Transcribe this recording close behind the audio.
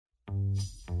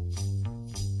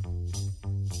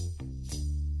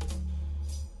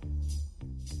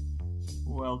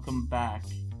welcome back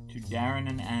to Darren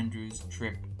and Andrew's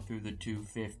trip through the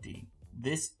 250.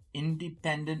 This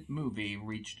independent movie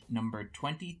reached number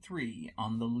 23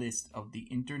 on the list of the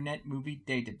Internet Movie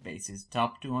Database's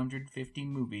top 250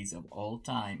 movies of all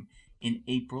time in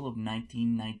April of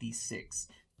 1996.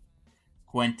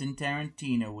 Quentin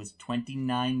Tarantino was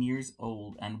 29 years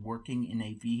old and working in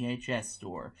a VHS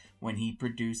store when he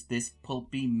produced this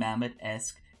pulpy,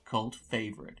 mammoth-esque cult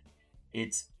favorite.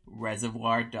 It's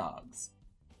Reservoir Dogs.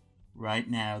 Right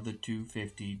now, the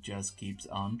 250 just keeps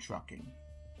on trucking.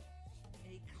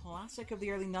 Classic of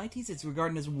the early 90s. It's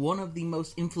regarded as one of the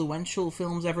most influential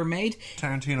films ever made.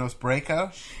 Tarantino's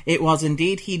breakout? It was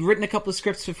indeed. He'd written a couple of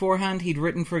scripts beforehand. He'd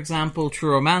written, for example,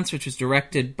 True Romance, which was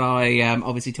directed by,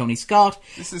 obviously, Tony Scott.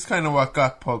 This is kind of what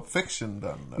got Pulp Fiction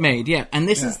done, though. Made, yeah. And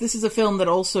this is a film that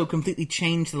also completely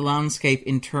changed the landscape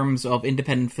in terms of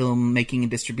independent film making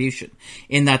and distribution,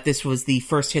 in that this was the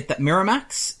first hit that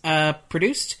Miramax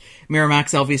produced.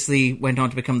 Miramax obviously went on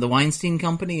to become the Weinstein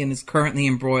Company and is currently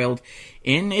embroiled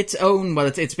in its own... Well,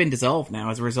 it's been dissolved now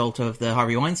as a result of the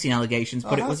Harvey Weinstein allegations,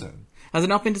 but has it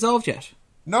not been dissolved yet?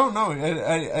 No.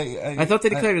 I thought they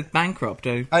declared it bankrupt.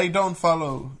 I don't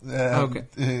follow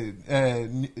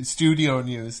studio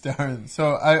news, Darren.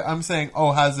 So I'm saying,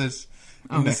 has it...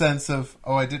 In the sense of,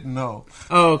 I didn't know.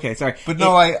 Oh, okay, sorry. But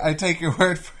no, I take your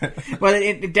word for it. Well,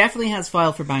 it definitely has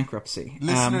filed for bankruptcy.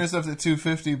 Listeners of the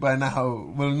 250 by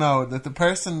now will know that the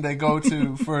person they go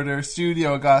to for their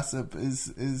studio gossip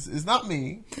is not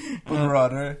me, but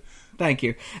rather... Thank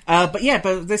you. But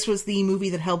this was the movie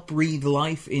that helped breathe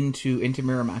life into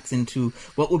Miramax, into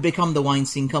what would become the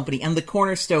Weinstein Company, and the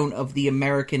cornerstone of the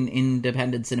American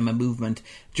independent cinema movement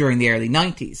during the early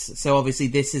 90s. So obviously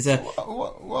this is a...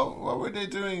 What were they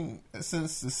doing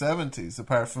since the 70s,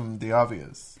 apart from the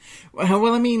obvious?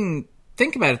 Well, I mean...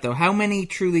 Think about it, though. How many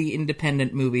truly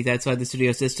independent movies outside the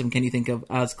studio system can you think of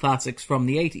as classics from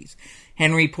the 80s?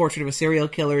 Henry, Portrait of a Serial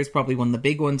Killer is probably one of the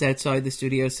big ones outside the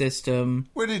studio system.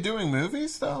 Were they doing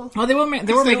movies, though? Oh, they were making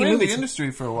movies. They were in the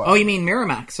industry for a while. Oh, you mean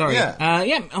Miramax? Sorry.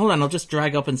 Yeah. Hold on, I'll just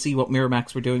drag up and see what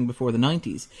Miramax were doing before the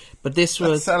 90s. But this was...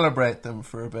 Let's celebrate them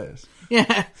for a bit.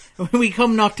 Yeah, we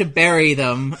come not to bury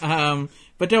them.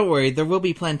 But don't worry, there will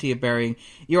be plenty of burying.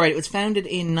 You're right, it was founded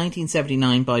in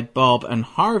 1979 by Bob and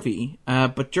Harvey,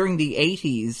 but during the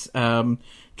 80s,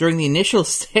 during the initial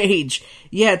stage,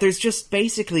 there's just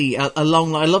basically a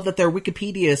long... I love that their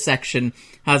Wikipedia section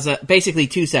has basically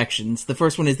two sections. The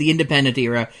first one is the independent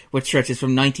era, which stretches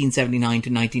from 1979 to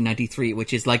 1993,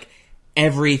 which is like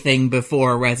everything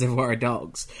before Reservoir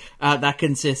Dogs. That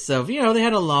consists of, they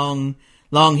had a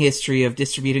long history of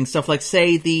distributing stuff like,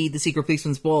 say, the Secret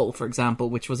Policeman's Ball, for example,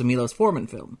 which was a Milos Forman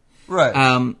film.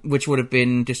 Right. Which would have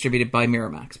been distributed by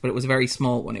Miramax, but it was a very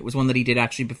small one. It was one that he did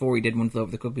actually before he did One Flew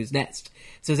Over the Cuckoo's Nest.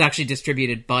 So it was actually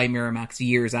distributed by Miramax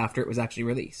years after it was actually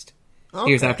released. Okay.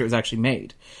 Years after it was actually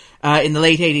made. In the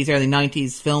late 80s, early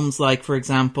 90s, films like, for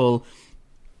example,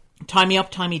 Tie Me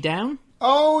Up, Tie Me Down.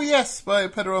 Oh, yes, by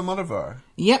Pedro Almodovar.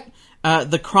 Yep.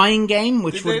 The Crying Game,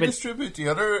 which would have been... Did they distribute the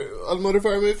other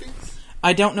Almodovar movies?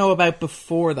 I don't know about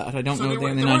before that. I don't know. They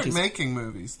in the 90s. Weren't making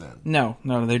movies then? No,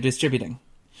 they're distributing.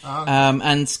 Okay.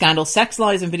 And Scandal, Sex,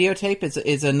 Lies and Videotape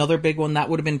is another big one. That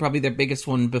would have been probably their biggest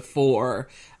one before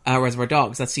Reservoir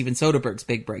Dogs. That's Steven Soderbergh's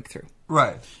big breakthrough.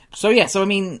 Right. So I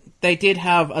mean, they did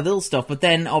have a little stuff, but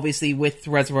then obviously with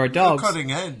Reservoir Dogs...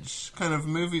 Cutting edge kind of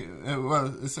movie,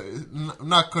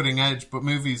 not cutting edge, but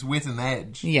movies with an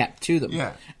edge. Yeah, to them.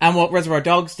 Yeah. And what Reservoir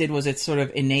Dogs did was it sort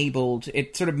of made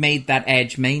that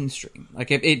edge mainstream.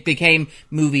 Like it became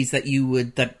movies that you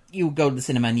would go to the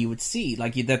cinema and you would see,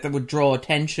 that would draw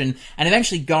attention and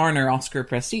eventually garner Oscar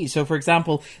prestige. So for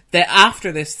example,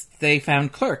 after this, they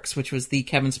found Clerks, which was the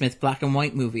Kevin Smith black and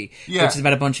white movie, which is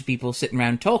about a bunch of people sitting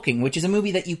around talking, which is a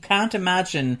movie that you can't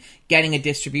imagine getting a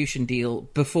distribution deal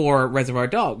before Reservoir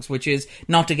Dogs, which is,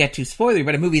 not to get too spoilery,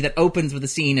 but a movie that opens with a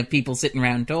scene of people sitting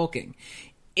around talking.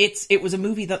 It was a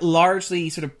movie that largely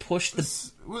sort of pushed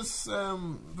the... Was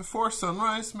Before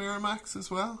Sunrise Miramax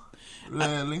as well?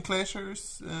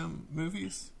 Linklater's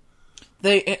movies?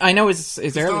 I know is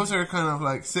early. Those are kind of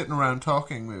like sitting around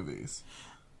talking movies.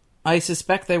 I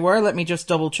suspect they were. Let me just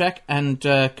double check and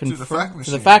confirm.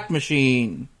 To the fact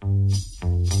machine.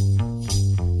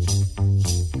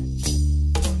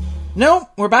 No,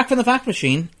 we're back from the fact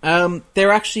machine.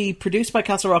 They're actually produced by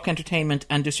Castle Rock Entertainment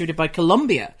and distributed by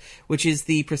Columbia, which is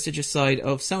the prestigious side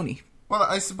of Sony. Well,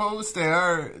 I suppose they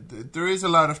are. There is a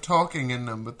lot of talking in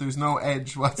them, but there's no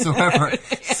edge whatsoever.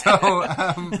 So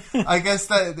I guess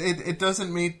that it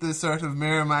doesn't meet the sort of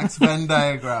Miramax Venn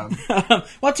diagram.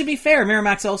 Well, to be fair,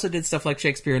 Miramax also did stuff like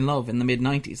Shakespeare in Love in the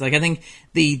mid-90s. Like, I think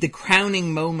the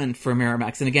crowning moment for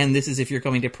Miramax, and again, this is if you're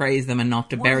coming to praise them and not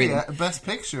to bury them. Best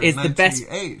Picture is in the best,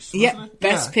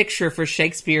 best picture for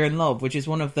Shakespeare in Love, which is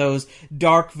one of those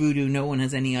dark voodoo. No one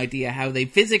has any idea how they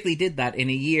physically did that in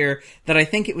a year that I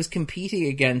think it was competing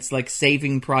against like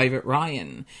Saving Private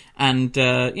Ryan, and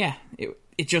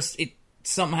it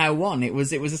somehow won. It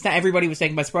was everybody was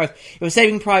taken by surprise. It was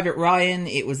Saving Private Ryan.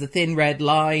 It was The Thin Red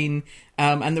Line.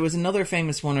 And there was another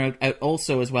famous one out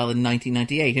also as well in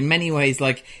 1998. In many ways,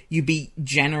 like, you'd be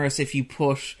generous if you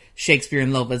put Shakespeare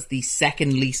in Love as the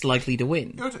second least likely to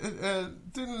win.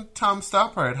 Didn't Tom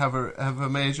Stoppard have a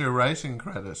major writing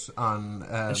credit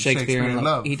on Shakespeare in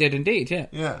Love? He did indeed, yeah.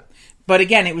 Yeah. But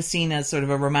again, it was seen as sort of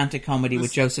a romantic comedy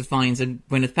with Joseph Fiennes and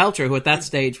Gwyneth Paltrow, who at that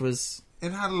stage was...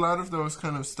 It had a lot of those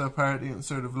kind of Stoppardian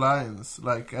sort of lines,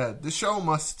 like, the show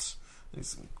must...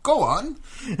 Go on!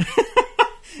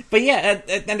 But yeah,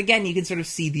 and again, you can sort of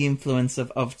see the influence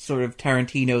of sort of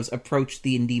Tarantino's approach to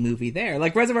the indie movie there.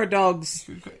 Like Reservoir Dogs...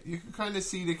 You can kind of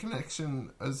see the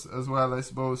connection as well, I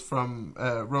suppose, from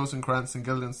Rosencrantz and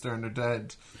Guildenstern Are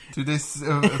Dead to this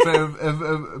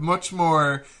much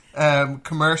more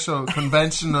commercial,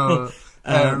 conventional...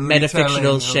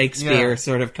 metafictional Shakespeare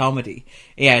sort of comedy.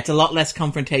 Yeah, it's a lot less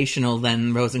confrontational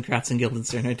than Rosencrantz and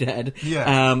Guildenstern Are Dead.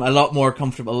 Yeah. A lot more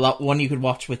comfortable. One you could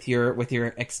watch with your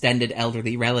extended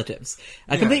elderly relatives.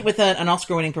 Complete with an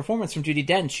Oscar-winning performance from Judi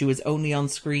Dench, who was only on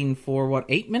screen for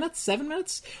 8 minutes, 7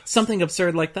 minutes, something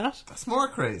absurd like that. That's more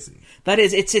crazy. That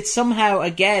is, it's somehow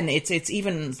again, it's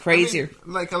even crazier. I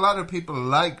mean, like a lot of people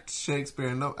liked Shakespeare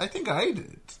in Love. I think I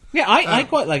did. Yeah, I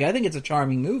quite like it. I think it's a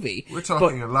charming movie. We're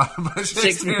talking a lot about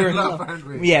Shakespeare in Love, aren't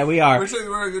we? Yeah, we are.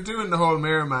 We're doing the whole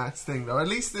Miramax thing, though. At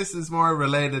least this is more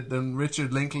related than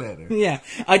Richard Linklater. Yeah.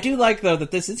 I do like, though,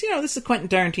 that this is a Quentin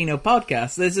Tarantino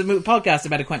podcast. This is a podcast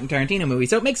about a Quentin Tarantino movie,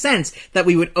 so it makes sense that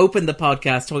we would open the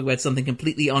podcast talking about something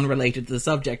completely unrelated to the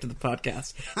subject of the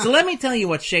podcast. So let me tell you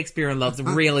what Shakespeare in Love's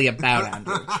really about,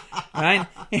 Andrew. Right?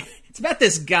 It's about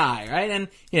this guy, right? And,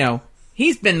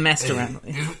 he's been messed around.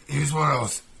 He's one of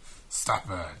those...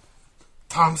 Stoppard.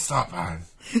 Tom Stoppard.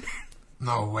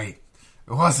 No, wait.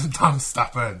 It wasn't Tom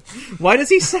Stoppard. Why does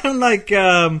he sound like,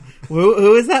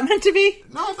 who is that meant to be?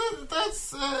 No,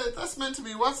 that's meant to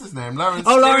be, what's his name? Lawrence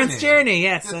Tierney. Lawrence Tierney,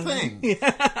 yes. The Thing.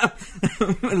 Yeah.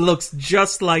 It looks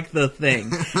just like The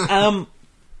Thing.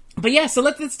 But yeah, so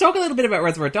let's talk a little bit about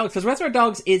Reservoir Dogs, because Reservoir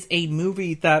Dogs is a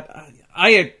movie that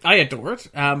I adore it,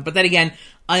 but then again,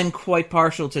 I'm quite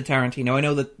partial to Tarantino. I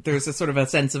know that there's a sort of a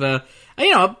sense of a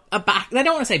back. I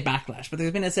don't want to say backlash, but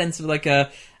there's been a sense of like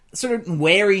a sort of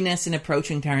wariness in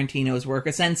approaching Tarantino's work.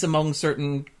 A sense among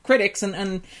certain critics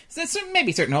and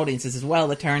maybe certain audiences as well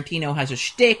that Tarantino has a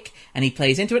shtick and he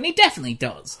plays into it, and he definitely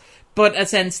does. But a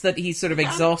sense that he's sort of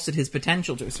exhausted his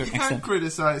potential to a certain extent. You can't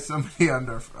criticize somebody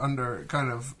under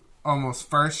kind of almost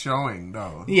first showing,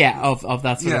 though. Yeah, of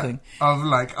that sort of thing. Of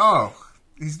like,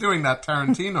 he's doing that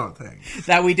Tarantino thing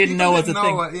that we didn't know was a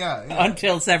thing.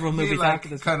 Until several movies after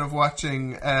this. Kind of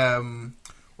watching,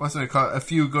 what's it called? A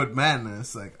Few Good Men. And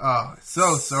it's like, it's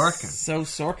so Sorkin. So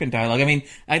Sorkin dialogue. I mean,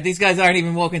 these guys aren't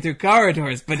even walking through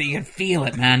corridors, but you can feel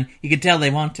it, man. You can tell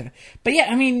they want to. But yeah,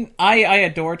 I mean, I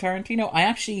adore Tarantino. I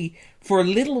actually, for a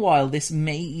little while, this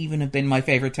may even have been my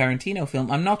favorite Tarantino film.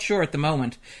 I'm not sure at the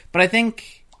moment, but I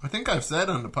think I've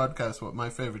said on the podcast what my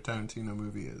favorite Tarantino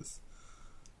movie is.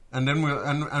 And then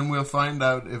we'll find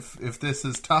out if this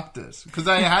has topped it, because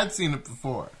I had seen it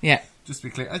before. Yeah, just to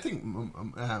be clear, I think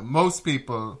most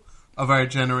people of our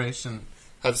generation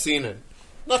have seen it.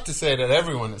 Not to say that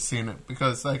everyone has seen it,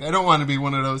 because like I don't want to be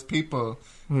one of those people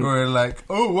who are like,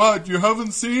 "Oh, what? You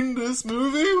haven't seen this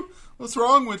movie? What's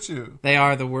wrong with you?" They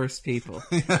are the worst people.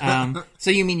 So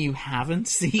you mean you haven't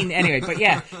seen... Anyway, but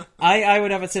yeah, I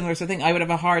would have a similar sort of thing. I would have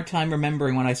a hard time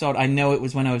remembering when I saw it. I know it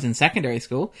was when I was in secondary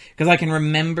school, because I can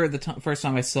remember the first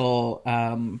time I saw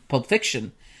Pulp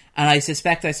Fiction. And I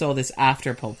suspect I saw this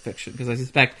after Pulp Fiction, because I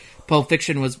suspect Pulp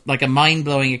Fiction was like a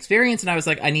mind-blowing experience, and I was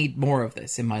like, I need more of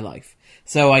this in my life.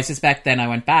 So I suspect then I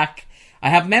went back.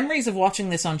 I have memories of watching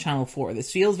this on Channel 4.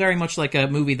 This feels very much like a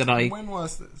movie that I... When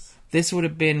was this? This would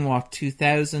have been,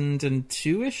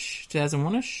 2002-ish?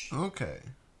 2001-ish? Okay.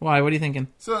 Why? What are you thinking?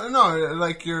 So, no,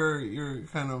 like you're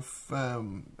kind of...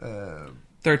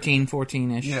 13,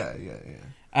 14-ish. Yeah.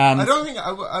 I don't think...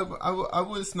 I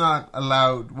was not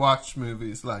allowed watch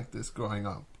movies like this growing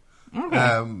up.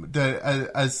 Okay.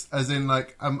 As in,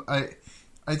 like,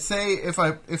 I'd say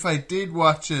if I did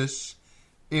watch it,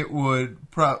 it would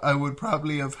I would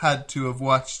probably have had to have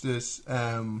watched it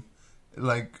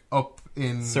like up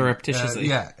in surreptitiously.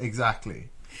 Yeah, exactly.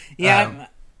 Yeah,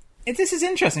 this is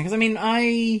interesting because I mean,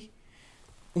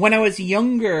 when I was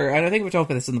younger, and I think we've talked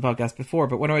about this in the podcast before,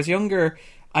 but when I was younger,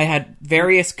 I had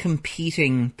various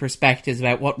competing perspectives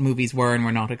about what movies were and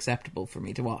were not acceptable for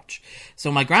me to watch. So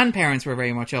my grandparents were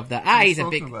very much of the, he's a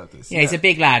big, he's a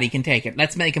big lad, he can take it.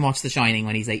 Let's make him watch The Shining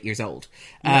when he's 8 years old.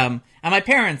 Yeah. And my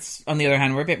parents, on the other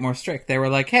hand, were a bit more strict. They were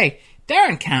like, hey,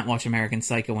 Darren can't watch American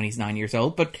Psycho when he's 9 years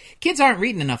old, but kids aren't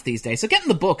reading enough these days, so get him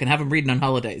the book and have him reading on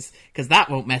holidays, because that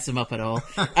won't mess him up at all.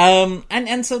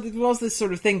 And so there was this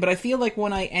sort of thing, but I feel like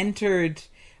when I entered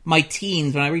my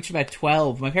teens, when I reached about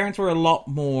 12, my parents were a lot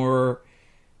more...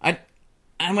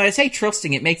 And when I say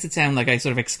trusting, it makes it sound like I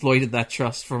sort of exploited that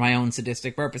trust for my own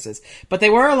sadistic purposes. But they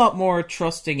were a lot more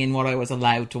trusting in what I was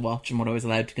allowed to watch and what I was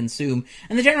allowed to consume.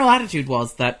 And the general attitude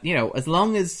was that, as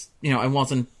long as, I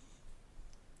wasn't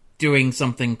doing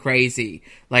something crazy,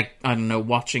 like, I don't know,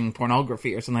 watching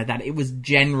pornography or something like that, it was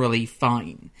generally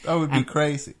fine. That would be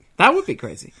crazy. That would be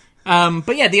crazy.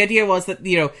 But yeah, the idea was that,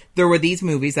 there were these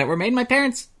movies that were made. My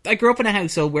parents, I grew up in a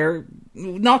household where,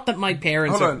 not that my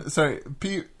parents... Hold on, sorry.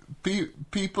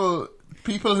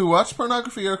 People who watch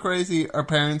pornography are crazy, or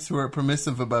parents who are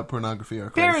permissive about pornography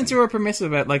are crazy? Parents who are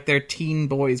permissive about, like, their teen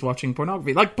boys watching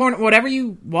pornography. Like, whatever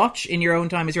you watch in your own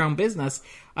time is your own business.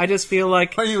 I just feel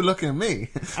like... Why are you looking at me?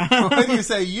 Why do you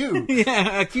say you?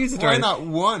 Yeah, accusatory. Why not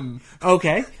one?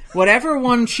 Okay. Whatever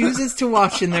one chooses to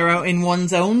watch in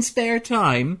one's own spare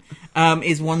time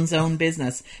is one's own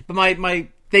business. But my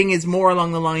thing is more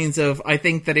along the lines of, I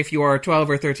think that if you are a 12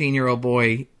 or 13-year-old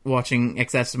boy watching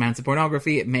excessive amounts of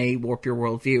pornography, it may warp your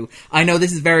worldview. I know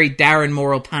this is very Darren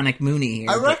moral panic Mooney here.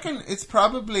 I reckon it's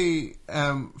probably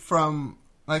from,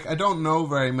 like, I don't know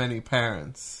very many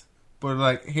parents, but,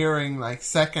 like, hearing, like,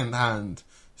 second-hand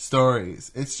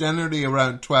stories, it's generally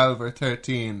around 12 or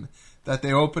 13 that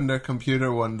they open their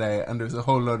computer one day and there's a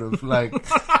whole lot of, like,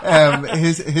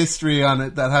 his history on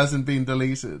it that hasn't been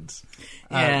deleted.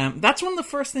 Yeah, that's one of the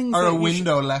first things. Or a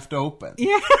window left open.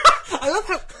 Yeah, I love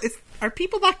how are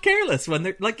people that careless when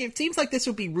they're like? It seems like this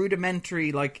would be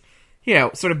rudimentary, like,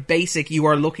 sort of basic. You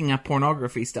are looking at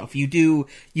pornography stuff. You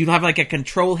have like a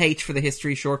Control H for the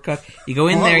history shortcut. You go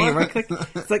in there, you right click.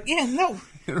 It's like, yeah, no,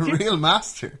 you're a real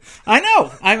master. I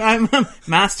know, I'm a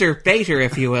master baiter,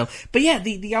 if you will. But yeah,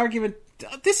 the argument.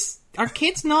 Are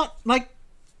kids not like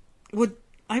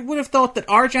I would have thought that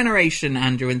our generation,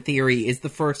 Andrew, in theory, is the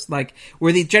first, like,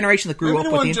 we're the generation that grew up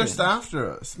with the internet. Just after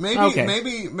us.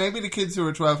 Maybe the kids who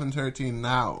are 12 and 13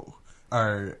 now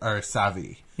are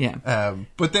savvy. Yeah.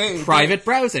 But private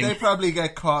browsing. They probably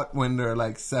get caught when they're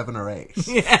like 7 or 8.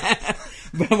 Yeah.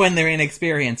 When they're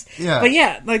inexperienced. Yeah. But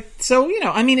yeah, like, so,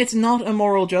 I mean, it's not a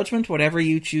moral judgment, whatever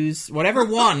you choose, whatever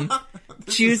one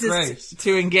chooses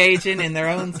to engage in their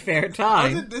own spare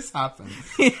time. How did this happen?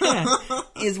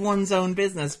 Is one's own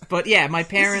business. But yeah, my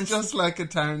parents... This is just like a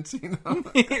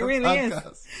Tarantino It really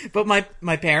podcast. Is. But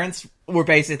my parents were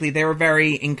they were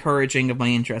very encouraging of my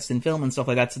interest in film and stuff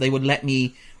like that, so they would let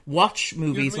me watch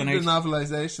movies when I the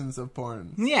novelizations of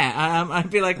porn. Yeah, I'd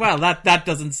be like, well, that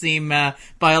doesn't seem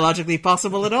biologically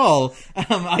possible at all.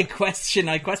 I question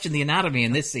the anatomy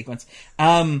in this sequence.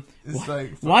 It's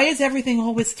like why is everything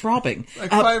always throbbing?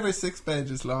 Like 5 or 6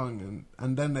 pages long,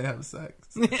 and then they have sex.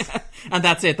 Yeah, and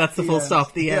that's it. That's the full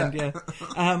stop. The end.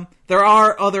 Yeah. There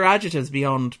are other adjectives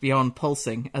beyond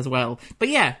pulsing as well. But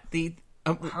yeah,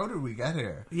 how did we get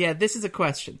here? Yeah, this is a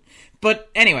question.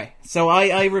 But anyway, so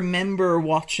I remember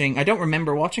watching... I don't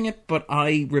remember watching it, but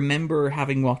I remember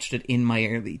having watched it in my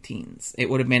early teens. It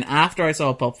would have been after I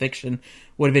saw Pulp Fiction,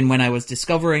 would have been when I was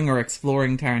discovering or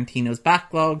exploring Tarantino's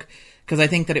backlog, because I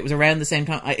think that it was around the same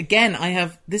time...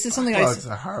 This is something Backlogs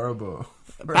are horrible.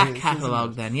 Back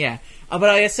catalogue then, yeah. But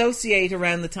I associate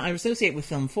around the time... I associate with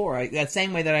Film 4, that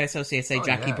same way that I associate, say,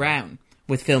 Jackie Brown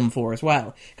with Film 4 as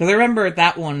well. Because I remember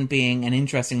that one being an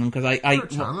interesting one, because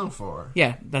Channel 4.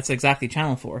 Yeah, that's exactly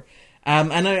Channel 4.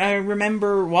 And I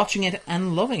remember watching it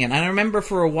and loving it. And I remember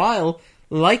for a while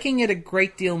liking it a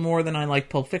great deal more than I liked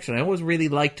Pulp Fiction. I always really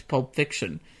liked Pulp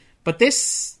Fiction. But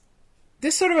this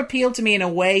sort of appealed to me in a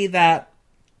way that...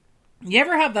 You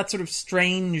ever have that sort of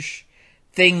strange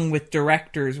thing with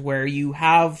directors where you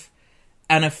have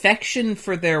an affection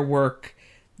for their work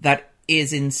that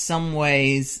is in some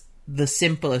ways the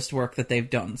simplest work that they've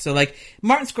done? So, like,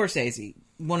 Martin Scorsese,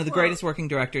 one of the greatest working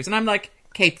directors, and I'm like,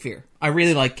 Cape Fear. I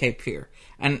really like Cape Fear.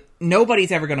 And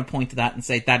nobody's ever going to point to that and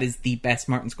say that is the best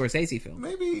Martin Scorsese film.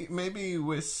 Maybe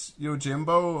with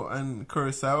Yojimbo and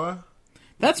Kurosawa?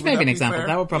 That's maybe an example.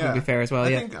 That would probably be fair as well.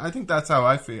 I think that's how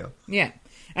I feel. Yeah.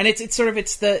 And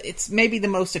it's maybe the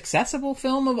most accessible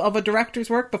film of a director's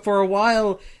work, but for a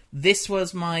while this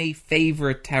was my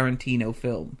favorite Tarantino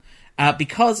film.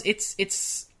 Because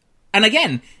it's and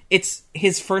again, it's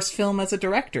his first film as a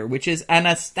director, which is an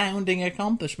astounding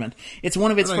accomplishment. It's one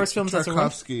of his first films as a director.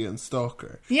 Tarkovsky and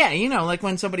Stalker. Yeah, like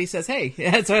when somebody says, hey,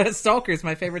 Stalker's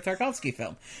my favorite Tarkovsky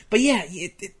film. But yeah,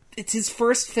 it's his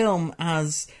first film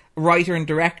as writer and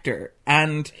director,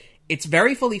 and it's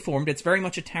very fully formed. It's very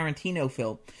much a Tarantino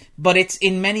film, but it's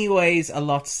in many ways a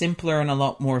lot simpler and a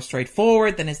lot more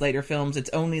straightforward than his later films. It's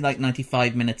only like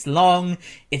 95 minutes long.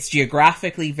 It's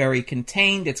geographically very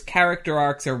contained. Its character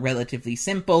arcs are relatively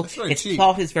simple. Its cheap.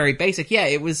 Plot is very basic. Yeah,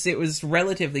 it was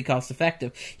relatively cost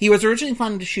effective. He was originally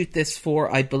planning to shoot this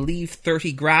for, I believe,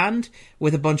 30 grand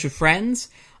with a bunch of friends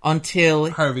until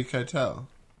Harvey Keitel.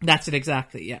 That's it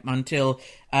exactly, yeah. Until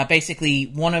basically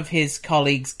one of his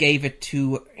colleagues gave it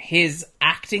to his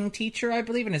acting teacher, I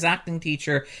believe, and his acting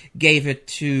teacher gave it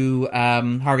to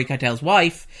Harvey Keitel's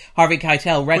wife. Harvey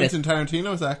Keitel read Quentin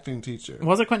Tarantino's acting teacher.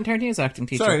 Was it Quentin Tarantino's acting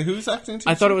teacher? Sorry, who's acting teacher?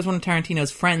 I thought it was one of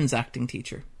Tarantino's friends' acting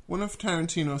teacher. One of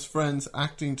Tarantino's friends'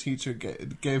 acting teacher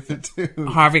gave it to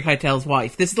Harvey Keitel's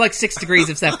wife. This is like 6 Degrees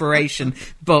of Separation,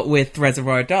 but with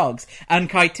Reservoir Dogs. And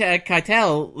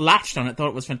Keitel latched on it, thought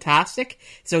it was fantastic.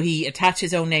 So he attached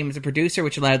his own name as a producer,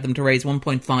 which allowed them to raise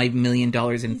 $1.5 million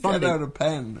in funding. Get out a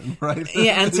pen and write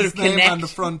and sort of name connect on the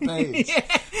front page.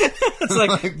 It's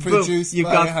like produced you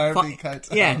by got Harvey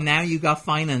Keitel. Yeah, now you got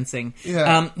financing.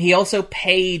 Yeah. He also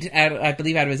paid, I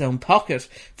believe, out of his own pocket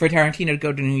for Tarantino to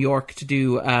go to New York to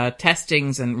do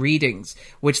testings and readings,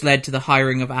 which led to the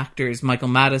hiring of actors Michael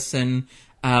Madison,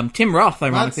 Tim Roth,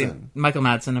 ironically. Michael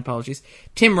Madsen, apologies.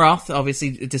 Tim Roth,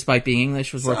 obviously, despite being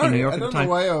English, was working in New York at the time. I don't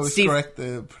know why I always correct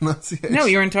the pronunciation. No,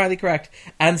 you're entirely correct.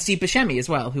 And Steve Buscemi as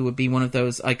well, who would be one of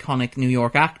those iconic New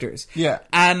York actors. Yeah.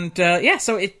 And,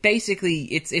 so it basically,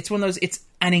 it's one of those, it's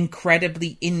an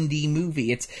incredibly indie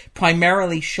movie. It's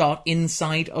primarily shot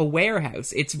inside a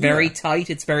warehouse. It's very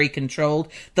tight. It's very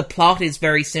controlled. The plot is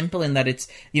very simple in that it's,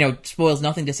 spoils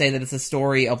nothing to say that it's a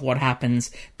story of what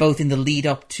happens both in the lead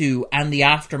up to and the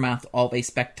aftermath of a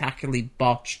spectacularly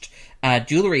botched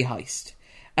jewellery heist.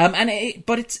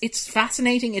 But it's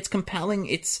fascinating, it's compelling,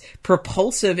 it's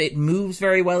propulsive, it moves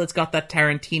very well, it's got that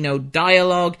Tarantino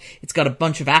dialogue, it's got a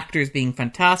bunch of actors being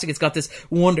fantastic, it's got this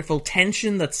wonderful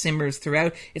tension that simmers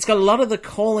throughout, it's got a lot of the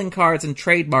calling cards and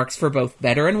trademarks for both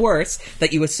better and worse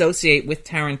that you associate with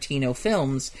Tarantino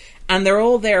films, and they're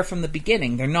all there from the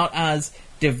beginning. They're not as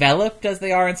developed as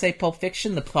they are in, say, Pulp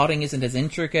Fiction. The plotting isn't as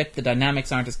intricate, the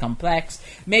dynamics aren't as complex,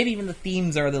 maybe even the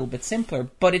themes are a little bit simpler,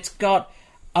 but it's got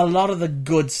a lot of the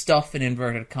good stuff in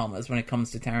inverted commas when it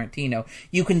comes to Tarantino.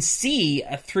 You can see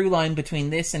a through line between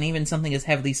this and even something as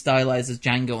heavily stylized as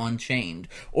Django Unchained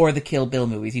or the Kill Bill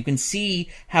movies. You can see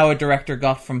how a director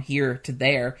got from here to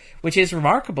there, which is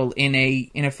remarkable in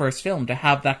a first film to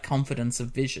have that confidence of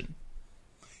vision.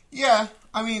 Yeah,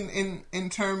 I mean, in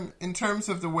terms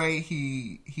of the way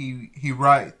he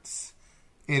writes,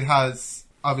 it has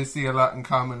obviously a lot in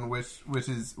common with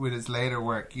his later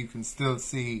work. You can still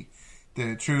see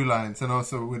the true lines, and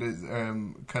also with his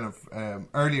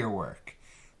earlier work.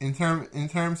 In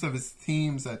terms of his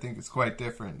themes, I think it's quite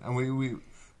different, and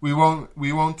we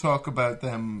won't talk about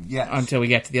them yet until we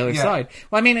get to the other side.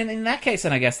 Well, I mean, in that case,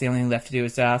 then I guess the only thing left to do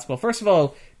is to ask. Well, first of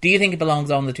all, do you think it belongs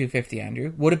on the 250,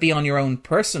 Andrew? Would it be on your own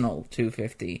personal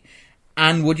 250?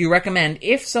 And would you recommend,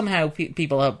 if somehow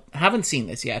people haven't seen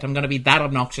this yet, I'm going to be that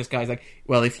obnoxious guy, like,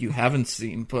 well, if you haven't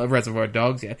seen Reservoir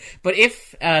Dogs yet, but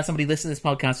if somebody listening to this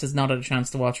podcast has not had a chance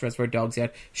to watch Reservoir Dogs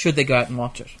yet, should they go out and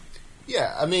watch it?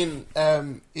 Yeah, I mean,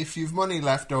 if you've money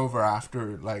left over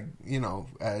after,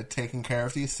 taking care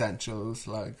of the essentials,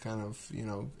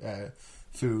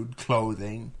 food,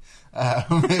 clothing,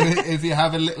 if you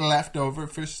have a little left over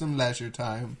for some leisure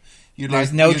time,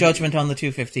 there's no judgment on the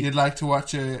 250. You'd like to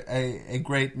watch a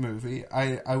great movie.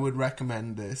 I would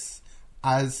recommend this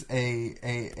as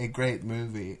a great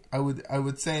movie. I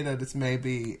would say that it's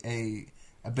maybe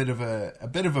a bit of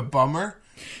a bummer.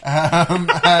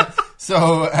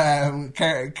 So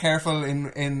careful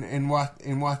in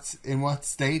what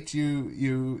state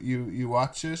you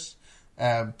watch it.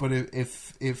 But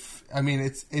if I mean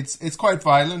it's quite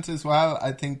violent as well.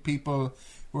 I think people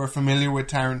who are familiar with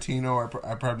Tarantino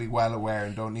are probably well aware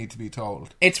and don't need to be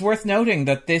told. It's worth noting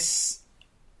that this...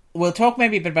 We'll talk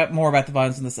maybe a bit more about the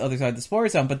violence on this other side of the spoiler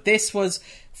zone, but this was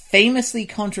famously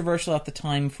controversial at the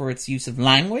time for its use of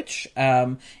language.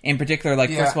 In particular,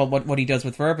 first of all, what he does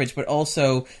with verbiage, but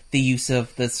also the use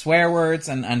of the swear words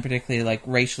and particularly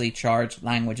racially charged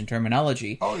language and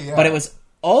terminology. Oh, yeah. But it was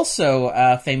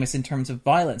Also famous in terms of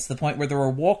violence, the point where there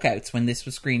were walkouts when this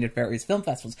was screened at various film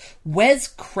festivals. Wes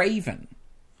Craven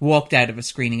walked out of a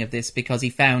screening of this because he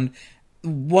found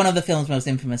one of the film's most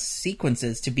infamous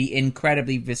sequences to be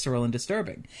incredibly visceral and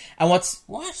disturbing. And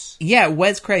What? Yeah,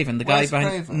 Wes Craven, the guy Wes behind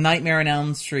Craven. Nightmare on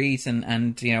Elm Street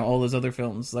and you know, all those other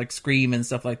films like Scream and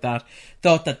stuff like that,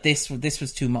 thought that this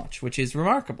was too much, which is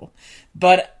remarkable.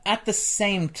 But at the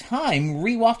same time,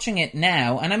 rewatching it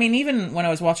now, and I mean, even when I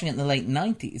was watching it in the late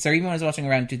 90s, or even when I was watching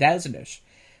around 2000-ish,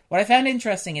 what I found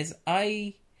interesting is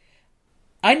I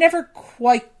never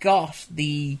quite got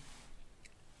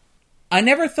I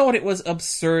never thought it was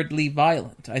absurdly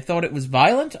violent. I thought it was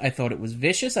violent, I thought it was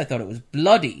vicious, I thought it was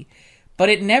bloody, but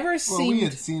it never seemed... we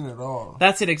had seen it all.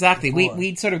 That's it, exactly. Before.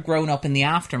 We'd sort of grown up in the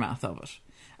aftermath of it.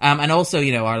 And also,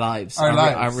 you know, our lives.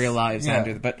 Our real lives, yeah.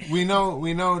 Andrew. But we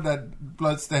know that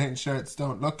bloodstained shirts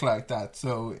don't look like that,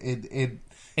 so it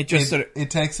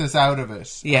takes us out of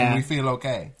it, yeah. and we feel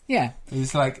okay. Yeah.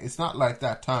 It's like, it's not like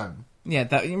that time.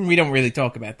 Yeah, we don't really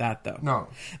talk about that, though. No.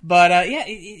 But,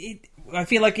 I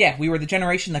feel like, we were the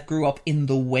generation that grew up in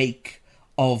the wake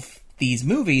of these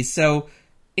movies, so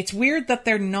it's weird that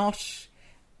they're not...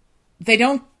 They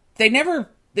never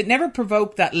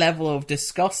provoke that level of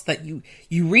disgust that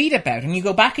you read about, and you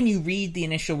go back and you read the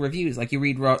initial reviews, like you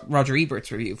read Roger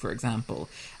Ebert's review, for example,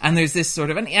 and there's this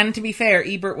sort of... And to be fair,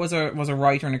 Ebert was a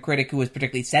writer and a critic who was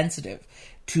particularly sensitive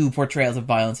to portrayals of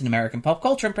violence in American pop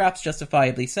culture, and perhaps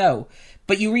justifiably so.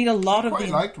 But you read a lot of... I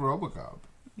liked RoboCop.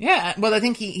 Yeah, well, I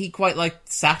think he quite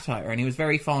liked satire, and he was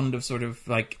very fond of sort of,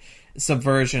 like,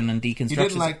 subversion and deconstruction. He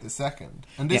didn't like the second.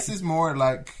 And this is more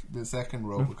like the second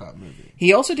RoboCop movie.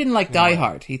 He also didn't like Die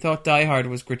Hard. He thought Die Hard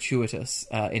was gratuitous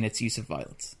in its use of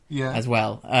violence as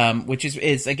well. Which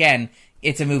is, again,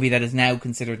 it's a movie that is now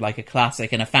considered like a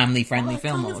classic and a family-friendly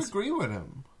film. I kind of agree with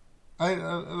him.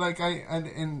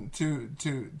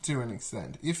 To an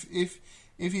extent. If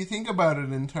you think about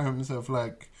it in terms of,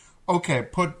 like, okay,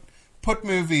 put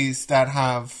movies that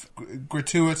have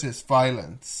gratuitous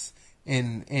violence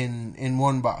in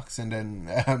one box, and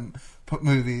then put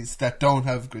movies that don't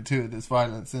have gratuitous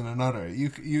violence in another.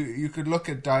 You could look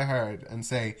at Die Hard and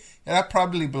say, yeah, that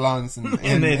probably belongs in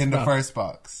the first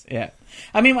box. Yeah,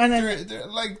 I mean, and then,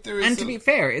 there is, and to be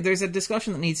fair, there's a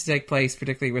discussion that needs to take place,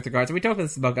 particularly with regards. We talked about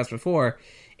this in the podcast before,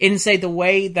 in say the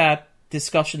way that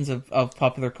discussions of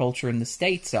popular culture in the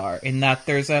States are, in that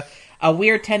there's a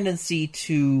weird tendency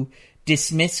to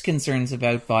dismiss concerns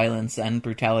about violence and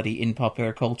brutality in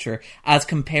popular culture as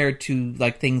compared to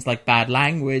like things like bad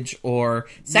language or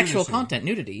sexual content,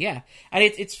 nudity. Yeah, and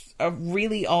it's a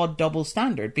really odd double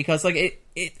standard, because like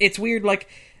it's weird, like,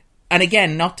 and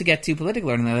again, not to get too political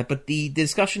or anything like that, but the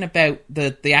discussion about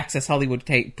the Access Hollywood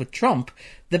tape with Trump,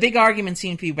 the big argument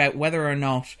seems to be about whether or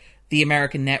not the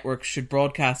American network should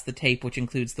broadcast the tape which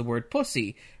includes the word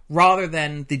pussy, rather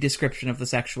than the description of the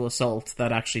sexual assault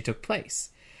that actually took place.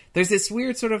 There's this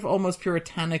weird sort of almost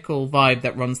puritanical vibe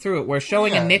that runs through it, where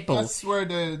showing a nipple... That's where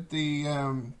the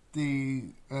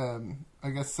I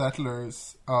guess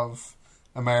settlers of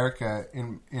America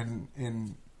in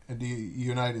the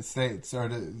United States, or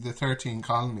the 13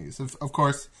 colonies. Of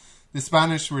course, the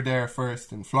Spanish were there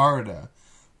first in Florida,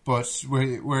 but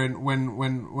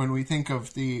when we think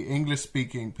of the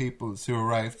English-speaking peoples who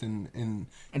arrived in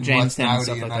what's now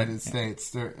the United States,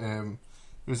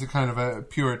 there's a kind of a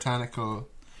puritanical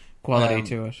quality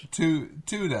to it,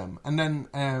 to them, and then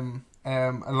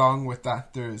along with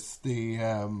that, there's the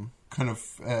kind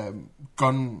of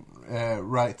gun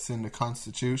rights in the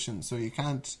Constitution. So you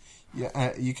can't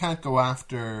go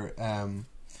after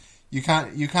you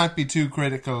can't be too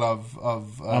critical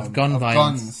of gun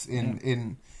violence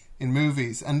guns in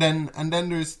movies, and then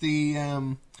there's the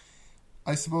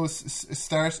I suppose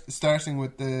starting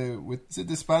with is it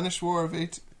the Spanish War of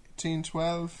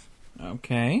 1812?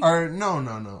 Okay. Or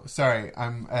no. Sorry,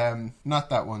 I'm not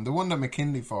that one. The one that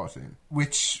McKinley fought in,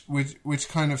 which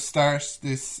kind of starts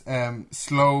this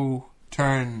slow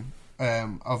turn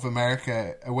of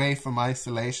America away from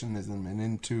isolationism and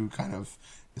into kind of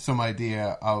some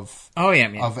idea of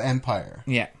of empire.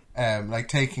 Yeah. Like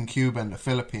taking Cuba and the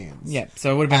Philippines. Yeah.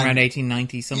 So it would have been around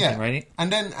 1890 something, right?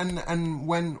 And then and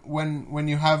when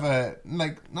you have a,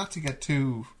 like, not to get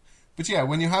too. But yeah,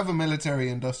 when you have a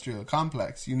military-industrial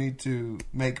complex, you need to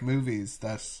make movies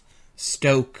that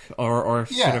stoke or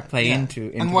sort of play into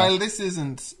and while this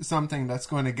isn't something that's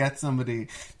going to get somebody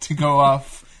to go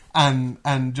off and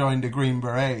join the Green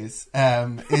Berets,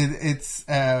 it's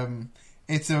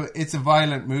a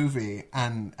violent movie,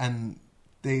 and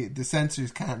the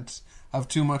censors can't have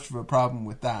too much of a problem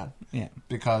with that. Yeah.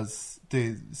 Because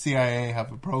the CIA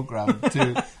have a program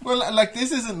to... well, like,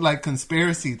 this isn't like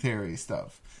conspiracy theory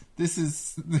stuff. This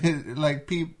is like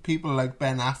people like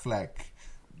Ben Affleck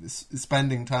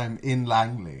spending time in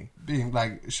Langley, being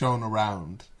like shown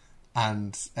around.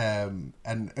 And I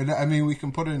mean, we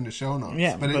can put it in the show notes.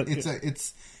 Yeah, but I want to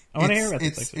hear about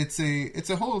this. It's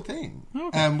a whole thing.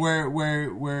 Okay.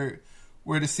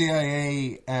 Where the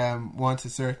CIA wants a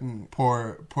certain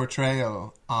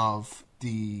portrayal of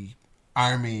the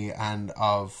army and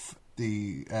of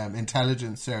the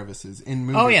intelligence services in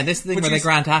movies. Oh yeah, this is the thing where they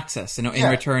grant access, in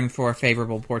return for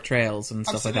favourable portrayals and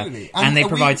stuff like that, and they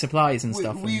provide supplies and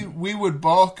stuff. We would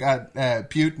balk at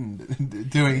Putin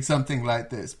doing something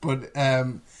like this, but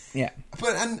but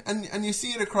you see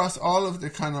it across all of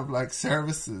the kind of like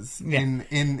services in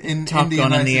Top in the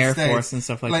Gun United and the Air States. Force and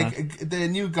stuff like that. Like the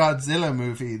new Godzilla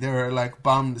movie, there are like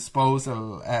bomb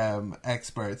disposal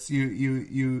experts.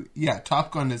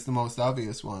 Top Gun is the most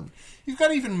obvious one. You've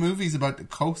got even movies about the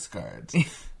Coast Guard,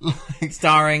 like,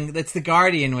 starring. It's The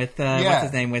Guardian with what's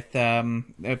his name, with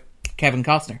Kevin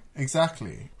Costner.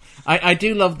 Exactly. I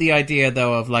do love the idea,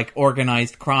 though, of like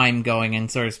organised crime going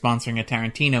and sort of sponsoring a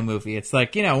Tarantino movie. It's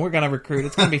like, we're going to recruit.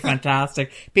 It's going to be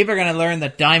fantastic. People are going to learn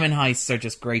that diamond heists are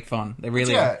just great fun. They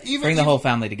really are. Bring the whole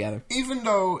family together. Even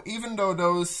though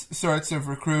those sorts of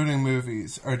recruiting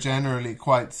movies are generally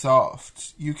quite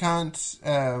soft, you can't...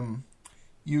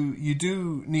 You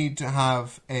do need to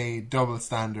have a double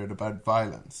standard about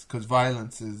violence, because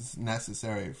violence is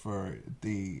necessary for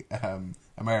the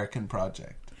American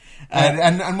project.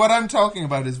 And what I'm talking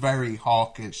about is very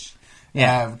hawkish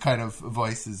kind of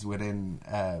voices within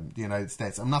the United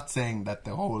States. I'm not saying that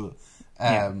the whole...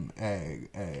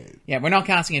 we're not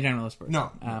casting a general aspersion.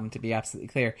 No. To be absolutely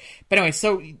clear. But anyway,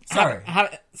 so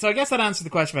I guess that answers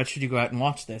the question about should you go out and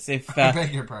watch this. If I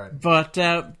beg your pardon. But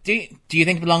do you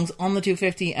think it belongs on the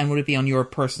 250, and would it be on your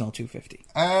personal 250?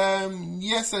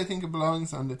 Yes, I think it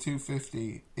belongs on the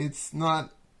 250. It's not...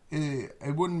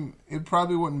 It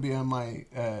probably wouldn't be on my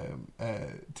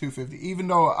 250, even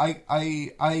though I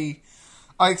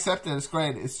accept that it's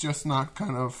great. It's just not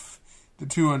kind of the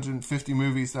 250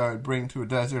 movies that I would bring to a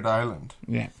desert island.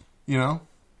 Yeah.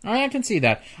 I can see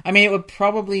that. I mean, it would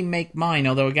probably make mine,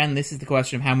 although again, this is the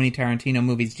question of how many Tarantino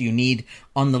movies do you need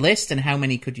on the list and how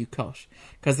many could you cut?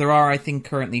 Because there are, I think,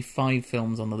 currently 5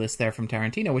 films on the list there from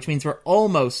Tarantino, which means we're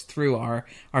almost through our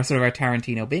sort of our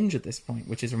Tarantino binge at this point,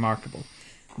 which is remarkable.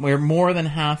 We're more than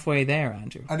halfway there,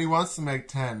 Andrew. And he wants to make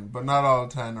 10, but not all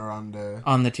 10 are on the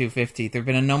 250. There have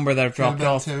been a number that have dropped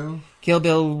off. Kill Bill 2? Kill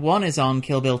Bill 1 is on,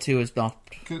 Kill Bill 2 is not.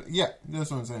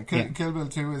 That's what I'm saying. Kill Bill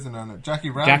 2 isn't on it. Jackie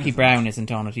Brown isn't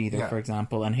on it either, for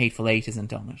example, and Hateful Eight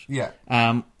isn't on it. Yeah.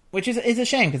 Which is a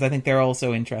shame, because I think they're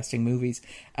also interesting movies.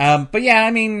 But yeah,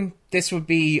 I mean, this would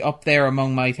be up there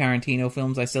among my Tarantino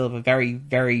films. I still have a very,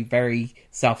 very, very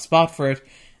soft spot for it.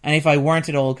 And if I weren't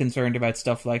at all concerned about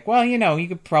stuff like, well, you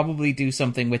could probably do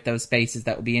something with those spaces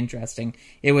that would be interesting,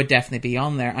 it would definitely be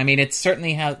on there. I mean, it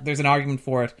certainly there's an argument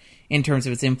for it in terms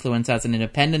of its influence as an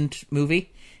independent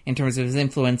movie, in terms of its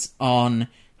influence on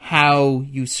how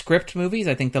you script movies.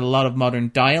 I think that a lot of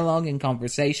modern dialogue and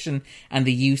conversation and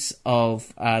the use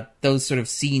of those sort of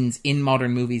scenes in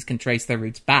modern movies can trace their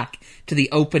roots back to the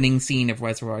opening scene of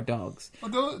Reservoir Dogs.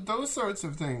 Well, those sorts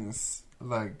of things,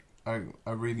 like, I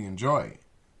really enjoy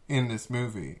in this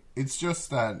movie. It's just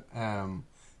that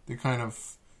the kind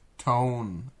of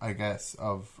tone, I guess,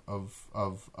 of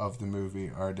the movie,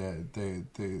 or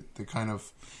the kind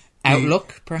of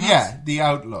outlook, perhaps. Yeah, the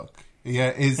outlook.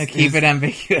 Yeah, keep it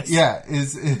ambiguous. Yeah,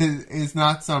 is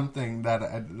not something that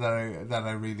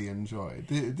I really enjoy.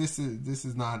 This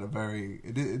is not a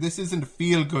this isn't a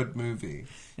feel good movie.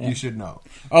 Yeah. You should know.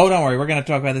 Oh, don't worry. We're going to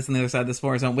talk about this on the other side of the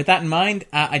spoiler zone. With that in mind,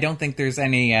 I don't think there's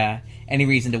any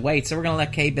reason to wait. So we're going to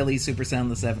let K. Billy's Super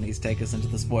Sound of the 70s take us into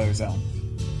the spoiler zone.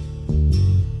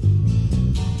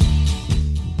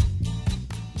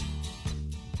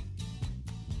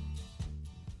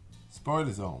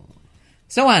 Spoiler zone.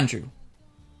 So, Andrew,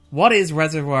 what is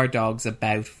Reservoir Dogs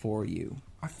about for you?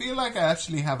 I feel like I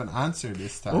actually have an answer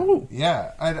this time. Ooh.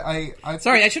 Yeah.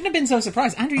 Sorry, I shouldn't have been so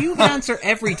surprised. Andrew, you have an answer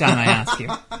every time I ask you.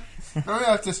 I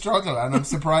have to struggle, and I'm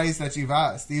surprised that you've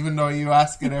asked, even though you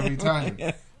ask it every time.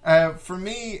 For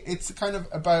me, it's kind of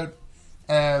about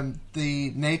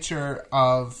the nature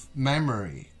of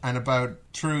memory and about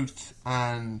truth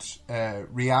and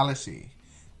reality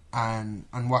and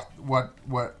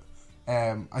what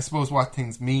I suppose what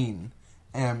things mean,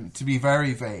 to be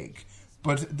very vague.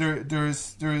 But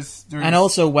there's and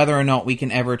also whether or not we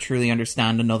can ever truly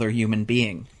understand another human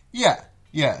being. Yeah,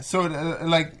 Yeah, so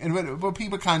but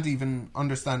people can't even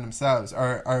understand themselves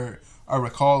or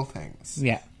recall things.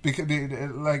 Yeah, because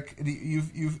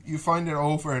you find it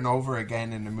over and over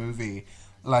again in the movie.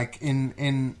 Like in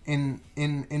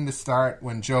the start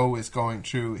when Joe is going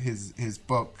through his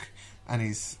book and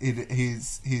he's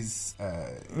who's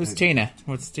Tina?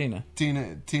 What's Tina?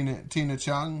 Tina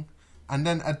Chung, and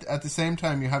then at the same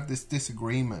time you have this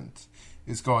disagreement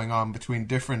is going on between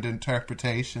different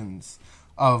interpretations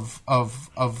of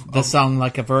the song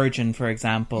Like a Virgin, for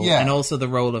example, yeah. and also the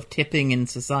role of tipping in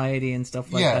society and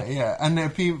stuff like that. Yeah,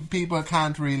 and people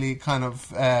can't really kind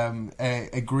of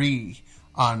agree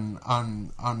on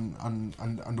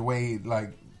the way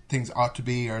like things ought to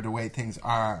be or the way things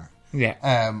are.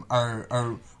 Yeah.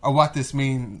 Or what this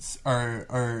means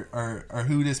or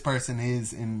who this person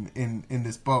is in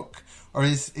this book, or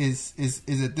is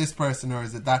it this person or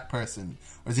is it that person,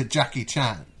 or is it Jackie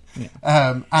Chan?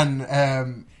 Yeah.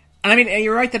 And I mean,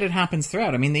 you're right that it happens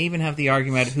throughout. I mean, they even have the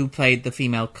argument who played the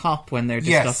female cop when they're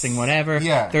discussing whatever.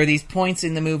 Yeah. There are these points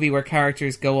in the movie where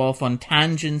characters go off on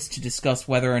tangents to discuss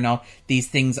whether or not these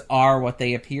things are what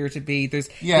they appear to be. There's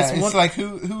it's like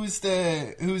who's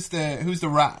the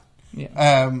rat?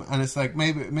 Yeah. And it's like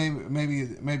maybe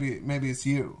it's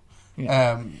you.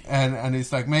 Yeah. And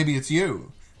it's like maybe it's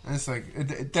you. And it's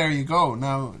like there you go.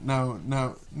 Now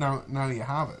you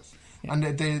have it.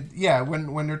 Yeah.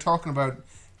 And when they're talking about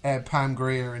Pam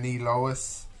Grier and E.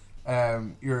 Lois,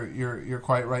 you're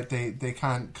quite right. They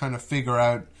can't kind of figure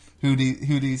out who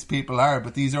these people are,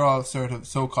 but these are all sort of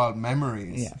so-called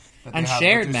memories. Yeah. And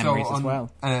shared memories as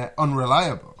well.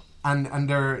 Unreliable. And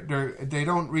they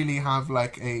don't really have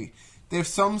they have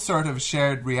some sort of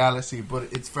shared reality, but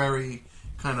it's very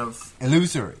kind of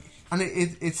illusory. And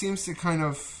it seems to kind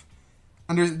of,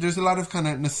 and there's a lot of kind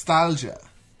of nostalgia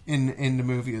in the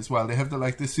movie as well. They have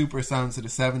the super sounds of the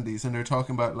 70s, and they're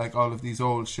talking about like all of these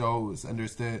old shows, and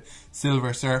there's the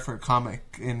Silver Surfer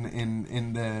comic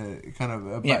in the kind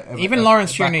of even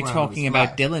Lawrence Tierney talking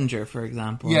about Dillinger, for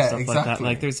example, and stuff like that.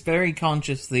 Like there's very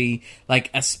consciously like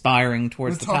aspiring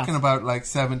towards the talking past. About like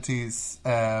 70s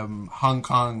Hong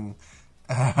Kong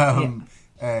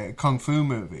kung fu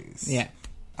movies. Yeah.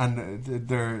 And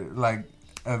they're like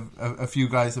a few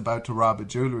guys about to rob a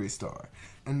jewellery store.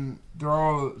 And they're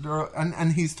all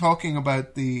and he's talking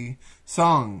about the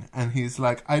song, and he's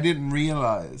like, I didn't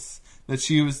realize that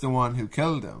she was the one who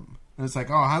killed him. And it's like,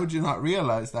 oh, how would you not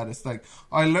realize that? It's like,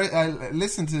 I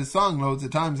listened to the song loads of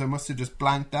times, I must have just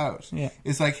blanked out. Yeah.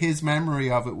 It's like his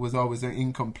memory of it was always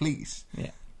incomplete.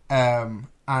 Yeah.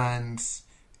 And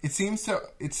it seems to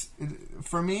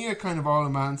for me it kind of all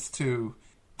amounts to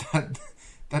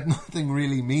that nothing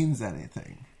really means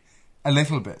anything. A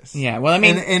little bit. Yeah, well, I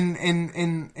mean, in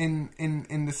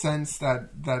the sense that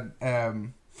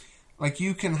like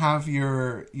you can have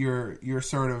your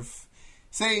sort of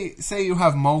say you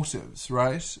have motives,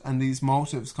 right? And these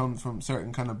motives come from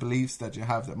certain kind of beliefs that you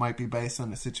have that might be based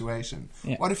on a situation.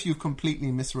 Yeah. What if you completely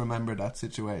misremembered that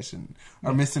situation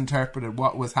or misinterpreted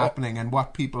what was happening and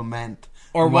what people meant?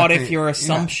 Or what if your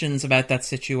assumptions about that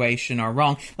situation are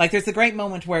wrong? Like, there's the great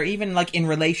moment where even, like, in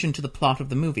relation to the plot of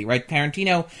the movie, right?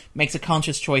 Tarantino makes a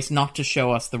conscious choice not to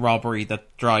show us the robbery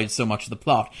that drives so much of the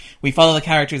plot. We follow the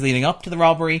characters leading up to the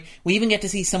robbery. We even get to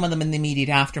see some of them in the immediate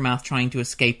aftermath trying to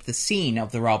escape the scene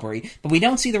of the robbery. But we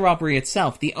don't see the robbery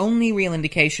itself. The only real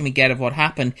indication we get of what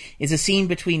happened is a scene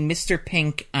between Mr.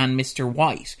 Pink and Mr.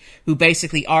 White, who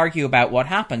basically argue about what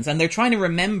happens. And they're trying to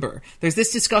remember. There's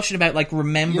this discussion about, like,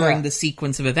 remembering the sequence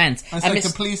of events. And it's like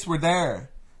the police were there,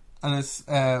 and it's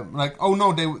like, oh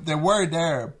no, they were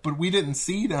there, but we didn't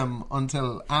see them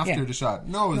until after the shot.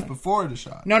 No, it was before the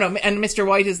shot. No, and Mr.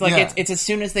 White is like, it's as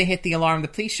soon as they hit the alarm, the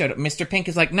police showed up. Mr. Pink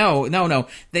is like, no.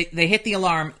 They hit the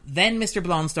alarm, then Mr.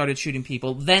 Blonde started shooting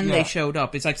people, then they showed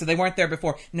up. It's like, so they weren't there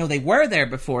before. No, they were there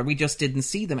before, we just didn't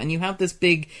see them. And you have this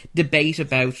big debate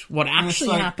about what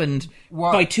actually happened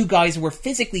by two guys who were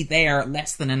physically there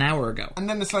less than an hour ago. And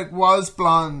then it's like, was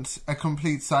Blonde a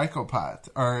complete psychopath?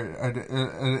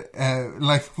 Or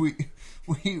like we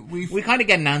kind of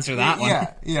get an answer to that one.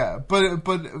 Yeah. But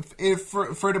if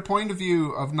for the point of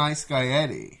view of Nice Guy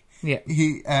Eddie,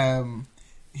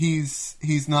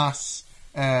 he's not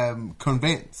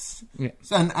convinced. Yeah.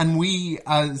 And we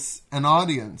as an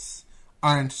audience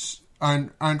aren't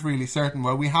really certain.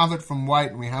 Well, we have it from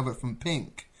White and we have it from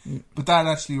Pink, but that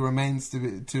actually remains to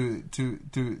be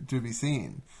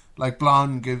seen. Like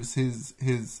Blonde gives his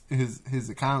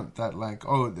account that like,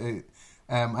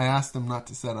 I asked them not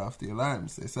to set off the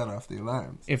alarms. They set off the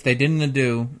alarms. If they didn't have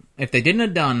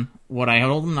done what I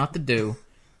told them not to do,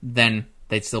 then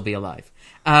they'd still be alive.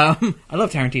 I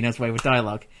love Tarantino's way with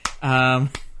dialogue.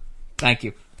 Thank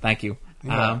you.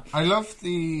 Yeah. I love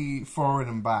the forward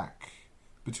and back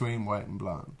between white and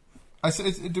blonde.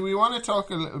 Do we want to talk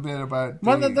a little bit about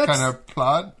the kind of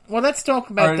plot? Well, let's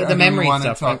talk about the memory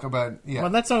stuff.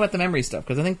 Well, let's talk about the memory stuff,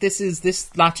 because I think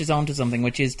this latches onto something,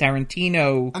 which is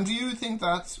Tarantino. And do you think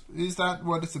is that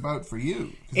what it's about for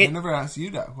you? Because I never asked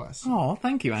you that question. Oh,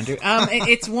 thank you, Andrew.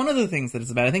 It's one of the things that it's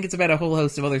about. I think it's about a whole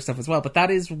host of other stuff as well, but that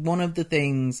is one of the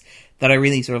things that I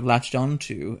really sort of latched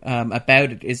onto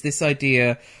about it, is this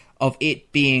idea of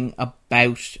it being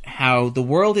about how the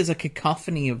world is a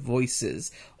cacophony of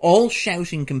voices, all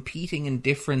shouting, competing in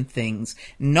different things.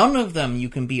 None of them you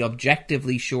can be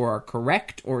objectively sure are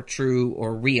correct or true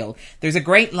or real. There's a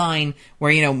great line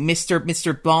where,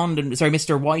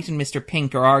 Mr. White and Mr.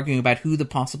 Pink are arguing about who the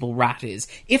possible rat is,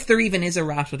 if there even is a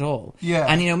rat at all. Yeah.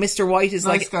 And, Mr. White is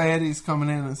nice guy Eddie's coming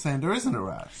in and saying there isn't a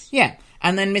rat. Yeah.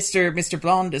 And then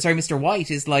Mr. White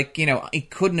is like, it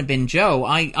couldn't have been Joe.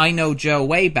 I know Joe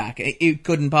way back. It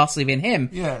couldn't possibly have been him.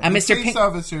 Yeah. And the Mr. police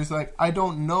officer is like, I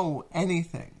don't know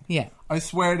anything. Yeah. I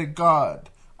swear to God,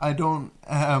 I don't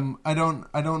know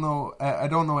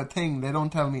a thing. They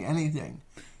don't tell me anything.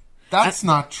 That's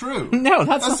not true. No,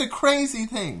 that's a crazy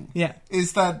thing. Yeah.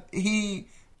 Is that he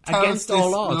tells against this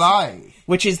all odds, lie,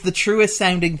 which is the truest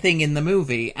sounding thing in the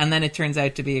movie, and then it turns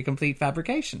out to be a complete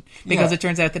fabrication, because it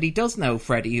turns out that he does know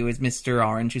Freddy, who is Mr.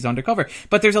 Orange, who's undercover.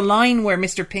 But there's a line where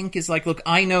Mr. Pink is like, look,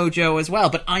 I know Joe as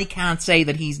well, but I can't say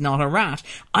that he's not a rat.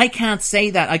 I can't say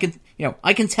that.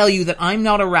 I can tell you that I'm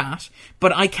not a rat,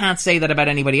 but I can't say that about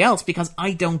anybody else because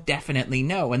I don't definitely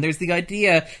know. And there's the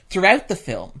idea throughout the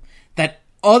film that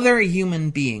other human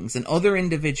beings and other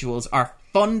individuals are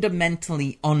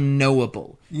fundamentally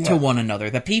unknowable to one another.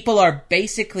 That people are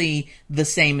basically the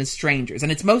same as strangers.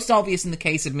 And it's most obvious in the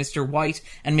case of Mr. White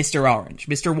and Mr. Orange.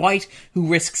 Mr. White, who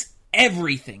risks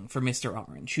everything for Mr.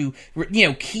 Orange, who,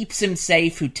 keeps him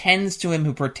safe, who tends to him,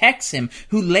 who protects him,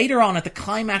 who later on at the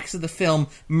climax of the film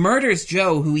murders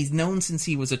Joe, who he's known since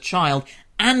he was a child,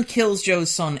 and kills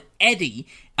Joe's son, Eddie,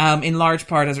 in large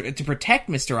part to protect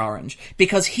Mr. Orange,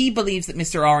 because he believes that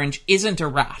Mr. Orange isn't a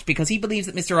rat, because he believes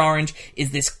that Mr. Orange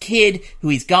is this kid who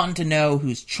he's gotten to know,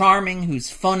 who's charming, who's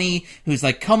funny, who's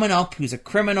like coming up, who's a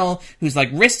criminal, who's like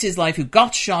risked his life, who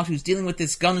got shot, who's dealing with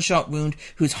this gunshot wound,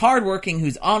 who's hardworking,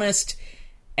 who's honest,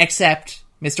 except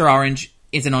Mr. Orange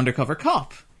is an undercover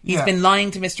cop. He's been lying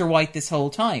to Mr. White this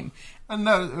whole time. And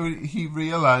now he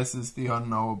realizes the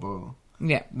unknowable.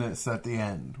 Yeah. At the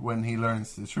end when he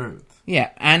learns the truth.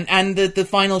 Yeah, and the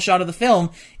final shot of the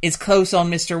film is close on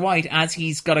Mr. White as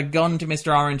he's got a gun to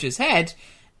Mr. Orange's head,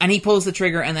 and he pulls the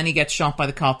trigger and then he gets shot by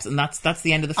the cops, and that's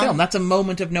the end of the film. That's a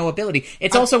moment of knowability.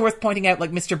 It's also worth pointing out,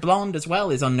 like, Mr. Blonde as well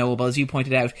is unknowable, as you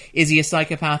pointed out. Is he a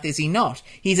psychopath? Is he not?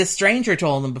 He's a stranger to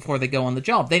all of them before they go on the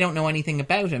job. They don't know anything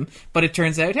about him, but it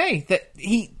turns out, hey, that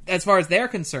he, as far as they're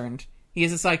concerned, he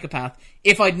is a psychopath.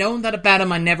 If I'd known that about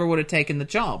him, I never would have taken the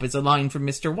job, is a line from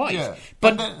Mr. White. Yeah.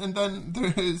 But and then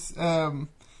there's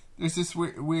this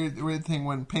weird thing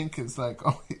when Pink is like,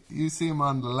 oh, you see him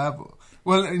on the level.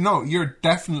 Well, no, you're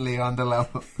definitely on the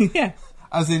level. Yeah.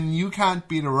 As in, you can't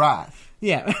beat a rat.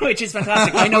 Yeah, which is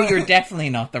fantastic. I know you're definitely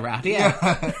not the rat.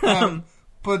 Yeah.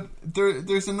 But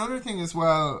there's another thing as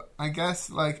well. I guess,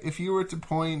 like, if you were to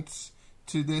point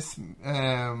to this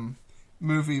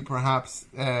movie, perhaps,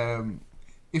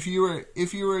 if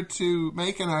you were to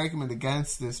make an argument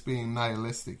against this being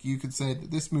nihilistic, you could say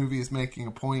that this movie is making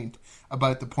a point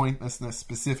about the pointlessness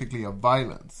specifically of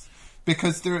violence,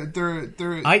 because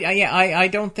I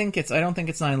don't think it's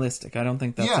nihilistic. I don't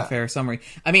think that's a fair summary.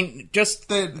 I mean,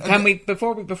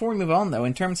 before we move on though,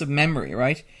 in terms of memory,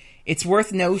 right? It's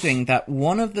worth noting that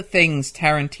one of the things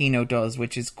Tarantino does,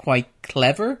 which is quite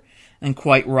clever and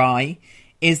quite wry,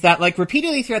 is that, like,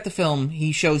 repeatedly throughout the film,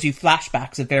 he shows you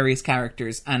flashbacks of various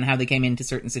characters and how they came into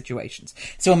certain situations.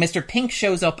 So when Mr. Pink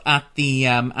shows up at the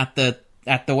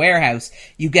warehouse,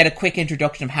 you get a quick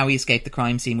introduction of how he escaped the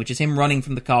crime scene, which is him running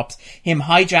from the cops, him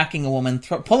hijacking a woman,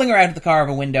 pulling her out of the car of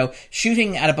a window,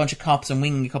 shooting at a bunch of cops and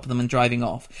winging a couple of them and driving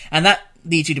off. And that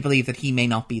leads you to believe that he may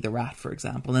not be the rat, for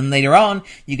example. And later on,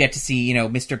 you get to see,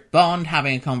 Mr. Bond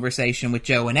having a conversation with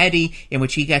Joe and Eddie, in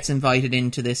which he gets invited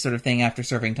into this sort of thing after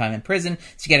serving time in prison,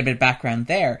 so you get a bit of background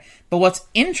there. But what's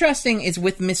interesting is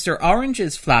with Mr.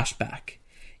 Orange's flashback,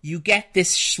 you get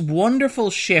this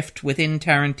wonderful shift within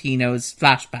Tarantino's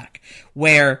flashback,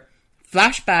 where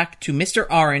flashback to Mr.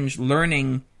 Orange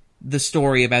learning the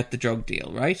story about the drug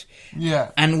deal, right? Yeah.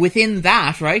 And within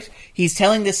that, right, he's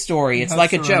telling this story. It's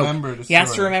like a joke. He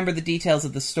has to remember the details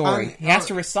of the story. He has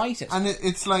to recite it. And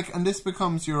it's like, and this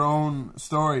becomes your own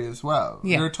story as well.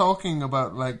 Yeah. You're talking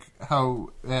about, like, how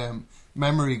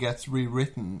memory gets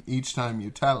rewritten each time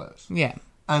you tell it. Yeah.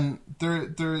 And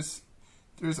there's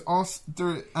there's also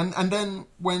there, and then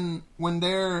when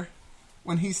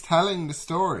he's telling the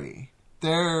story,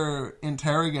 they're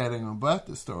interrogating him about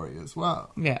the story as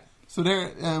well. Yeah. So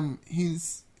they're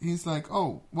he's like,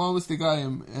 oh, what was the guy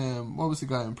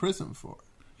in prison for?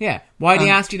 Yeah. Why do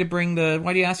you ask you to bring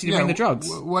the drugs?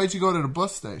 Why'd you go to the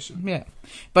bus station? Yeah.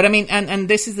 But I mean, and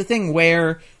this is the thing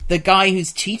where the guy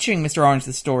who's teaching Mr. Orange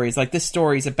the story is like, this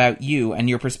story is about you and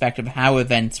your perspective of how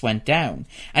events went down.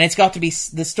 And it's got to be,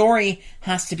 the story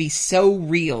has to be so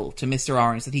real to Mr.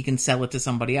 Orange that he can sell it to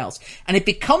somebody else. And it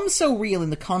becomes so real in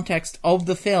the context of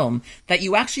the film that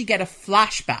you actually get a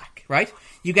flashback, right?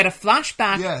 You get a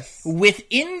flashback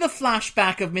within the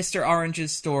flashback of Mr.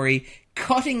 Orange's story,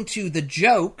 cutting to the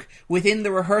joke within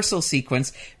the rehearsal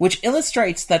sequence, which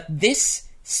illustrates that this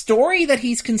story that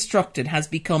he's constructed has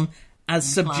become as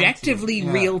subjectively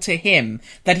real to him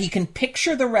that he can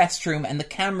picture the restroom and the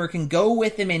camera can go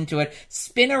with him into it,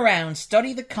 spin around,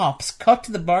 study the cops, cut to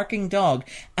the barking dog,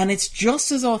 and it's just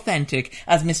as authentic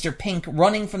as Mr. Pink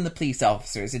running from the police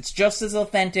officers. It's just as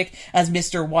authentic as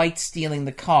Mr. White stealing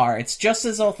the car. It's just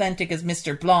as authentic as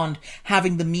Mr. Blonde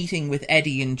having the meeting with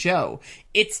Eddie and Joe.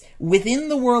 It's within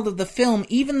the world of the film,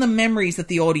 even the memories that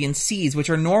the audience sees, which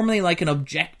are normally like an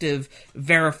objective,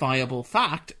 verifiable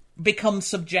fact, become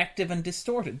subjective and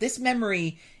distorted. This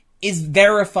memory is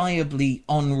verifiably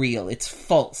unreal. It's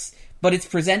false, but it's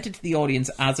presented to the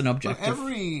audience as an objective. But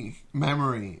every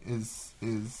memory is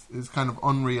kind of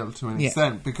unreal to an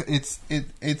extent, because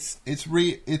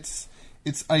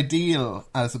it's ideal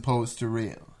as opposed to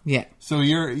real. Yeah. So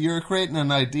you're creating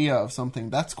an idea of something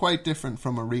that's quite different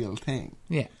from a real thing.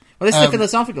 Yeah. Well, this is a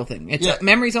philosophical thing.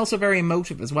 Memory is also very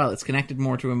emotive as well. It's connected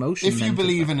more to emotion. If you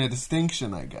believe in a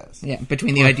distinction, I guess. Yeah,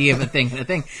 between the idea of a thing and a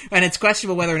thing. And it's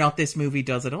questionable whether or not this movie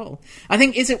does at all. I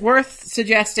think, is it worth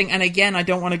suggesting, and again, I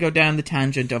don't want to go down the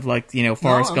tangent of, like, you know,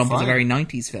 Forrest Gump is a very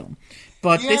 90s film.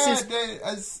 But this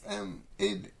is...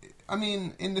 I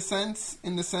mean, in the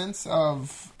sense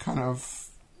of kind of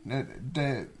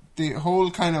the whole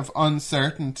kind of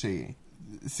uncertainty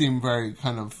seem very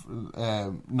kind of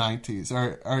 90s.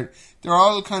 Or they're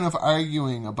all kind of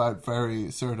arguing about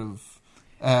very sort of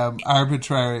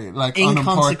arbitrary, like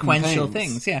inconsequential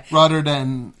things, yeah, rather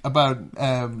than about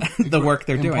the work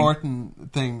they're doing.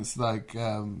 Important things like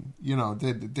you know,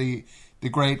 the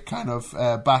great kind of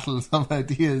battles of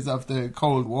ideas of the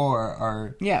Cold War.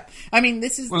 Or I mean,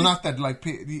 this is not that, like,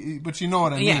 but you know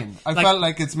what I mean. I felt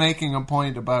like it's making a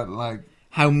point about, like,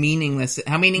 how meaningless the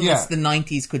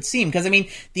 90s could seem. Because, I mean,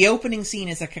 the opening scene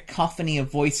is a cacophony of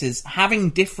voices having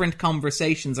different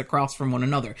conversations across from one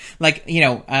another. Like, you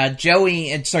know, Joe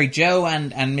and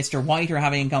Mr. White are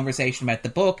having a conversation about the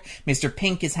book. Mr.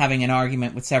 Pink is having an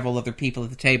argument with several other people at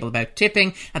the table about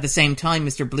tipping. At the same time,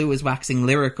 Mr. Blue is waxing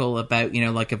lyrical about, you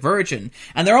know, like a virgin.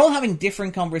 And they're all having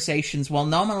different conversations while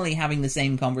nominally having the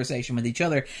same conversation with each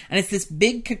other. And it's this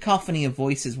big cacophony of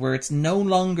voices where it's no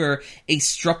longer a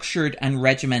structured and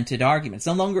regimented argument. It's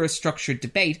no longer a structured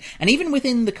debate. And even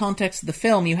within the context of the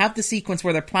film, you have the sequence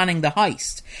where they're planning the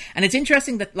heist. And it's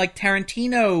interesting that, like,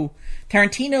 Tarantino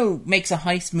makes a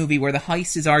heist movie where the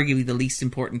heist is arguably the least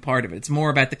important part of it. It's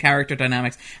more about the character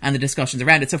dynamics and the discussions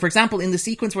around it. So, for example, in the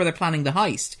sequence where they're planning the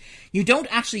heist, you don't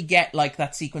actually get, like,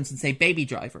 that sequence in, say, Baby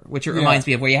Driver, which it reminds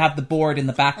me of, where you have the board in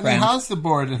the background. And he has the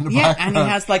board in the background. And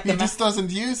he has, like, he just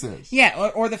doesn't use it.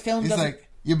 Yeah, or the film doesn't... Like,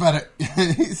 you better...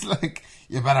 He's like...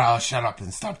 You better all shut up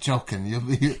and stop joking.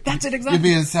 That's it, exactly. You'll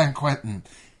be in San Quentin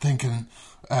thinking,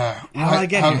 how'd I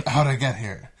get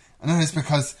here? And then it's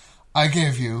because I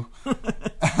gave you...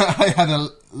 I had a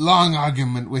long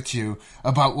argument with you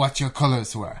about what your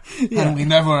colours were. Yeah. And we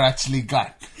never actually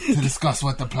got to discuss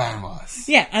what the plan was.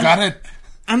 Yeah. Got it?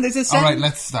 And there's a... All right,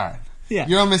 let's start. Yeah.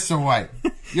 You're Mr. White.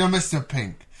 You're Mr.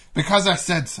 Pink. Because I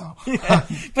said so.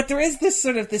 But there is this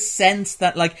sort of this sense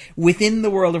that, like, within the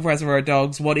world of Reservoir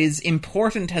Dogs, what is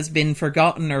important has been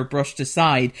forgotten or brushed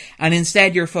aside, and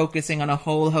instead you're focusing on a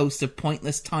whole host of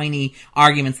pointless, tiny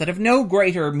arguments that have no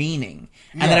greater meaning,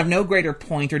 and that have no greater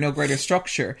point or no greater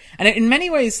structure. And it, in many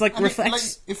ways, like, reflects...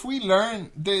 Like, if we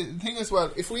learn... The thing is,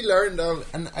 well, if we learned all...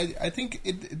 And I think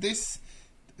this...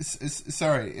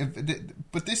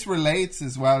 but this relates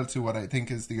as well to what I think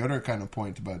is the other kind of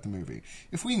point about the movie.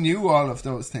 If we knew all of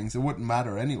those things, it wouldn't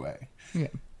matter anyway. Yeah.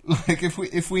 Like,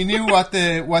 if we knew what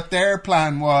their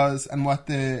plan was and what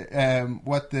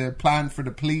the plan for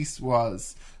the police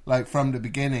was, like, from the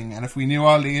beginning, and if we knew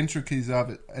all the intricacies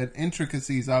of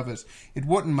it, it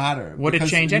wouldn't matter. Would it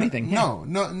change anything? No,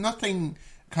 nothing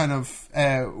kind of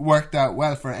worked out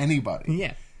well for anybody.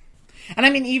 Yeah. And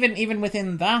I mean, even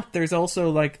within that, there's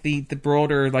also, like, the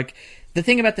broader, like, the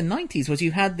thing about the 90s was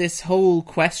you had this whole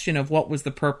question of what was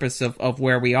the purpose of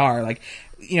where we are. Like,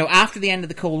 after the end of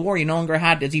the Cold War, you no longer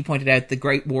had, as you pointed out, the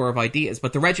Great War of Ideas,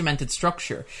 but the regimented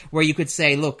structure where you could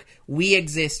say, look, we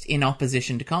exist in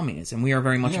opposition to communism. We are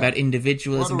very much about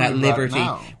individualism, about liberty.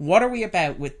 What are we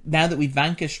about now that we've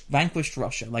vanquished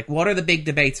Russia? Like, what are the big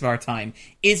debates of our time?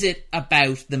 Is it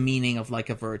about the meaning of like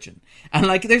a virgin? And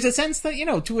like, there's a sense that,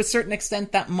 to a certain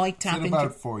extent that might tap into... What's it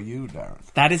about for you, Darren?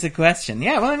 That is a question.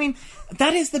 Yeah, well, I mean,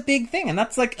 that is the big thing. And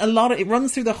that's like it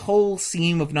runs through the whole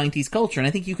seam of 90s culture. And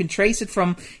I think you can trace it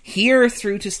from here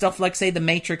through to stuff like, say, The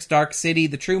Matrix, Dark City,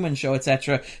 The Truman Show,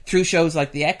 etc., through shows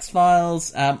like The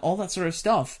X-Files, all that sort of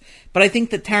stuff. But I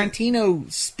think that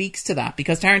Tarantino speaks to that,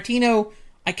 because I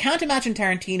can't imagine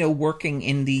Tarantino working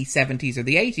in the 70s or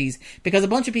the 80s, because a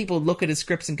bunch of people look at his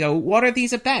scripts and go, what are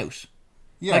these about?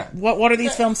 Yeah. Like, what are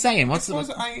these films saying?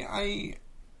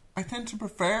 I tend to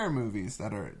prefer movies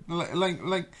that are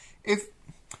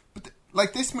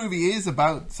like this movie is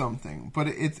about something, but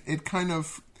it can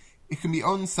be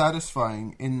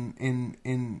unsatisfying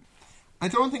in I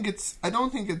don't think it's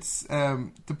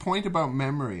the point about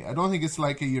memory. I don't think it's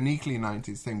like a uniquely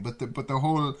 90s thing, but the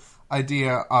whole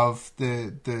idea of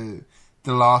the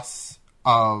loss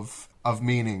of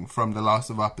meaning from the loss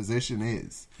of opposition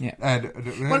is not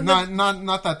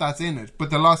that that's in it, but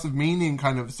the loss of meaning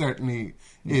kind of certainly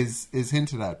is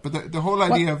hinted at. But the whole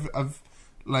idea of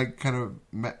like kind of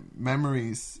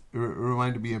memories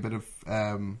reminded me a bit of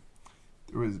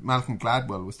it was Malcolm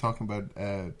Gladwell was talking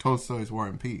about Tolstoy's War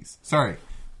and Peace. Sorry,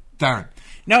 Darren.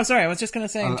 No, sorry, I was just going to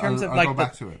say in terms of I'll go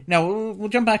back to it. No, we'll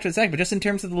jump back to it in a second, but just in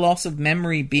terms of the loss of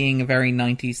memory being a very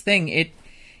 90s thing,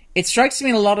 it strikes me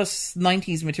in a lot of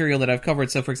 90s material that I've covered,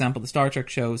 so for example the Star Trek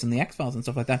shows and the X-Files and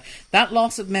stuff like that, that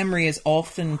loss of memory is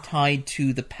often tied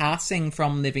to the passing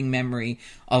from living memory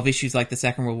of issues like the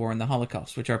Second World War and the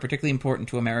Holocaust, which are particularly important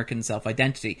to American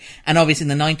self-identity. And obviously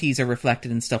in the 90s are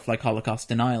reflected in stuff like Holocaust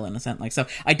denial in a sense. Like, so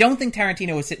I don't think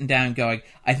Tarantino was sitting down going,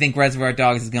 I think Reservoir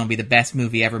Dogs is going to be the best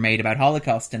movie ever made about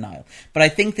Holocaust denial. But I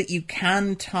think that you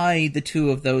can tie the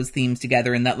two of those themes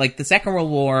together in that, like, the Second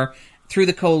World War through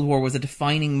the Cold War was a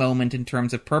defining moment in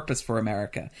terms of purpose for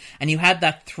America. And you had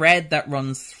that thread that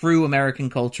runs through American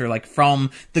culture, like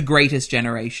from the Greatest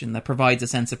Generation, that provides a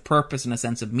sense of purpose and a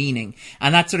sense of meaning.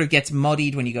 And that sort of gets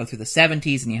muddied when you go through the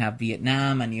 70s and you have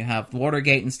Vietnam and you have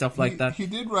Watergate and stuff like that. He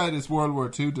did write his World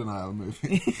War II denial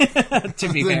movie. To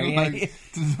be fair, yeah.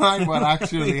 Denying what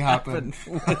actually happened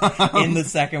in the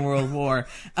Second World War.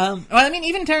 Well, I mean,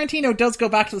 even Tarantino does go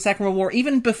back to the Second World War.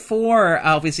 Even before,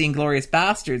 obviously, Inglourious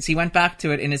Bastards, he went back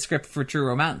to it in his script for True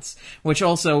Romance, which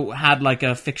also had like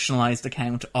a fictionalized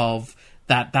account of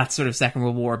that sort of Second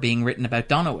World War being written about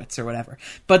Donowitz or whatever.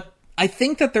 But I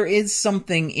think that there is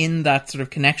something in that sort of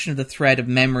connection of the thread of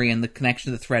memory and the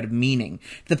connection of the thread of meaning,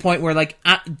 to the point where, like,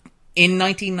 in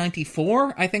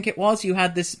 1994, I think it was, you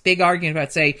had this big argument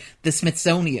about, say, the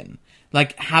Smithsonian,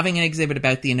 like, having an exhibit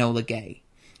about the Enola Gay.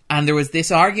 And there was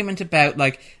this argument about,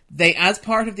 like, they, as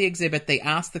part of the exhibit, they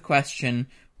asked the question,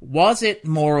 was it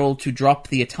moral to drop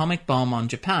the atomic bomb on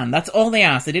Japan? That's all they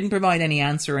asked. They didn't provide any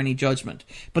answer or any judgment.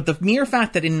 But the mere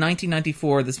fact that in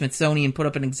 1994 the Smithsonian put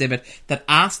up an exhibit that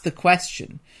asked the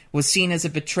question was seen as a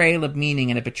betrayal of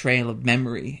meaning and a betrayal of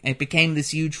memory. It became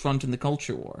this huge front in the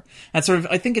culture war. And sort of,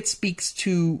 I think it speaks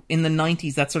to, in the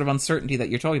 90s, that sort of uncertainty that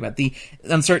you're talking about. The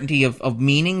uncertainty of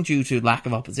meaning due to lack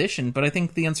of opposition, but I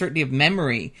think the uncertainty of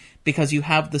memory, because you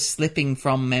have the slipping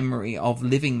from memory, of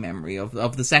living memory,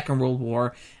 of the Second World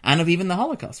War, and of even the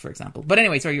Holocaust, for example. But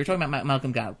anyway, sorry, you were talking about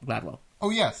Malcolm Gladwell. Oh,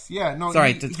 yes, yeah. No,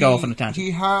 sorry, to go off on a tangent.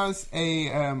 He has a,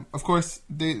 of course,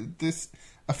 this...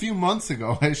 A few months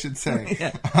ago, I should say.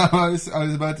 Yeah. I was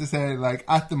about to say, like,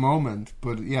 at the moment,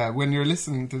 but yeah, when you're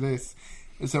listening to this,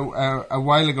 so a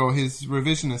while ago, his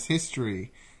Revisionist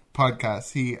History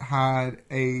podcast, he had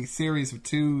a series of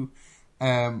 2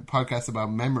 podcasts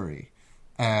about memory,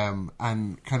 and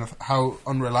kind of how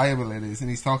unreliable it is, and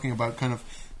he's talking about kind of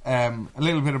a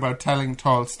little bit about telling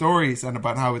tall stories and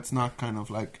about how it's not kind of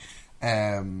like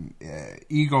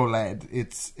ego-led.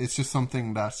 It's just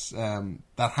something that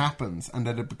that happens, and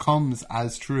that it becomes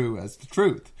as true as the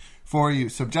truth for you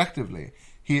subjectively.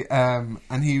 He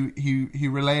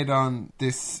relayed on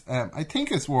this, I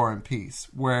think it's War and Peace,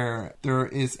 where there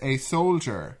is a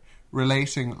soldier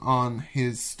relating on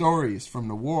his stories from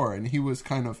the war, and he was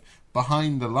kind of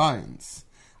behind the lines,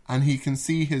 and he can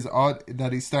see that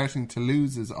he's starting to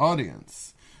lose his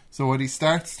audience. So what he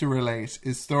starts to relate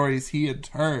is stories he had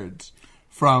heard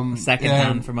from...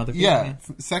 Secondhand from other people. Yeah,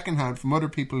 secondhand from other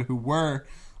people who were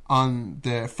on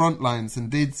the front lines and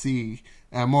did see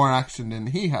more action than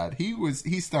he had.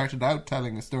 He started out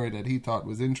telling a story that he thought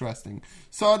was interesting,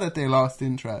 saw that they lost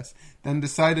interest, then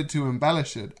decided to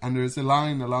embellish it, and there's a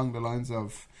line along the lines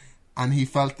of and he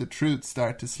felt the truth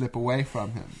start to slip away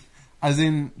from him. As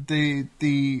in, the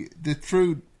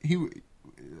truth, he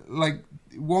like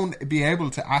won't be able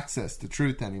to access the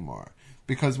truth anymore,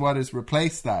 because what has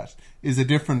replaced that is a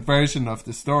different version of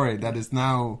the story that is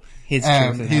now his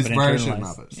version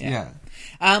of it. Yeah.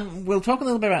 We'll talk a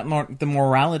little bit about the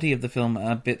morality of the film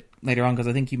a bit later on, because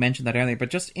I think you mentioned that earlier. But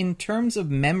just in terms of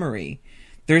memory,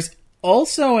 there's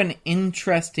also an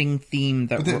interesting theme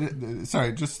that...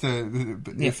 sorry, just to...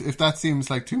 If that seems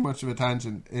like too much of a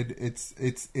tangent,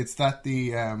 it's that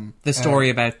the story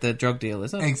about the drug deal,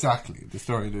 isn't it? Exactly. The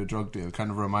story of the drug deal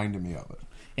kind of reminded me of it.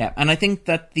 Yeah, and I think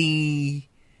that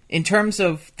in terms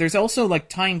of, there's also like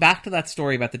tying back to that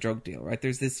story about the drug deal, right?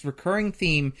 There's this recurring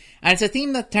theme, and it's a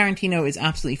theme that Tarantino is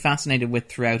absolutely fascinated with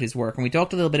throughout his work. And we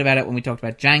talked a little bit about it when we talked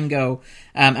about Django,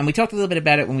 and we talked a little bit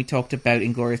about it when we talked about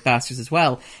Inglourious Basterds as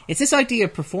well. It's this idea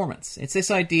of performance. It's this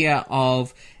idea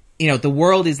of, the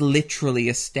world is literally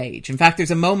a stage. In fact,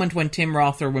 there's a moment when Tim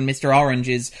Roth, or when Mr. Orange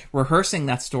is rehearsing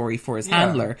that story for his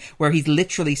handler, where he's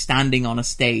literally standing on a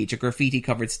stage, a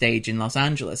graffiti-covered stage in Los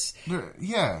Angeles.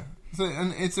 Yeah. So,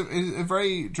 and it's a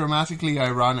very dramatically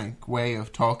ironic way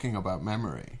of talking about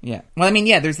memory. Yeah. Well, I mean,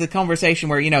 there's the conversation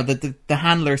where, the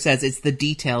handler says it's the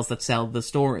details that sell the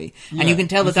story. Yeah. And you can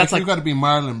tell that's like... You've got to be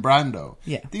Marlon Brando.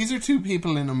 Yeah. These are two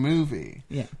people in a movie.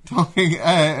 Yeah. Talking,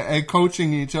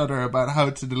 coaching each other about how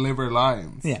to deliver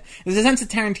lines. Yeah. There's a sense that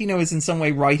Tarantino is in some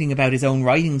way writing about his own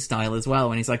writing style as well,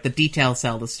 when he's like, the details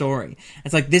sell the story.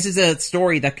 It's like, this is a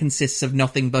story that consists of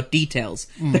nothing but details.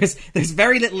 There's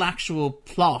very little actual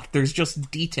plot. There's just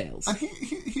details. And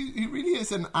he really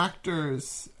is an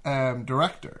actor's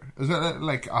director.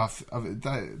 Like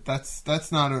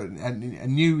that's not a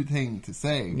new thing to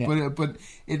say, but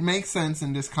it makes sense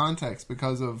in this context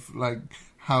because of like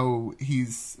how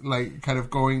he's like kind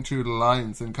of going through the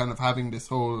lines and kind of having this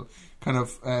whole kind of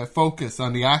focus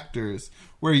on the actors,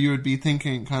 where you would be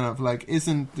thinking kind of like,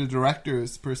 isn't the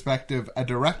director's perspective a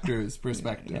director's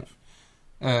perspective?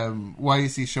 Why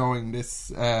is he showing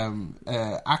this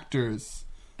actors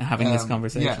having this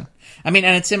conversation? I mean,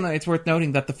 and it's similar. It's worth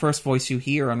noting that the first voice you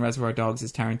hear on Reservoir Dogs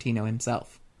is Tarantino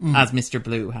himself as Mr.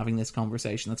 Blue, having this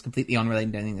conversation that's completely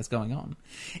unrelated to anything that's going on.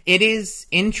 It is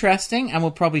interesting, and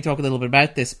we'll probably talk a little bit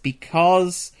about this,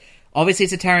 because obviously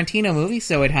it's a Tarantino movie,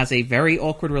 so it has a very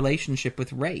awkward relationship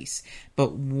with race.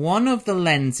 But one of the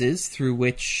lenses through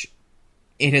which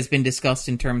it has been discussed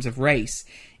in terms of race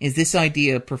is this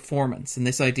idea of performance, and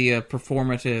this idea of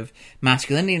performative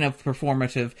masculinity and of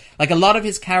performative... Like, a lot of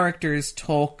his characters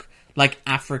talk like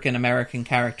African-American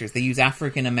characters. They use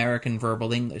African-American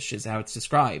verbal English, is how it's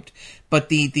described. But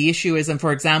the issue is, and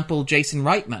for example, Jason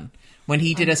Reitman, when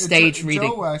he did a stage reading...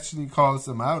 Joe actually calls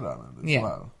them out on it as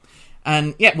well.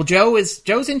 And Joe's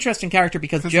an interesting character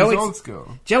because Joe is old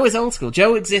school. Joe is old school.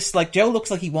 Joe exists like Joe looks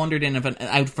like he wandered in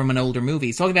out from an older movie.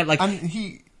 He's talking about like,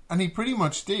 and he pretty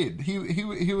much did.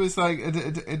 He was like,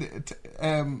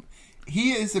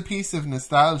 he is a piece of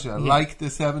nostalgia, like the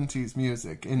 70s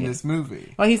music in this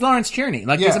movie. Well, he's Lawrence Tierney.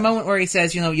 Like, there's a moment where he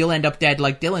says, you'll end up dead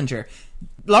like Dillinger.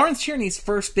 Lawrence Tierney's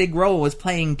first big role was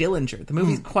playing Dillinger. The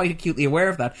movie's quite acutely aware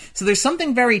of that. So there's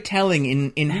something very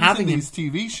telling in having these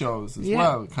TV shows as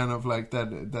well, kind of like that.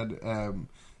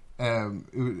 It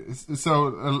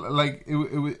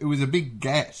was a big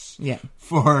guess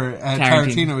for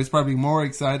Tarantino. He's probably more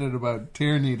excited about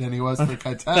Tierney than he was for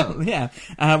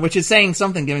Keitel. Which is saying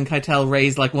something, given Keitel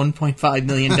raised like $1.5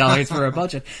 million for a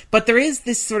budget. But there is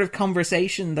this sort of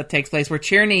conversation that takes place where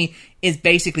Tierney is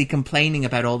basically complaining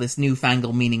about all this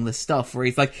newfangled meaningless stuff, where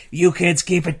he's like, you kids,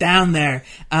 keep it down there.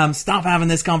 Stop having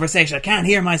this conversation. I can't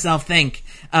hear myself think.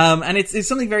 And it's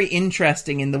something very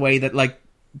interesting in the way that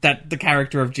that the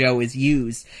character of Joe is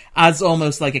used as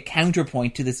almost like a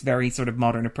counterpoint to this very sort of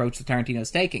modern approach that Tarantino's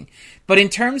taking. But in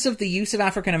terms of the use of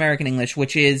African-American English,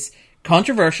 which is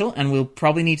controversial, and we'll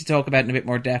probably need to talk about in a bit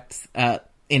more depth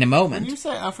in a moment. When you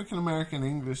say African-American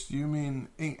English, do you mean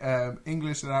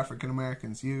English that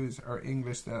African-Americans use, or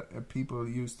English that people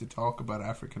use to talk about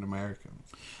African-Americans?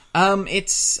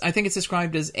 I think it's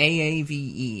described as AAVE,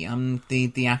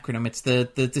 the acronym. It's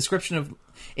the description of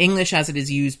English as it is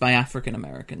used by African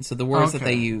Americans. So the words that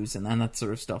they use and that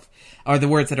sort of stuff are the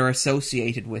words that are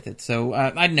associated with it. So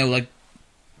I don't know, like,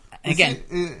 again,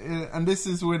 and this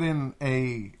is within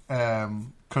a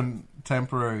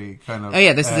contemporary kind of. Oh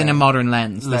yeah, this is in a modern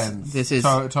lens. This is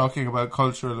talking about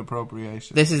cultural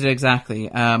appropriation. This is exactly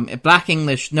Black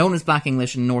English, known as Black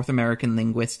English in North American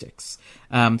linguistics.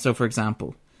 So, for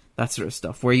example, that sort of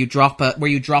stuff where you drop a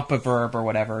verb or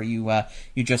whatever, you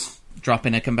just drop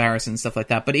in a comparison, stuff like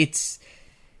that. But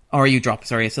you drop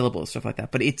a syllable, stuff like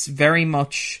that. But it's very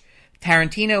much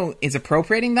Tarantino is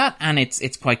appropriating that, and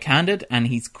it's quite candid, and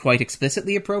he's quite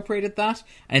explicitly appropriated that,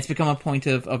 and it's become a point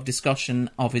of discussion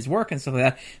of his work and stuff like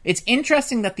that. It's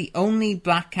interesting that the only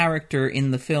black character in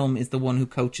the film is the one who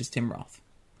coaches Tim Roth.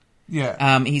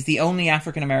 Yeah. He's the only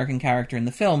African-American character in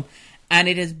the film, and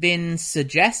it has been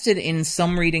suggested in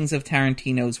some readings of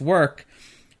Tarantino's work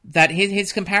that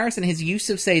his comparison, his use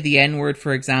of, say, the N-word,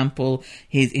 for example,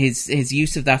 his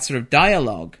use of that sort of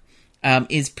dialogue,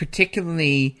 is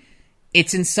particularly...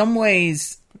 It's in some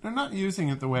ways... But they're not using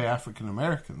it the way African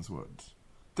Americans would.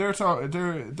 They're talking.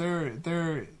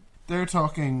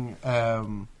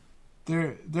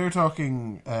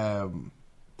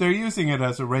 They're using it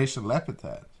as a racial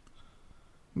epithet.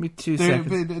 Give me 2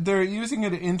 seconds. They're using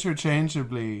it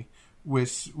interchangeably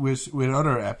with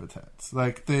other epithets.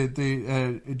 Like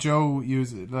Joe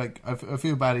uses. Like I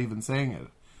feel bad even saying it.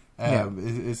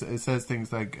 It says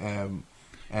things like.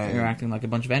 You're acting like a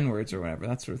bunch of N-words or whatever,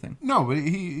 that sort of thing. No, but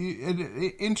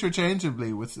he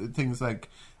interchangeably with things like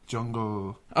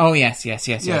jungle. Oh, yes.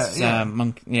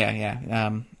 Monk,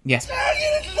 yes.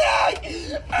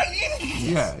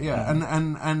 Yeah, and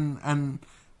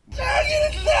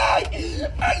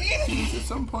at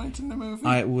some point in the movie,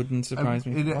 it wouldn't surprise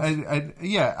me.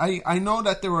 I know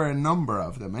that there were a number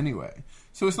of them anyway.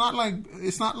 So it's not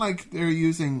like they're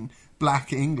using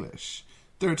black English.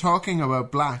 They're talking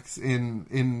about blacks in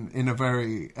a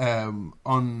very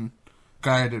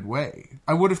unguarded way.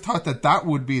 I would have thought that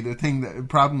would be the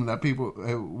problem that people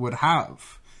would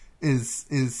have is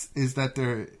that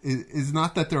is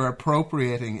not that they're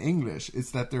appropriating English. It's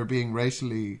that they're being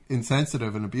racially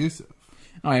insensitive and abusive.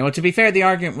 All right. Well, to be fair, the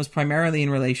argument was primarily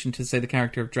in relation to, say, the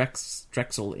character of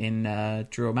Drexel in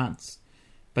True Romance.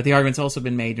 But the argument's also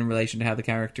been made in relation to how the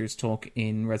characters talk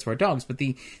in Reservoir Dogs. But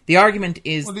the argument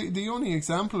is... Well, the only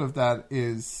example of that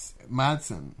is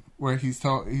Madsen, where he's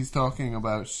talking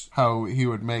about how he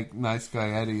would make Nice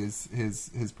Guy Eddie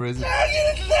his prison.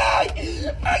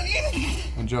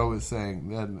 And Joe was saying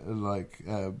then, like,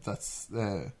 that's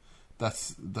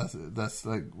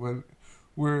like... Well,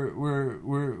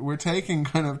 we're taking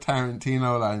kind of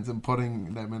Tarantino lines and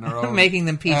putting them in our own, making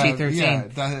them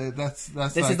PG-13. That's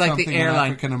this like is like something the airline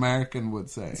an African American would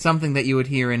say. Something that you would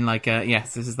hear in like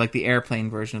this is like the airplane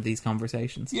version of these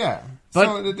conversations. Yeah, but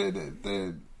so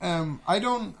I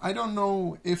don't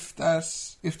know if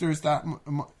there's that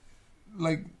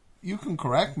like you can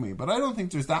correct me, but I don't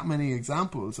think there's that many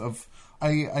examples of.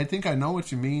 I think I know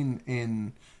what you mean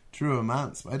in True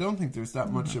Romance, but I don't think there's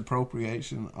that much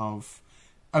appropriation of.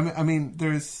 I mean,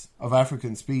 there's of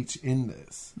African speech in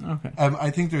this. Okay.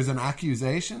 I think there's an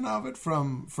accusation of it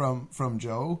from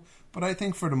Joe, but I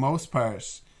think for the most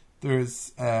part,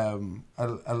 there's a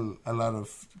lot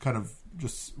of kind of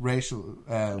just racial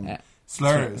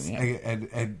slurs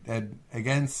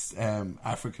against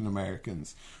African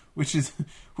Americans, which is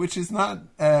not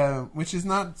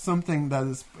something that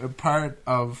is a part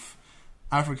of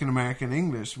African American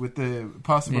English, with the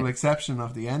possible exception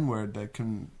of the N-word that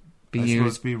can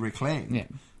be reclaimed. Yeah.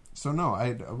 So no,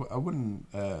 I wouldn't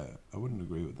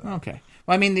agree with that. Okay.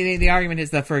 Well, I mean, the argument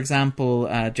is that, for example,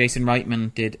 Jason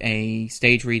Reitman did a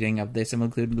stage reading of this, and we'll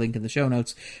include a link in the show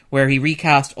notes, where he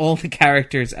recast all the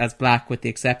characters as black, with the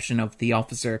exception of the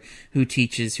officer who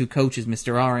coaches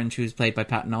Mr. Orange, who's played by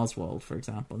Patton Oswalt, for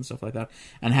example, and stuff like that,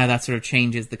 and how that sort of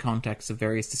changes the context of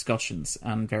various discussions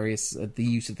and the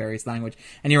use of various language.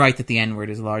 And you're right that the N-word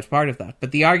is a large part of that.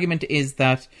 But the argument is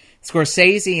that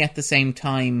Scorsese, at the same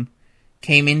time,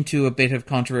 came into a bit of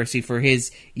controversy for his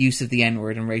use of the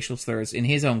N-word and racial slurs in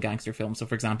his own gangster films. So,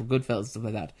 for example, Goodfellas and stuff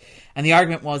like that. And the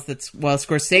argument was that, well,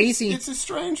 Scorsese... It's a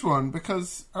strange one,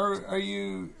 because are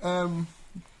you...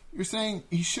 you're saying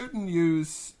he shouldn't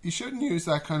use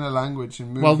that kind of language in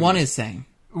movies. Well, one is saying...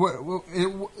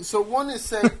 So one is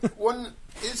saying... one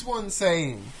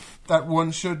saying that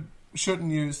one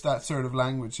shouldn't use that sort of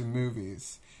language in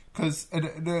movies. Because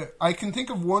I can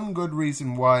think of one good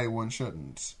reason why one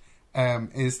shouldn't.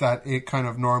 Is that it kind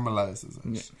of normalizes it.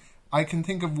 Yeah. I can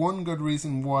think of one good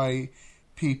reason why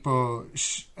people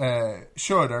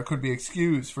should or could be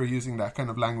excused for using that kind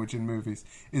of language in movies,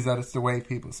 is that it's the way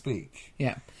people speak.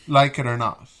 Yeah. Like it or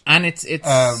not. And it's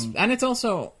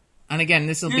also, and again,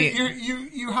 this will be...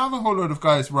 You have a whole lot of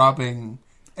guys robbing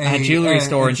a jewellery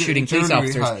store and shooting police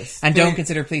officers, heist. And don't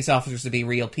consider police officers to be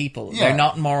real people. Yeah. They're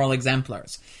not moral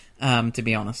exemplars. To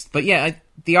be honest. But yeah,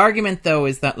 the argument, though,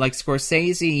 is that, like,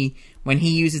 Scorsese, when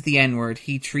he uses the N-word,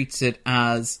 he treats it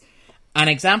as an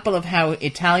example of how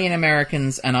Italian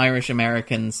Americans and Irish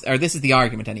Americans, or this is the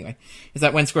argument anyway, is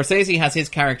that when Scorsese has his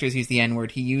characters use the N-word,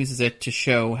 he uses it to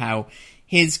show how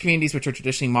his communities, which are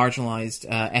traditionally marginalized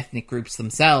ethnic groups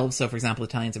themselves, so for example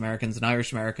Italians, Americans and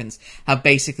Irish Americans, have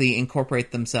basically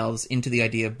incorporated themselves into the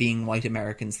idea of being white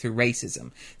Americans through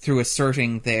racism, through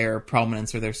asserting their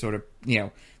prominence or their sort of,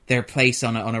 their place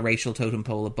on a racial totem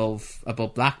pole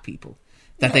above black people.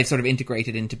 That they've sort of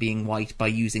integrated into being white by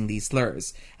using these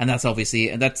slurs. And that's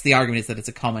the argument, is that it's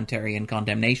a commentary and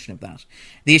condemnation of that.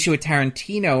 The issue with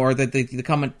Tarantino, or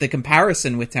the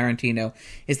comparison with Tarantino,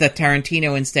 is that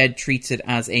Tarantino instead treats it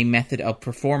as a method of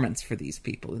performance for these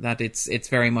people. That it's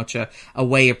very much a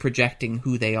way of projecting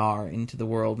who they are into the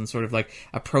world and sort of like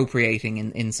appropriating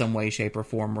in some way, shape or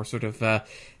form, or sort of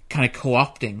kind of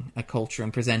co-opting a culture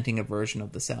and presenting a version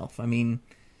of the self. I mean,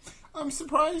 I'm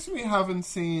surprised we haven't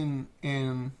seen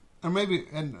maybe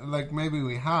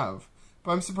we have,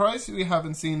 but I'm surprised we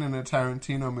haven't seen in a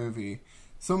Tarantino movie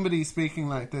somebody speaking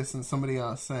like this and somebody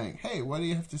else saying, "Hey, why do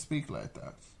you have to speak like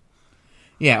that?"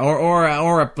 Yeah,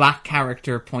 or a black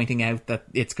character pointing out that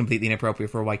it's completely inappropriate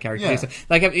for a white character to do so.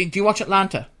 Like, do you watch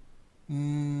Atlanta?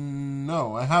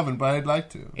 No, I haven't, but I'd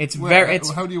like to.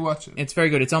 How do you watch it? It's very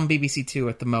good. It's on BBC Two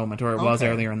at the moment, or it was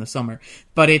earlier in the summer.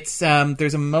 But it's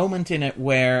there's a moment in it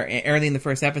where, early in the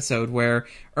first episode, where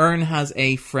Ern has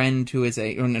a friend who is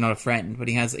not a friend, but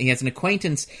he has an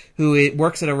acquaintance who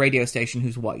works at a radio station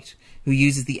who's white, who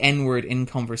uses the N-word in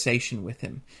conversation with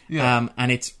him. Yeah.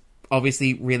 And it's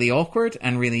obviously really awkward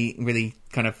and really, really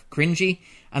kind of cringy.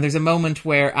 And there's a moment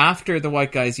where, after the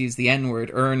white guys use the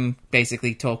N-word, Ern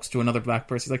basically talks to another black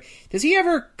person. He's like, "Does he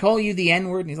ever call you the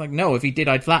N-word?" And he's like, "No, if he did,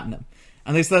 I'd flatten him."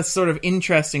 And there's that sort of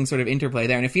interesting sort of interplay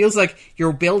there. And it feels like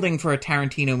you're building for a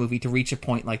Tarantino movie to reach a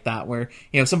point like that, where,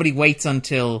 somebody waits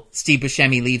until Steve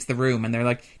Buscemi leaves the room and they're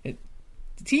like, "Did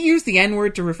he use the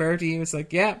N-word to refer to you?" It's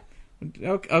like, yeah,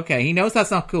 okay. He knows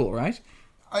that's not cool, right?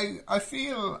 I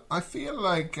feel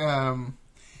like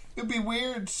it'd be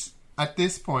weird at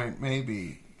this point,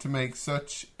 maybe, to make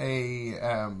such a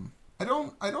I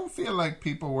don't feel like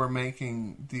people were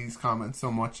making these comments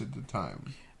so much at the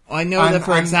time. I know that,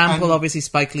 for example, obviously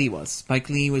Spike Lee was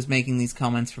making these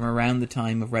comments from around the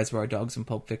time of Reservoir Dogs and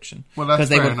Pulp Fiction. Well, that's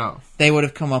fair enough. They would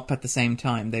have come up at the same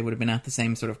time. They would have been at the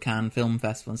same sort of Cannes Film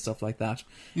Festival and stuff like that.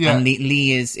 Yeah. And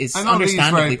Lee is I know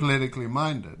understandably Lee's very politically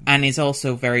minded. And is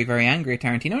also very, very angry at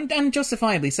Tarantino, and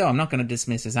justifiably so. I'm not going to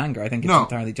dismiss his anger. I think it's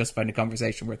entirely justified, a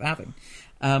conversation worth having.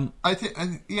 I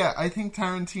think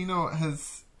Tarantino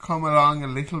has come along a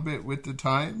little bit with the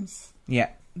times. Yeah.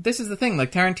 This is the thing,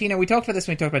 like Tarantino, we talked about this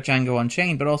when we talked about Django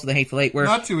Unchained, but also The Hateful Eight, where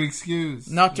not to excuse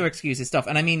his stuff.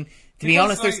 And I mean, be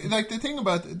honest, like the thing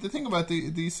about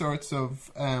these sorts of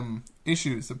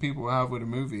issues that people have with a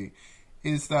movie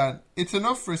is that it's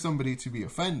enough for somebody to be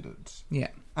offended,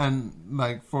 and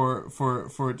like for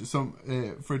it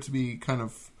to be kind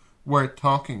of worth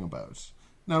talking about.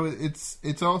 Now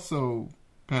it's also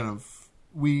kind of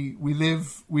we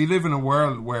live in a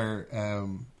world where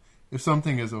if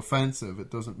something is offensive, it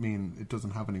doesn't mean it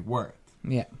doesn't have any worth.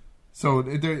 Yeah. So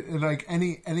there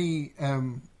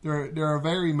are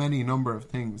very many number of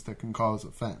things that can cause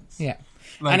offense. Yeah.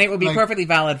 And it would be perfectly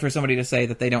valid for somebody to say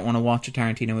that they don't want to watch a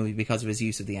Tarantino movie because of his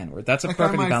use of the N-word. That's a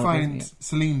perfectly valid reason. I might find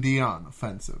Celine Dion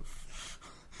offensive.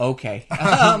 Okay.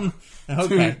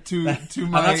 Okay. To my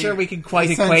I'm not sure we can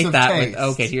quite equate that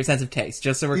with to your sense of taste.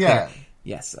 Just so we're clear.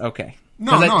 Yes. Okay.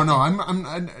 No. I'm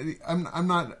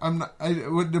not.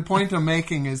 The point I'm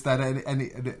making is that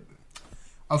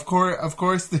of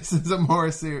course, this is a more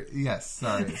serious. Yes,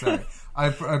 sorry. I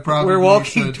probably we're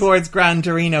walking towards Gran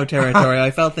Torino territory.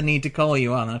 I felt the need to call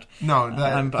you on it. No,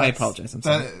 I apologize. I'm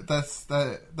sorry.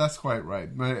 That's quite right.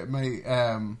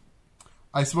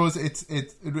 I suppose it's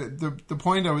the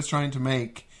point I was trying to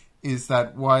make is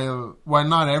that while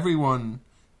not everyone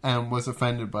was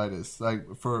offended by this,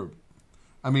 for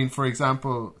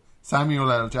example,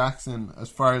 Samuel L. Jackson, as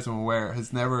far as I'm aware,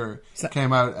 has never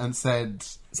came out and said...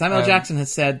 Samuel Jackson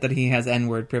has said that he has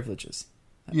N-word privileges.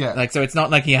 Yeah. So it's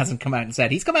not like he hasn't come out and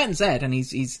said. He's come out and said, and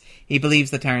he believes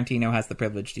that Tarantino has the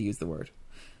privilege to use the word.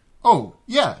 Oh,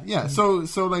 yeah. So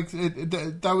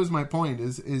that was my point,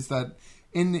 is that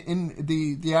in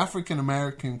the African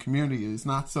American community is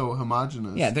not so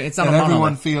homogenous. Yeah, it's not that a monolith.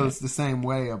 Everyone feels the same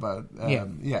way about...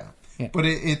 Yeah. But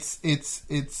it's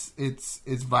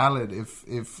valid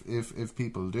if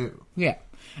people do. Yeah,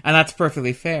 and that's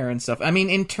perfectly fair and stuff. I mean,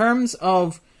 in terms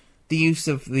of the use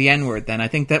of the N-word, then I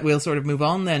think that we'll sort of move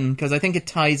on then, because I think it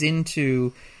ties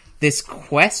into this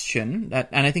question that,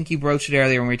 and I think you broached it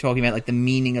earlier when we were talking about like the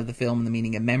meaning of the film and the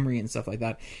meaning of memory and stuff like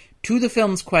that. to the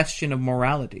film's question of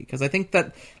morality. Because I think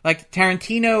that, like,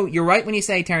 Tarantino, you're right when you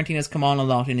say Tarantino's come on a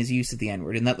lot in his use of the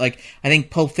N-word. And that, like, I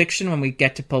think Pulp Fiction, when we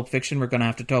get to Pulp Fiction, we're going to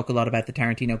have to talk a lot about the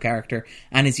Tarantino character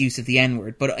and his use of the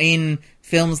N-word. But in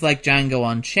films like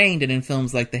Django Unchained and in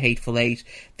films like The Hateful Eight,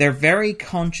 they're very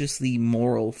consciously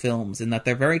moral films in that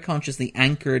they're very consciously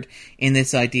anchored in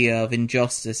this idea of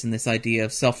injustice and this idea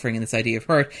of suffering and this idea of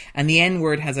hurt. And the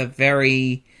N-word has a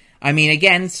very... I mean,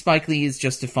 again, Spike Lee is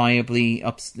justifiably,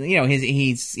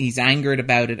 he's angered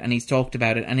about it and he's talked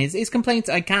about it, and his complaints,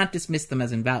 I can't dismiss them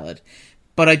as invalid.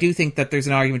 But I do think that there's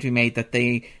an argument to be made that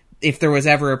if there was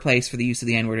ever a place for the use of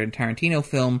the N-word in a Tarantino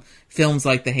film, films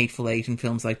like The Hateful Eight and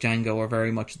films like Django are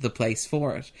very much the place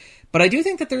for it. But I do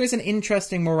think that there is an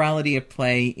interesting morality at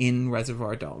play in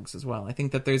Reservoir Dogs as well. I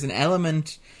think that there's an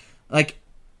element, like...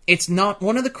 It's not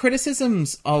one of the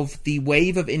criticisms of the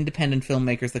wave of independent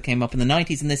filmmakers that came up in the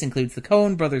 90s, and this includes the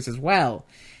Coen brothers as well,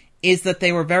 is that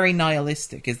they were very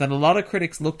nihilistic, is that a lot of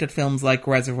critics looked at films like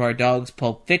Reservoir Dogs,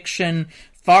 Pulp Fiction,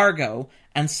 Fargo,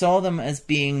 and saw them as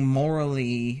being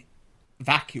morally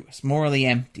vacuous, morally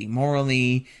empty,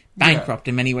 morally bankrupt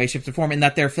in many ways, shapes, or form, in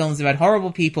that they're films about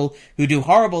horrible people who do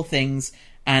horrible things,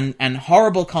 and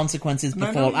horrible consequences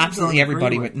befall absolutely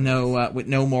everybody with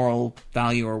no moral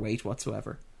value or weight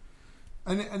whatsoever.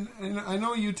 And I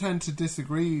know you tend to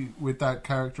disagree with that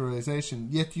characterization,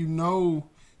 yet you know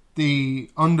the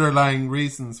underlying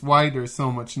reasons why there's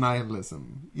so much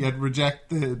nihilism, yet reject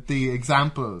the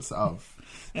examples of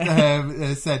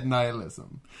said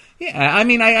nihilism. Yeah, I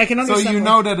mean, I can understand... So you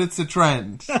know that it's a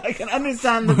trend. I can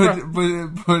understand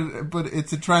but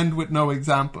it's a trend with no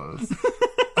examples.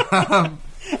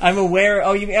 I'm aware...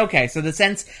 Okay, so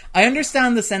I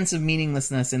understand the sense of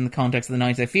meaninglessness in the context of the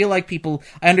 90s. I feel like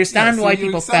I understand why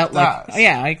people felt that.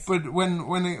 like... But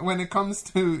when it comes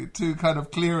to kind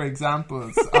of clear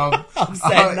examples of...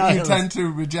 you tend to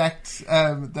reject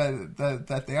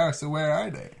that they are. So where are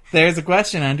they? There's a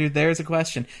question, Andrew. There's a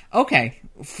question. Okay.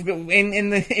 In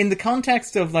the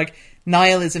context of, like,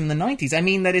 nihilism in the 90s, I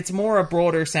mean that it's more a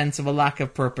broader sense of a lack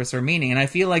of purpose or meaning, and I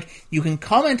feel like you can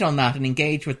comment on that and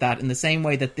engage with that in the same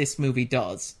way that this movie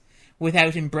does,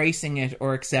 without embracing it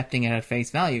or accepting it at face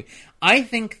value. I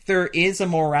think there is a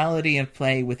morality at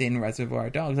play within Reservoir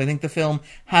Dogs. I think the film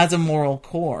has a moral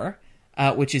core,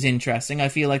 which is interesting. I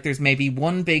feel like there's maybe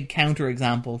one big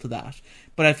counterexample to that,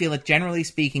 but I feel like generally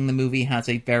speaking the movie has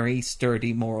a very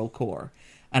sturdy moral core,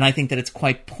 and I think that it's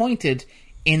quite pointed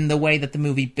in the way that the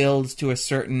movie builds to a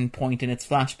certain point in its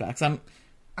flashbacks.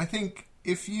 I think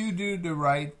if you do the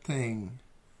right thing,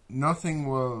 nothing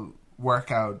will work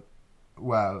out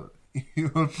well. You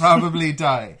will probably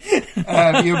die.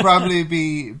 You'll probably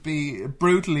be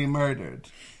brutally murdered.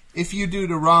 If you do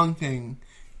the wrong thing,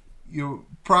 you'll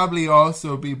probably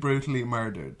also be brutally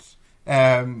murdered.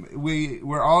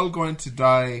 We're all going to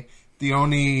die. The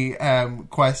only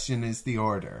question is the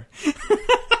order.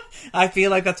 I feel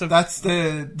like that's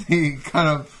the kind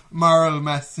of moral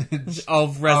message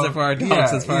of Reservoir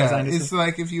Dogs, as far as I understand. It's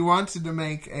like if you wanted to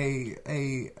make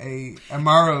a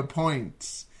moral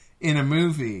point in a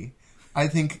movie, I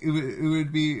think it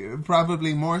would be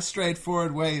probably more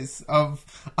straightforward ways of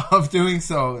doing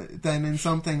so than in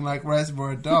something like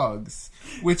Reservoir Dogs,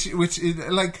 which is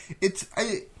like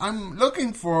I'm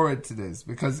looking forward to this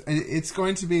because it's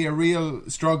going to be a real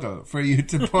struggle for you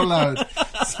to pull out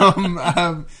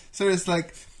some. So it's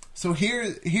like, so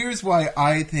here's why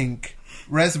I think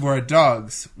Reservoir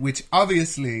Dogs, which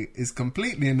obviously is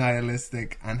completely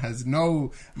nihilistic and has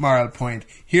no moral point,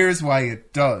 here's why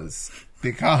it does.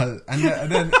 Because and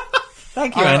then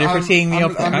thank you, Andy, for teeing me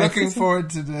up. I'm looking forward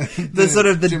to the sort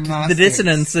of the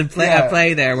dissonance at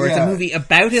play there, where it's a movie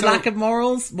about a lack of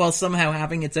morals while somehow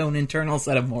having its own internal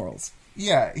set of morals.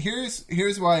 Yeah, here's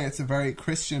why it's a very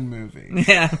Christian movie.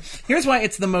 Yeah, here's why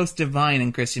it's the most divine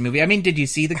and Christian movie. I mean, did you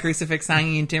see the crucifix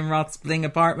hanging in Tim Roth's bling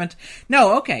apartment?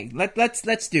 No. Okay,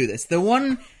 let's do this. The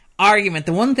one argument,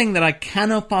 the one thing that I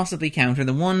cannot possibly counter,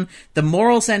 the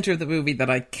moral center of the movie that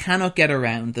I cannot get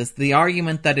around, the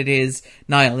argument that it is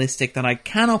nihilistic that I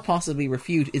cannot possibly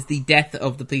refute, is the death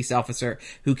of the police officer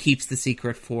who keeps the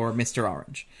secret for Mr.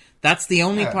 Orange. That's the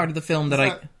only part of the film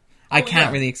that I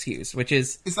can't really excuse, which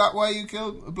is... Is that why you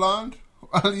killed a blonde?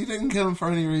 Well, you didn't kill him for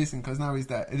any reason, because now he's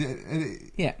dead.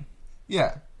 Yeah.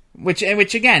 Yeah. Which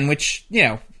you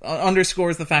know,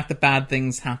 underscores the fact that bad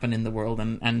things happen in the world,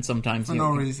 and sometimes for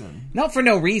no reason. Not for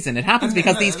no reason. It happens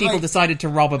because these people decided to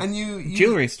rob a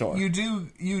jewellery store. You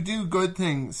do good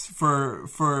things for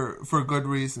good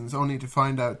reasons, only to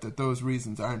find out that those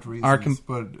reasons aren't reasons,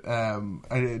 but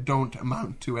don't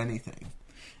amount to anything.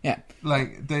 Yeah,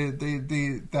 like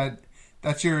that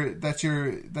that your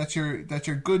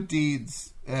good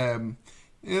deeds.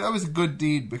 That was a good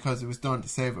deed because it was done to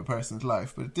save a person's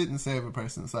life, but it didn't save a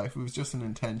person's life. It was just an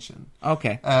intention.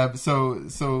 Okay. So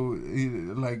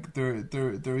like there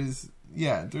is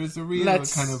a real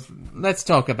kind of. Let's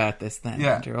talk about this then,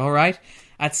 Yeah. Andrew. All right.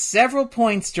 At several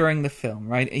points during the film,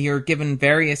 right, you're given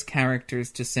various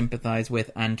characters to sympathize with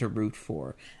and to root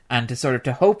for, and to sort of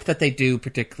to hope that they do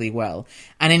particularly well.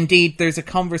 And indeed, there's a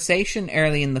conversation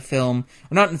early in the film.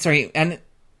 And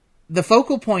the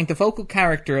focal point, the focal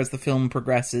character as the film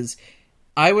progresses,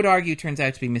 I would argue turns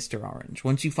out to be Mr. Orange.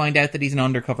 Once you find out that he's an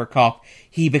undercover cop,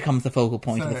 he becomes the focal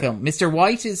point of the film. Mr.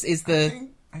 White is the...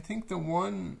 I think the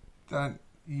one that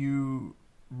you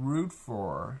root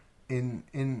for, in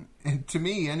to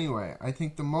me anyway, I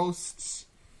think the most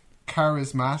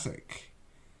charismatic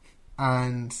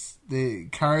and the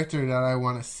character that I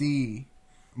want to see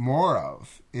more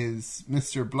of is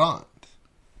Mr. Blonde.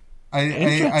 So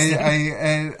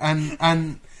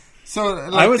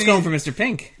like I was going for Mr.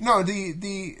 Pink. No,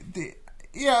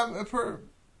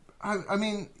 I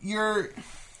mean, you're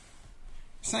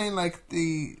saying like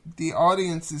the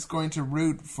audience is going to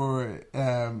root for.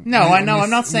 No, I know. I'm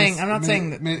not saying that.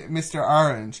 Mr.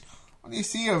 Orange. What you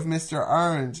see of Mr.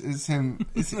 Orange is him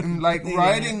like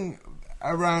riding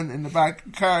around in the back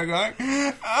of the car going,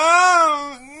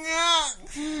 oh yeah,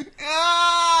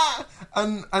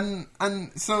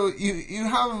 and so you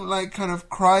have him like kind of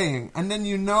crying, and then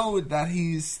you know that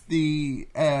he's the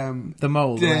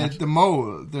mole,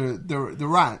 the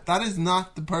rat. That is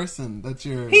not the person that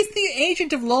you're. He's the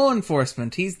agent of law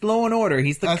enforcement. He's law and order.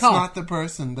 He's the cop. That's not the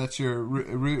person that you're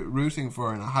rooting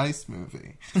for in a heist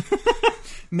movie.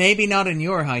 Maybe not in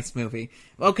your heist movie.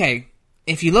 Okay.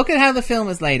 If you look at how the film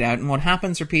is laid out and what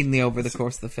happens repeatedly over the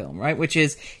course of the film, right, which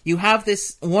is you have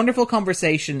this wonderful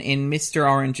conversation in Mr.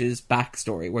 Orange's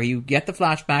backstory where you get the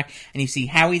flashback and you see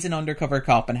how he's an undercover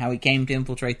cop and how he came to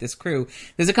infiltrate this crew.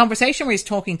 There's a conversation where he's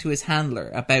talking to his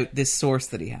handler about this source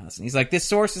that he has. And he's like, this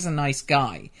source is a nice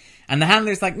guy. And the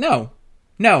handler's like, no,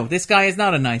 this guy is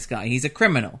not a nice guy. He's a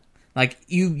criminal. Like,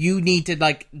 you need to,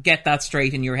 like, get that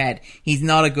straight in your head. He's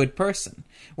not a good person.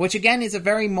 Which, again, is a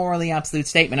very morally absolute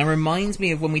statement and reminds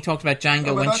me of when we talked about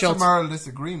Django when Schultz... that's a moral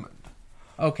disagreement.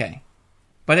 Okay.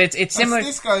 But it's similar...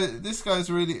 This guy's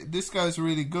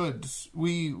really good.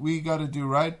 We got to do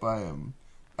right by him.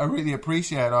 I really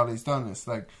appreciate all he's done. It's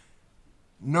like,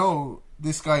 no,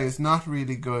 this guy is not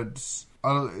really good.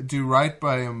 I'll do right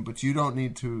by him, but you don't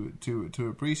need to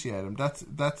appreciate him. That's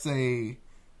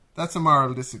a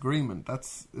moral disagreement.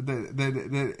 That's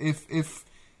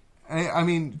I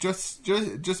mean, just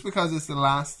because it's the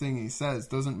last thing he says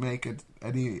doesn't make it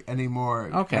any more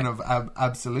kind of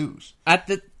absolute.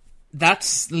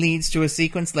 That leads to a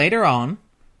sequence later on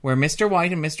where Mr.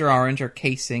 White and Mr. Orange are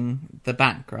casing the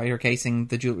bank, right? Or casing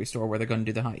the jewellery store where they're going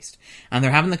to do the heist. And they're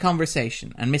having the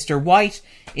conversation. And Mr. White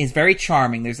is very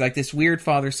charming. There's like this weird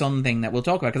father-son thing that we'll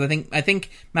talk about. Because I think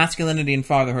masculinity and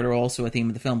fatherhood are also a theme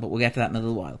of the film, but we'll get to that in a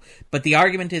little while. But the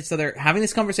argument is, so they're having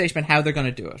this conversation about how they're going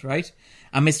to do it, right?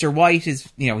 And Mr. White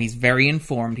is, he's very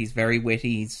informed, he's very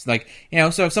witty, he's like,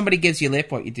 so if somebody gives you lip,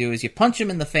 what you do is you punch him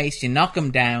in the face, you knock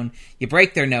him down, you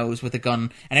break their nose with a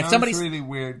gun, and if somebody's... Sounds really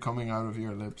weird coming out of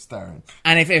your lips, Darren.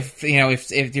 And if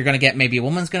you're going to get, maybe a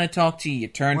woman's going to talk to you, you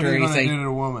turn to her, you say... What are you going to do to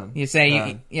a woman? You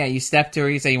say, you step to her,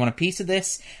 you say, you want a piece of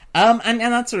this? And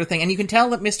that sort of thing. And you can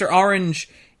tell that Mr. Orange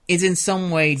is in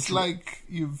some way... It's like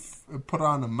you've put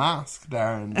on a mask,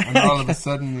 Darren, and all of a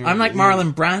sudden I'm like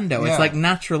Marlon Brando. Yeah. It's like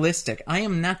naturalistic. I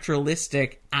am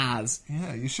naturalistic as...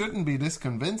 Yeah, you shouldn't be this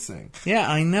convincing. Yeah,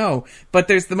 I know. But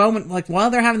there's the moment, like, while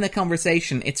they're having the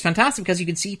conversation, it's fantastic because you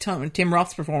can see Tim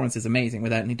Roth's performance is amazing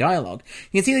without any dialogue.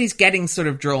 You can see that he's getting sort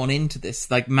of drawn into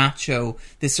this, like, macho,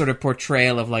 this sort of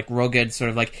portrayal of, like, rugged, sort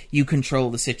of like, you control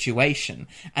the situation.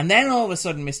 And then all of a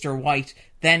sudden, Mr. White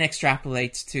then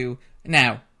extrapolates to,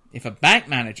 now... If a bank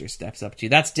manager steps up to you,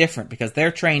 that's different because they're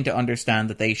trained to understand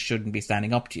that they shouldn't be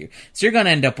standing up to you. So you're going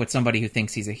to end up with somebody who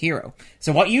thinks he's a hero.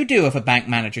 So what you do if a bank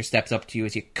manager steps up to you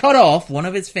is you cut off one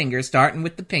of his fingers, starting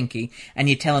with the pinky, and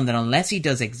you tell him that unless he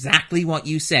does exactly what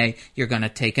you say, you're going to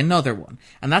take another one.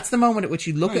 And that's the moment at which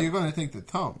you look at... You're going to take the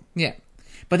thumb. Yeah.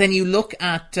 But then you look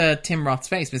at Tim Roth's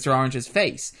face, Mr. Orange's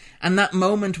face, and that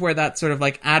moment where that sort of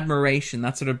like admiration,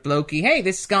 that sort of blokey, hey,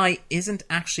 this guy isn't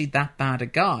actually that bad a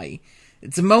guy...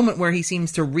 It's a moment where he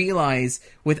seems to realise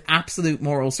with absolute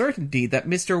moral certainty that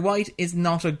Mr. White is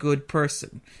not a good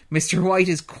person. Mr. White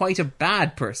is quite a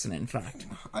bad person, in fact.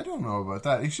 I don't know about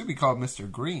that. He should be called Mr.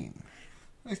 Green.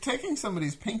 Like taking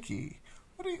somebody's pinky.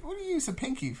 What do you use a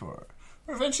pinky for?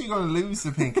 We're eventually going to lose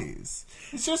the pinkies.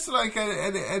 It's just like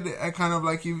a kind of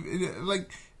like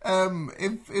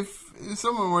if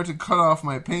someone were to cut off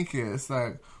my pinky, it's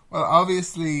like, well,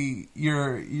 obviously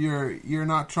you're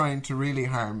not trying to really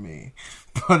harm me,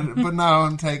 but now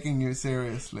I'm taking you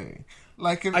seriously.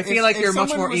 Like I feel like you're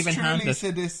much more even-handed. If someone was truly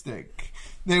sadistic,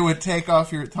 they would take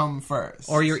off your thumb first,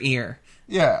 or your ear.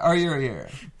 Yeah, or your ear.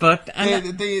 But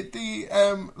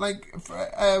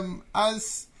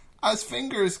as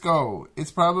fingers go,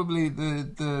 it's probably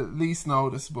the least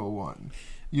noticeable one.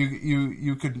 You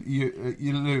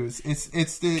lose.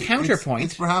 It's the counterpoint.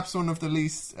 It's perhaps one of the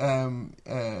least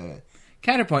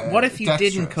counterpoint. What if you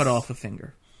dexterous. didn't cut off a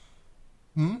finger?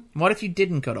 What if you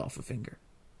didn't cut off a finger?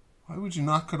 Why would you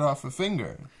not cut off a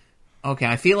finger? Okay,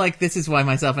 I feel like this is why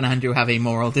myself and Andrew have a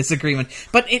moral disagreement.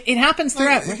 But it happens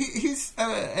throughout. He's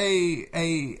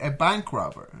a bank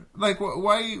robber. Like,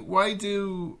 why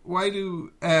do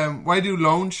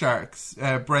loan sharks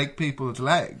break people's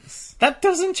legs? That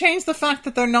doesn't change the fact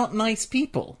that they're not nice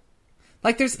people.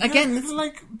 Like, there's again,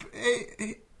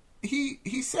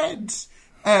 he said,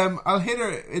 I'll hit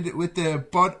her with the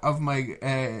butt of my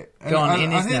gun in I'll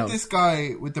his hit nose. this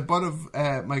guy with the butt of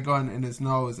my gun in his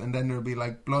nose, and then there'll be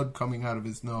like blood coming out of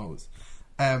his nose.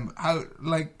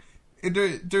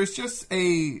 There's just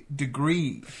a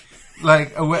degree,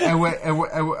 like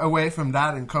away from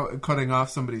that and cutting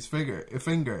off somebody's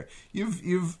finger.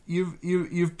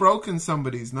 You've broken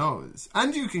somebody's nose,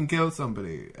 and you can kill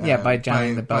somebody. By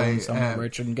jamming the bone somewhere where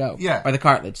it shouldn't go. Yeah, or the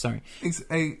cartilage. Sorry.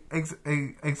 Exactly.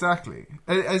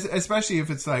 Especially if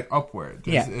it's like upward.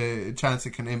 There's a chance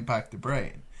it can impact the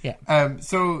brain. Yeah.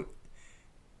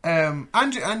 And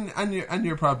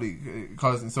you're probably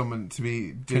causing someone to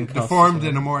be deformed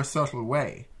in a more subtle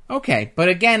way. Okay, but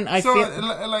again, I feel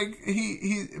like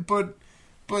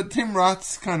but Tim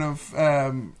Roth's kind of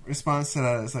response to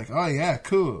that is like, oh yeah,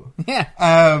 cool. Yeah.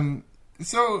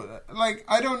 So like,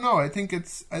 I don't know.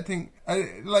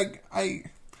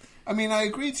 I mean, I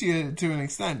agree to you to an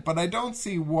extent, but I don't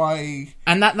see why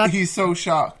he's so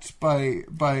shocked by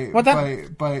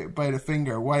the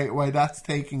finger. Why that's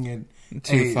taking it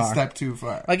a step too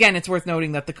far. Again, it's worth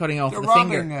noting that the cutting off They're of the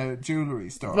finger, robbing a jewellery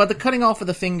store. well, the cutting off of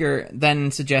the finger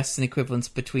then suggests an equivalence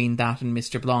between that and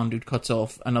Mr. Blonde, who cuts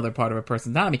off another part of a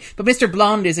person's anatomy. But Mr.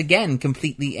 Blonde is again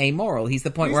completely amoral. He's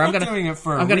the point where I'm going to doing it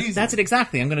for a reason. That's it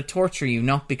exactly. I'm going to torture you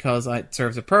not because it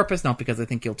serves a purpose, not because I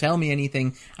think you'll tell me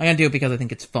anything. I'm going to do it because I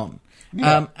think it's fun.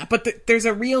 Yeah. But there's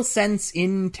a real sense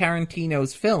in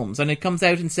Tarantino's films, and it comes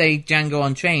out in, say, Django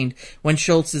Unchained, when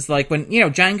Schultz is like, when,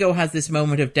 Django has this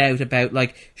moment of doubt about,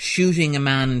 like, shooting a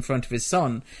man in front of his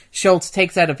son. Schultz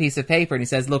takes out a piece of paper and he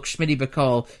says, look, Schmitty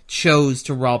Bacall chose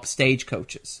to rob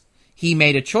stagecoaches. He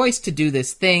made a choice to do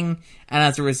this thing, and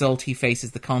as a result, he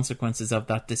faces the consequences of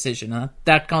that decision. And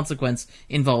that consequence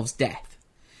involves death.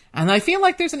 And I feel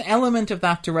like there's an element of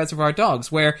that to Reservoir Dogs,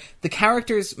 where the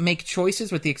characters make choices,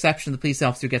 with the exception of the police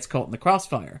officer who gets caught in the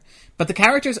crossfire. But the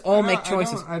characters all make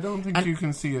choices. I don't think you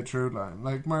can see a true line.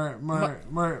 Like,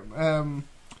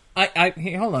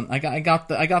 Here, hold on. I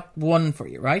got one for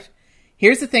you, right?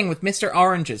 Here's the thing with Mr.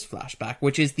 Orange's flashback,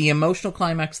 which is the emotional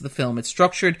climax of the film. It's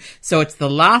structured so it's the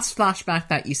last flashback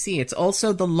that you see. It's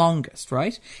also the longest,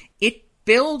 right? It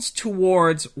builds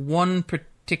towards one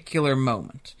particular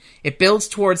moment. It builds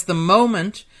towards the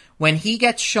moment when he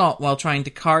gets shot while trying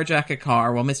to carjack a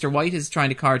car, while Mr. White is trying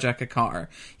to carjack a car.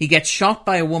 He gets shot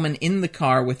by a woman in the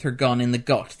car with her gun in the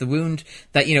gut. The wound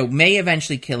that, may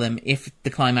eventually kill him if the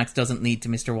climax doesn't lead to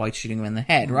Mr. White shooting him in the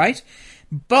head, right?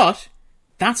 But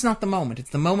that's not the moment. It's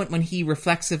the moment when he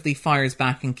reflexively fires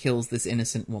back and kills this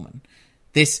innocent woman.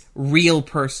 This real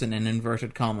person, in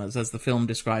inverted commas, as the film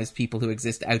describes people who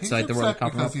exist outside the world of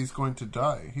cop and rock. He's upset because he's going to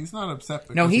die. He's not upset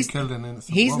because he killed an innocent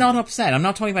woman. He's not upset. I'm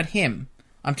not talking about him.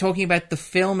 I'm talking about the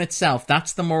film itself.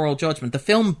 That's the moral judgment. The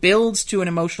film builds to an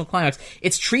emotional climax.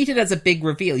 It's treated as a big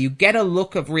reveal. You get a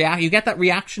look of you get that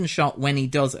reaction shot when he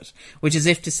does it, which is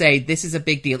if to say, this is a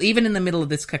big deal. Even in the middle of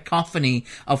this cacophony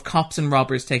of cops and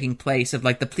robbers taking place, of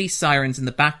like the police sirens in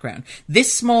the background,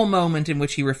 this small moment in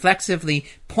which he reflexively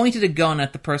pointed a gun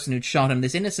at the person who'd shot him,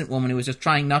 this innocent woman who was just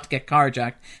trying not to get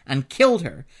carjacked, and killed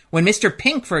her. When Mr.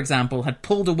 Pink, for example, had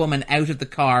pulled a woman out of the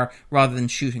car rather than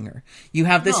shooting her. You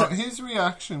have this. No, his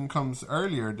reaction comes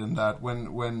earlier than that.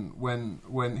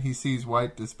 When he sees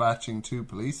White dispatching two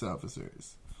police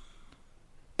officers.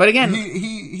 But again,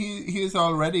 he has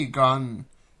already gone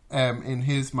in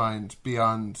his mind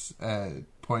beyond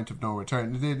point of no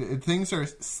return. Things are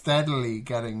steadily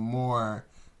getting more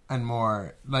and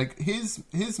more. Like his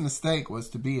mistake was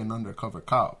to be an undercover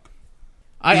cop.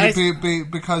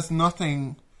 Because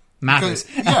nothing matters.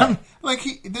 Like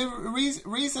the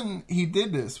reason he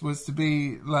did this was to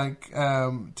be like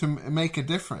to make a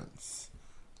difference,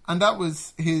 and that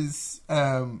was his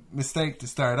mistake to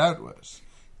start out with.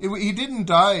 He didn't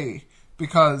die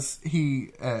because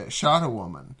he shot a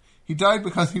woman. He died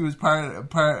because he was part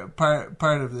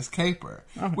of this caper.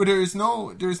 Where there's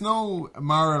no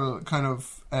moral kind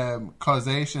of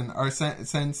causation or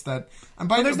sense that. And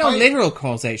there's no literal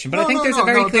causation, but I think there's a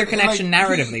very clear connection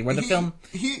narratively where the film.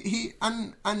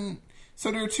 So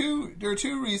there are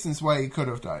two reasons why he could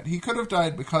have died. He could have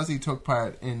died because he took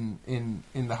part in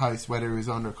the heist, whether he was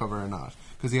undercover or not,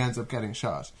 because he ends up getting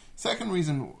shot. Second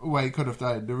reason why he could have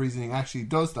died, the reason he actually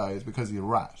does die, is because he's a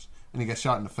rat and he gets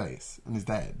shot in the face and is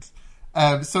dead.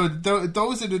 So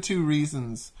those are the two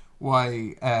reasons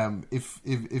why, if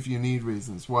you need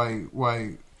reasons, why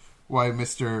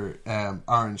Mr.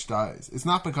 Orange dies. It's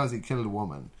not because he killed a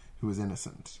woman who was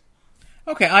innocent.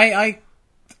 Okay,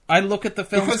 I look at the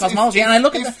film's cosmology, and I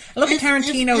look at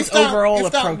Tarantino's overall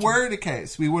approach. If that were the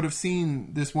case, we would have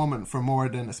seen this woman for more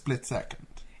than a split second.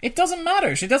 It doesn't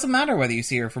matter. It doesn't matter whether you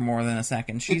see her for more than a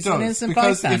second. She's an innocent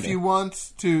bystander. Because if you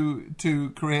want to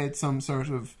create some sort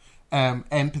of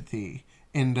empathy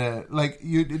in the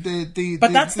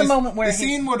moment where the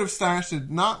scene would have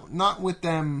started not with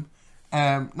them,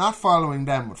 not following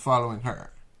them, but following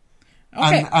her.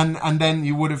 Okay. And then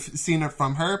you would have seen it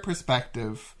from her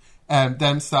perspective,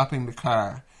 them stopping the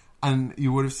car, and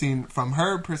you would have seen from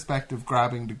her perspective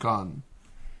grabbing the gun.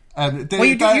 You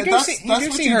do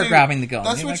see her grabbing the gun.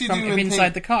 That's what you do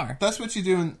inside the car. That's what you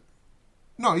do in.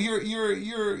 No,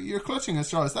 you're clutching at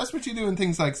straws. That's what you do in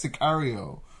things like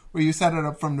Sicario, where you set it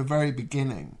up from the very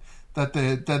beginning that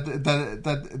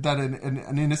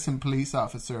an innocent police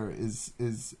officer is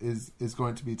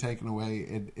going to be taken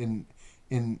away in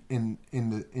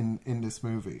this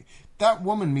movie. That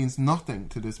woman means nothing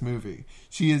to this movie.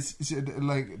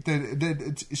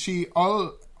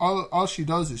 All she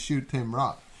does is shoot Tim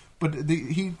Roth. But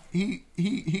he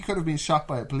could have been shot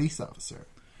by a police officer.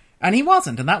 And he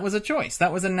wasn't, and that was a choice.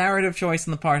 That was a narrative choice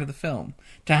on the part of the film.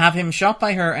 To have him shot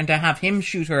by her and to have him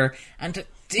shoot her, and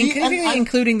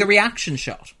including the reaction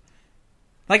shot.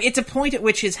 Like, it's a point at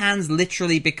which his hands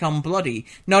literally become bloody.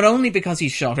 Not only because he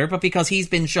shot her, but because he's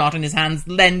been shot and his hands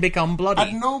then become bloody.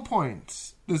 At no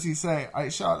point does he say, "I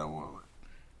shot a woman."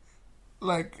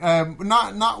 Like,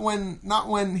 not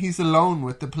when he's alone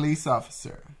with the police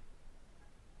officer.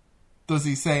 Does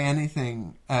he say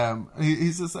anything?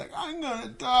 He's just like, "I'm gonna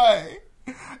die.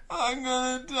 I'm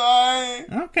gonna die."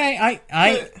 Okay,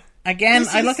 I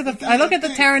look at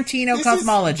the Tarantino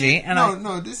cosmology,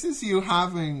 this is you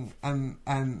having an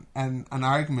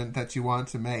argument that you want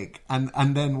to make,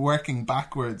 and then working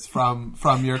backwards from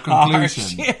your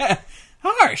conclusion.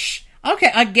 Harsh.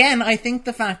 Okay, again, I think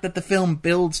the fact that the film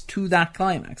builds to that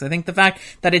climax. I think the fact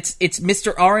that it's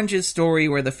Mr. Orange's story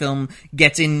where the film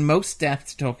gets in most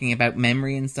depth talking about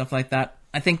memory and stuff like that.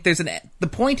 I think the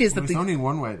point is that there's only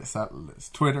one way to settle this: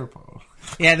 Twitter poll.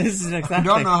 Yeah, this is exactly. I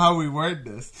don't know how we word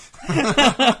this.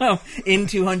 In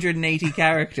 280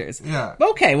 characters. Yeah.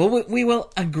 Okay, well, we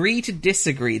will agree to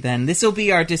disagree then. This will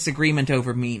be our disagreement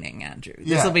over meaning, Andrew.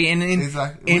 This will be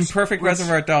in perfect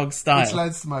Reservoir Dogs style. Which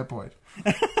leads to my point.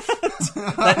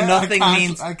 That nothing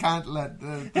means. I can't let.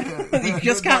 You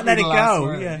just can't let it go.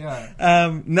 Word,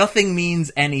 yeah. Nothing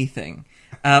means anything,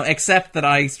 except that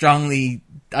I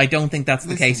don't think that's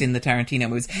the case in the Tarantino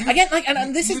movies. Again,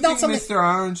 and this is not something. Mr.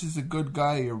 Orange is a good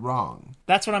guy. You're wrong.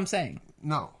 That's what I'm saying.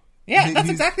 No. Yeah, that's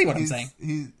exactly what I'm saying.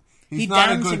 He's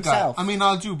not a good himself. Guy. I mean,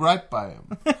 I'll do right by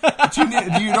him. But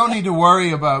you don't need to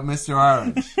worry about Mr.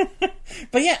 Orange.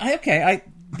 But yeah,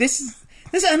 this,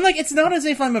 and like, it's not as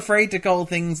if I'm afraid to call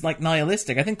things like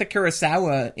nihilistic. I think that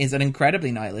Kurosawa is an incredibly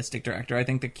nihilistic director. I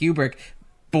think that Kubrick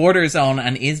borders on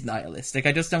and is nihilistic.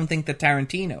 I just don't think that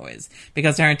Tarantino is,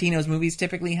 because Tarantino's movies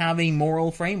typically have a moral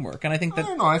framework, and I think that... I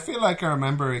don't know, I feel like I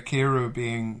remember Akiru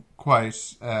being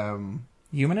quite...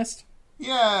 humanist?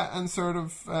 Yeah, and sort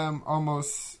of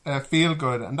almost feel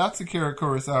good, and that's Akira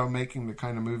Kurosawa making the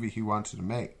kind of movie he wanted to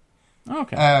make.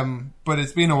 Okay. But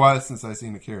it's been a while since I've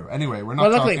seen Akira. Anyway, we're not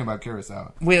talking about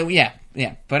Kurosawa. Well, yeah.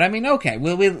 But I mean, okay,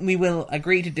 we will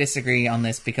agree to disagree on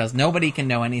this because nobody can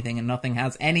know anything and nothing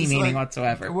has any meaning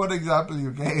whatsoever. What example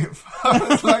you gave? I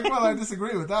was like, well, I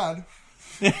disagree with that.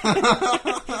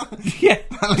 Yeah.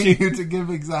 Telling you to give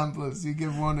examples. You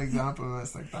give one example and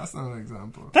it's like, that's not an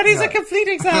example. That is a complete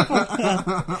example.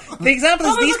 The example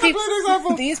is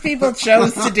these people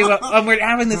chose to do and we're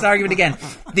having this argument again.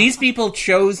 These people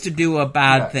chose to do a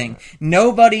bad thing.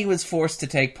 Nobody was forced to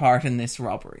take part in this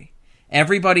robbery.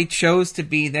 Everybody chose to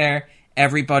be there.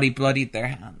 Everybody bloodied their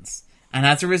hands. And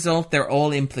as a result, they're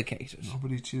all implicated.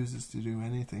 Nobody chooses to do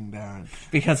anything, Darren.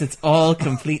 Because it's all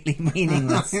completely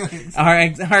meaningless.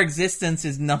 Our existence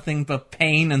is nothing but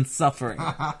pain and suffering.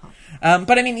 But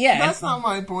I mean, yeah. That's not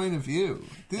my point of view.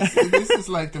 This is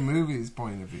like the movie's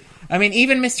point of view. I mean,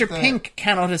 even Mr. Pink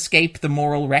cannot escape the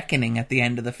moral reckoning at the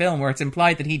end of the film, where it's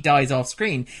implied that he dies off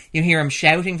screen. You hear him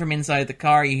shouting from inside the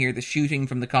car, you hear the shooting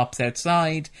from the cops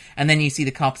outside, and then you see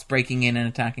the cops breaking in and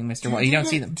attacking Mr. White. You don't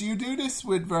see them. Do you do this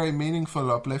with very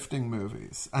meaningful, uplifting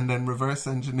movies, and then reverse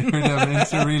engineer them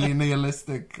into really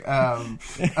nihilistic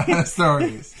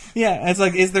stories? Yeah, it's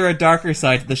like, is there a darker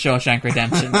side to The Shawshank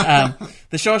Redemption?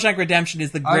 The Shawshank Redemption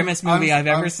is the grimmest movie I've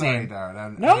ever seen.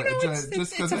 Darren. No,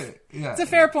 it's a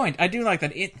fair point. I do like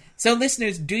that. So,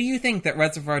 listeners, do you think that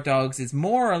Reservoir Dogs is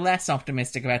more or less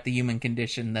optimistic about the human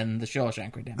condition than The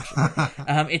Shawshank Redemption?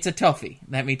 It's a toughie,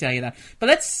 let me tell you that. But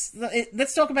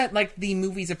let's talk about like the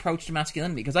movie's approach to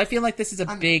masculinity, because I feel like this is a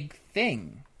big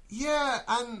thing. Yeah,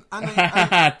 and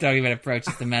talking about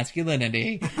approaches to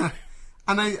masculinity,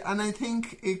 and I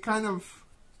think it kind of,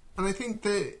 and I think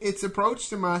that its approach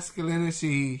to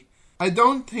masculinity, I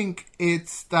don't think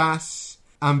it's that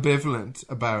ambivalent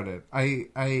about it.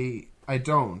 I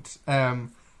don't.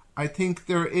 I think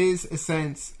there is a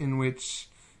sense in which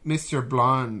Mr.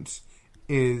 Blonde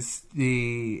is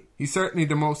he's certainly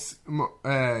the most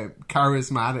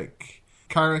charismatic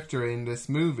character in this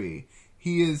movie.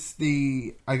 He is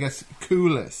the, I guess,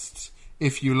 coolest,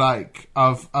 if you like,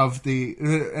 of the,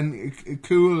 and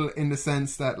cool in the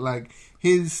sense that like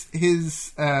his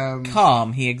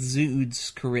calm, he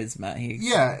exudes charisma.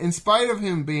 Yeah, in spite of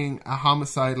him being a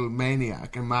homicidal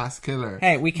maniac and mass killer.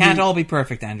 Hey, we can't all be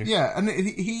perfect, Andrew. Yeah, and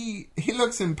he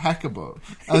looks impeccable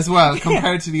as well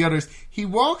compared to the others. He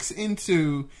walks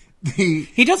into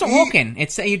he doesn't walk in.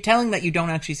 It's you're telling that you don't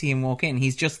actually see him walk in.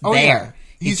 He's just there. Yeah.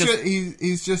 He's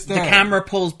just there. The camera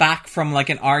pulls back from like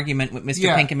an argument with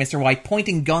Mr. Pink and Mr. White,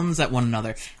 pointing guns at one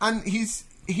another. And he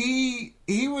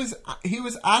was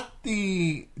at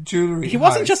the jewellery heist. He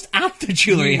wasn't just at the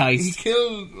jewellery heist. He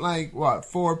killed, like,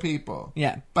 4 people.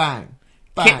 Yeah. Bang.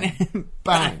 Bang.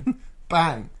 Bang.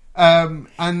 Bang.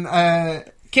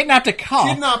 Kidnapped a cop.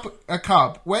 Kidnapped a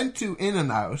cop. Went to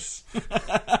In-N-Out.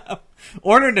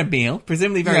 Ordered a meal,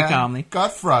 presumably very calmly.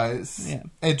 Got fries. Yeah.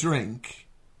 A drink.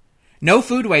 No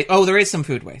food waste. Oh, there is some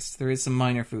food waste. There is some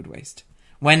minor food waste.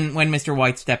 When Mr.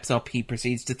 White steps up, he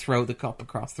proceeds to throw the cup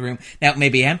across the room. Now, it may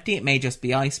be empty, it may just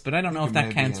be ice, but I don't know if that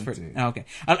counts for... Oh, okay.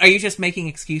 Are you just making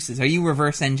excuses? Are you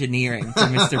reverse engineering for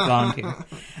Mr. Blonde here?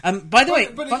 By the way...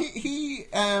 But he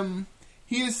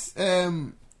is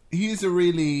a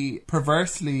really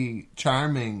perversely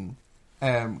charming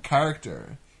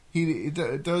character. He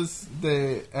does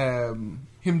the...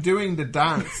 him doing the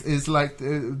dance is like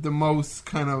the most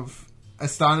kind of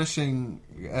astonishing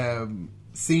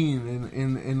scene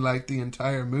in like the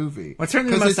entire movie. What's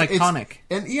certainly the most iconic.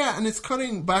 And it's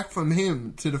cutting back from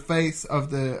him to the face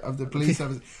of the police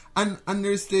officer. And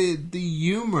there's the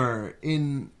humor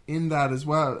in that as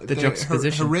well. The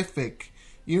juxtaposition. Horrific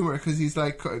humor, because he's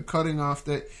like cutting off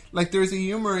the, like, there's a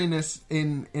humor in it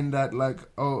in that, like,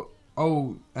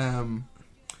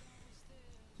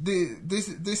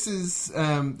 this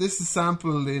is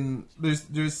sampled in, there's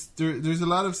a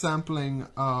lot of sampling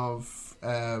of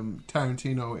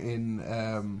Tarantino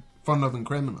in Fun Loving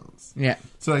Criminals. Yeah.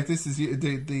 So like this is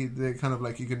the kind of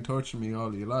like, you can torture me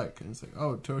all you like, and it's like,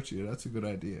 oh, torture you, that's a good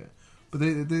idea. But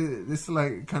this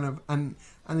like kind of, and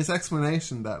his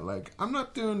explanation that, like, I'm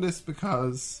not doing this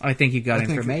because I think you got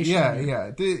information.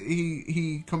 Yeah.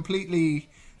 He completely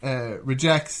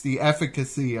rejects the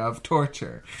efficacy of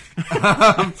torture.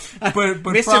 But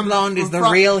Mr. Blonde is the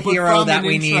real hero that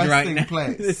we need right now.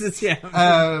 This is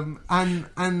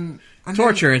and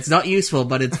torture. Then, it's not useful,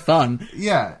 but it's fun.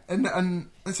 Yeah, and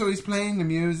so he's playing the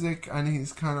music, and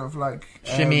he's kind of like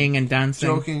shimmying and dancing,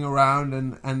 joking around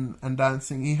and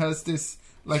dancing. He has this,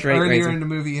 like, straight earlier razor. In the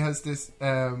movie, he has this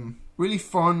really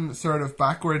fun sort of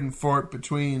backward and forth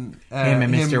between him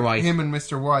and Mr.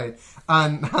 White,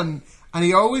 and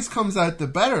he always comes out the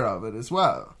better of it as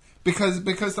well,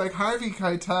 because like Harvey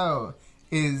Keitel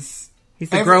he's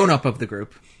the grown up of the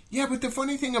group. Yeah, but the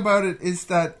funny thing about it is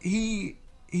that he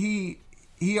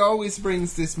always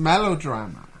brings this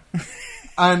melodrama,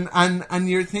 and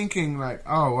you're thinking like,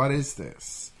 oh, what is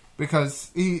this?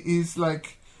 Because he's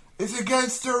like, it's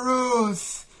against the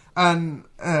rules, and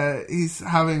he's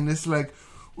having this like,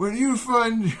 when you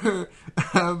find your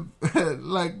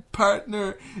like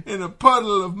partner in a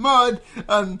puddle of mud,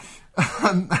 and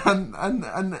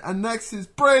next his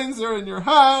brains are in your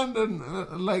hand, and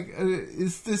like,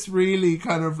 is this really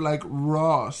kind of like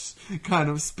Ross kind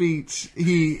of speech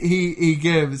he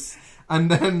gives, And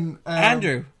then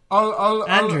Andrew.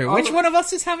 Andrew, which one of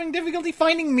us is having difficulty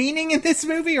finding meaning in this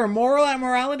movie or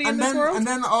morality in this world? And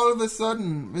then all of a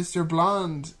sudden, Mr.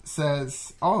 Blonde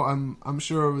says, "Oh, I'm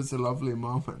sure it was a lovely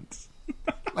moment,"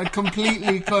 like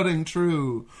completely cutting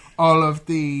through all of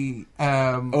the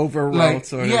overwrought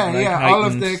sort of heightened. all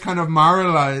of the kind of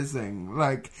moralizing.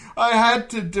 Like, I had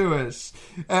to do it.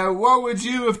 What would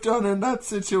you have done in that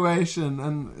situation?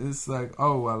 And it's like,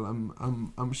 oh well,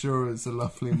 I'm sure it was a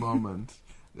lovely moment.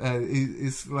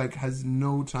 Is like has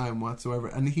no time whatsoever,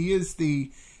 and he's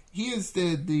perfectly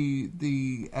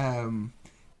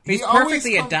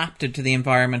adapted to the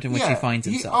environment in which he finds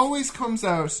himself. He always comes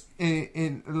out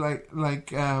in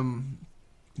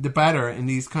the better in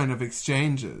these kind of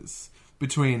exchanges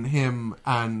between him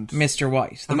and Mr.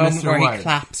 White. The moment where he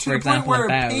claps, for example, and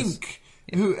bows. Pink,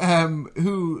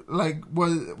 who like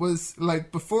was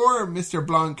like before Mr.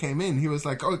 Blonde came in, he was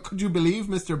like, "Oh, could you believe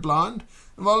Mr. Blonde?"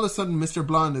 And all of a sudden, Mr.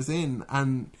 Blonde is in,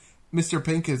 and Mr.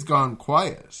 Pink has gone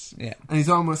quiet. Yeah, and he's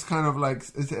almost kind of like,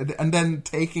 and then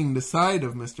taking the side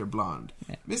of Mr. Blonde.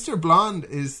 Yeah. Mr. Blonde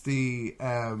is the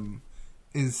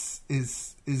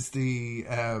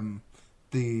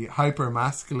the hyper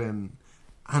masculine,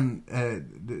 and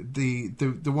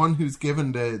the one who's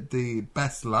given the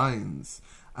best lines,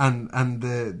 and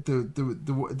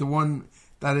the one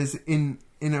that is in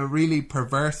a really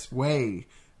perverse way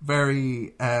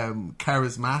very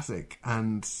charismatic,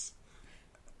 and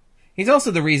he's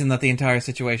also the reason that the entire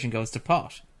situation goes to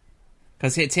pot.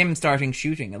 Because it's him starting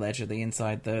shooting, allegedly,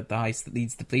 inside the heist that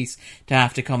leads the police to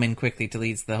have to come in quickly to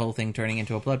lead the whole thing turning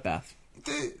into a bloodbath.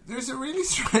 There's a really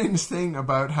strange thing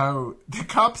about how the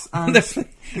cops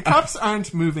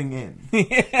aren't moving in.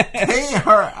 They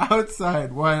are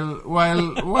outside while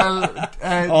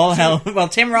all hell. Well,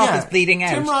 Tim Roth is bleeding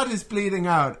out. Tim Roth is bleeding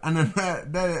out, and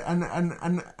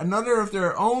another of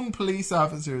their own police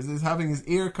officers is having his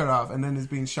ear cut off and then is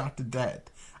being shot to death.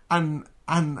 And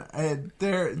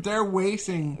they're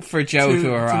waiting for Joe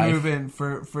to arrive, to move in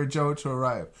for Joe to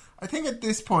arrive. I think at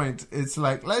this point it's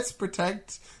like, let's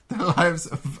protect the lives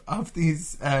of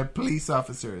these police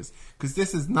officers, because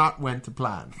this is not went to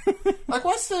plan. Like,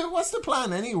 what's the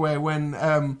plan anyway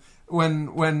when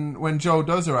Joe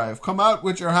does arrive? Come out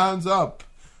with your hands up,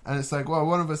 and it's like, well,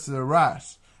 one of us is a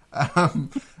rat.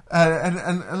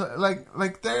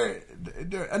 Like they're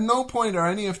at no point are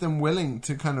any of them willing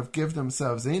to kind of give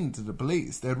themselves in to the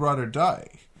police. They'd rather die.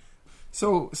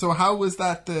 So how was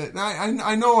that?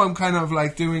 I know I'm kind of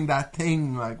like doing that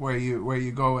thing like where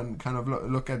you go and kind of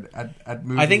look at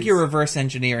movies. I think you're reverse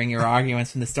engineering your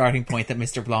arguments from the starting point that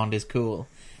Mr. Blonde is cool.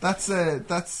 That's a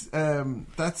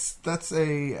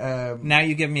now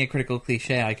you give me a critical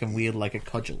cliche I can wield like a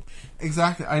cudgel.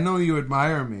 Exactly. I know you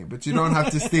admire me, but you don't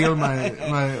have to steal my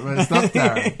stuff,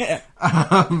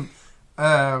 Darren.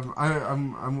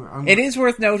 It is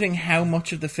worth noting how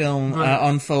much of the film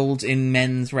unfolds in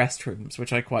men's restrooms,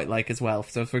 which I quite like as well.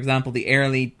 So, for example, the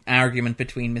early argument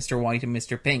between Mr. White and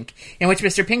Mr. Pink, in which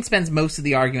Mr. Pink spends most of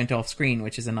the argument off screen,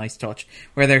 which is a nice touch,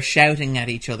 where they're shouting at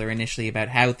each other initially about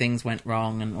how things went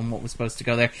wrong and what was supposed to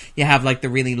go there. You have like the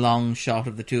really long shot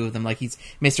of the two of them, like he's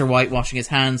Mr. White washing his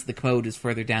hands, the commode is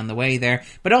further down the way there.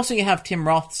 But also you have Tim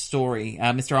Roth's story,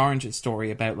 Mr. Orange's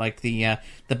story about like the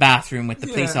bathroom with the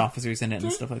police officers in it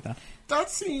and stuff like that. That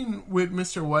scene with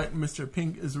Mr. White and Mr.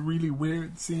 Pink is a really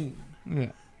weird scene.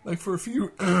 Yeah, like for a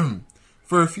few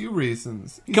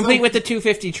reasons. Complete with the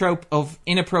 250 trope of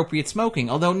inappropriate smoking,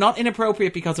 although not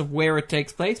inappropriate because of where it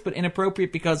takes place, but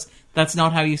inappropriate because that's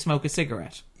not how you smoke a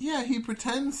cigarette. Yeah, he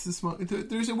pretends to smoke.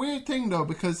 There's a weird thing though,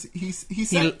 because he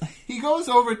goes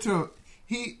over to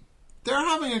they're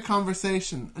having a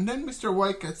conversation, and then Mr.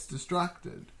 White gets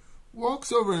distracted.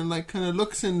 Walks over and like kind of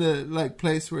looks in the like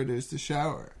place where there's the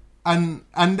shower, and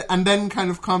then kind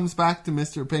of comes back to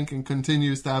Mr. Pink and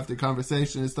continues to have the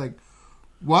conversation. It's like,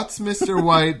 what's Mr.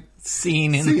 White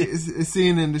seen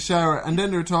in the shower? And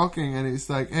then they're talking, and he's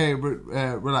like, "Hey,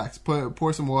 relax,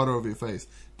 pour some water over your face.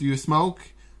 Do you smoke?"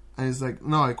 And he's like,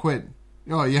 "No, I quit."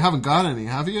 "Oh, you haven't got any,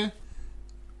 have you?"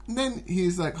 And then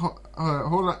he's like, hold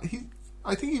on.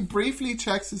 I think he briefly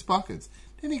checks his pockets.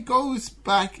 Then he goes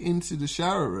back into the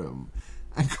shower room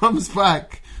and comes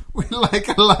back with like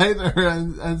a lighter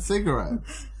and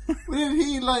cigarettes. Did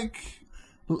he like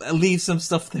leave some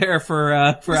stuff there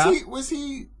for was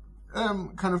he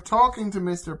kind of talking to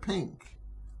Mr. Pink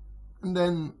and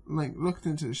then like looked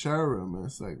into the shower room and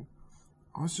it's like,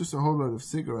 oh, it's just a whole lot of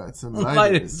cigarettes and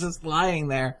lighters just lying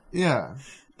there. Yeah.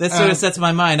 That sort of sets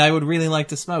my mind. I would really like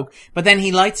to smoke. But then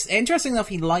interesting enough,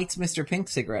 he lights Mr.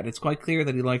 Pink's cigarette. It's quite clear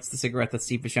that he likes the cigarette that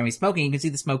Steve Buscemi's smoking. You can see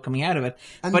the smoke coming out of it.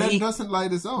 And but then he doesn't light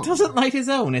his own. Doesn't light his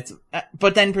own.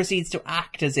 But then proceeds to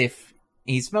act as if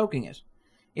he's smoking it.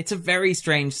 It's a very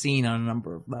strange scene on a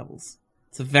number of levels.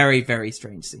 It's a very, very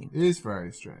strange scene. It is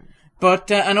very strange.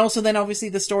 But, and also then obviously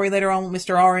the story later on with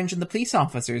Mr. Orange and the police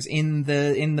officers in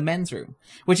the men's room,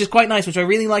 which is quite nice. Which I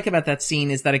really like about that scene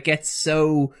is that it gets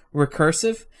so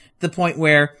recursive, to the point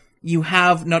where you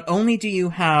have, not only do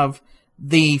you have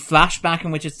the flashback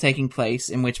in which it's taking place,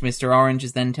 in which Mr. Orange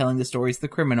is then telling the stories of the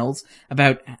criminals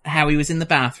about how he was in the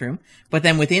bathroom, but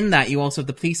then within that you also have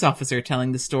the police officer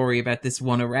telling the story about this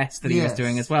one arrest that he was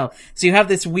doing as well. So you have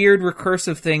this weird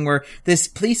recursive thing where this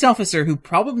police officer, who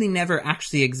probably never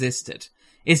actually existed,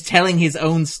 is telling his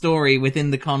own story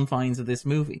within the confines of this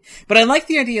movie. But I like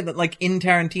the idea that, like, in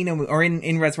Tarantino, or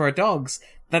in Reservoir Dogs,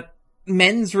 that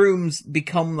men's rooms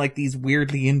become like these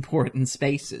weirdly important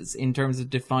spaces in terms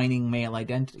of defining male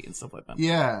identity and stuff like that.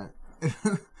 Yeah.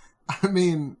 I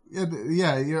mean,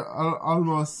 yeah, you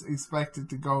almost expect it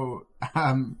to go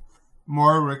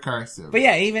more recursive. But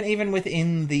yeah, even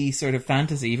within the sort of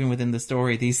fantasy, even within the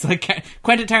story, these like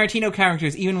Quentin Tarantino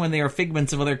characters, even when they are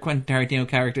figments of other Quentin Tarantino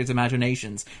characters'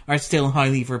 imaginations, are still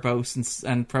highly verbose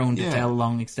and prone to tell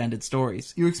long extended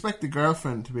stories. You expect the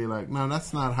girlfriend to be like, no,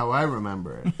 that's not how I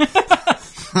remember it.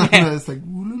 And it's like,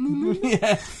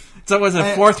 yeah. So it was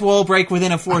a fourth wall break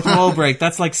within a fourth wall break.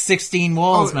 That's like 16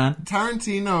 walls, man.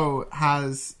 Tarantino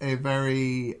has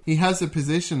a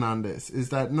position on this, is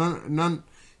that none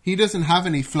he doesn't have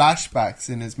any flashbacks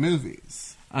in his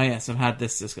movies. Oh yes, I've had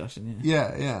this discussion.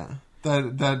 Yeah. That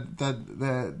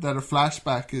a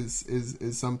flashback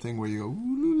is something where you go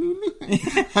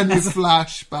and you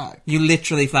flash back. You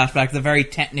literally flash back. It's a very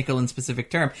technical and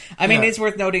specific term. I mean, it's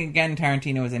worth noting again,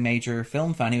 Tarantino is a major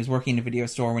film fan. He was working in a video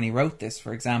store when he wrote this,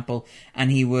 for example,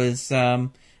 and he was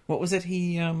what was it?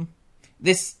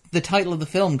 The title of the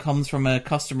film comes from a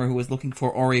customer who was looking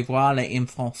for Au revoir les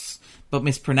enfants, but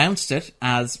mispronounced it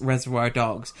as Reservoir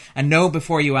Dogs. And no,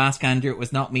 before you ask, Andrew, it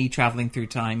was not me travelling through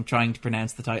time trying to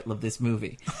pronounce the title of this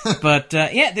movie. But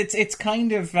it's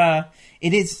kind of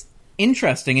it is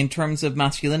interesting in terms of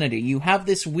masculinity. You have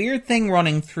this weird thing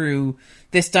running through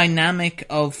this dynamic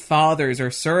of fathers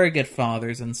or surrogate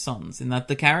fathers and sons, in that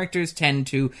the characters tend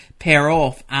to pair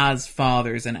off as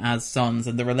fathers and as sons,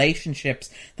 and the relationships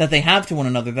that they have to one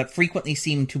another that frequently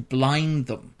seem to blind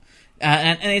them.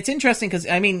 And it's interesting because,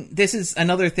 I mean, this is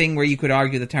another thing where you could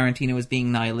argue that Tarantino is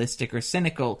being nihilistic or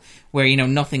cynical, where, you know,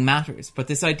 nothing matters. But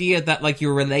this idea that, like,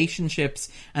 your relationships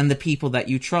and the people that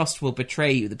you trust will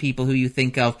betray you. The people who you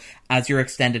think of as your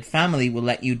extended family will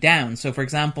let you down. So, for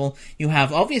example, you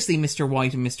have, obviously, Mr.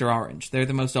 White and Mr. Orange. They're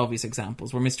the most obvious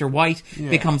examples, where Mr. White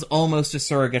becomes almost a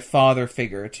surrogate father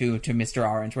figure to Mr.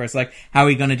 Orange, where it's like, how are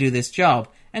we going to do this job?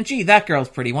 And gee, that girl's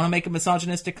pretty. Want to make a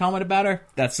misogynistic comment about her?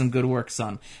 That's some good work,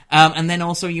 son. And then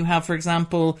also you have, for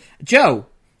example, Joe,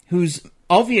 who's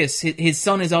obvious. His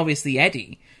son is obviously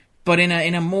Eddie, but in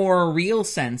a more real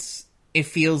sense, it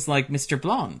feels like Mr.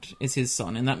 Blonde is his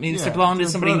son, and that Mr. Blonde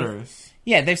is somebody. Brothers.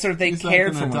 Yeah, He's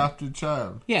cared for an adopted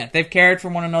child. Yeah, they've cared for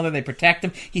one another. They protect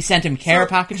him. He sent him care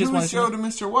packages. Who was Joe to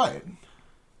Mr. White?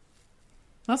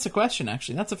 That's a question,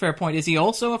 actually. That's a fair point. Is he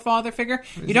also a father figure?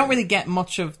 You don't really get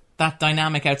much of that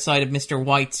dynamic outside of Mr.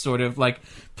 White sort of like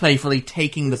playfully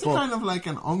taking the book. It's kind of like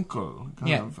an uncle,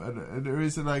 there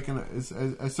is like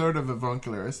a sort of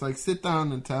avuncular. It's like, sit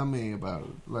down and tell me about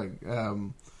like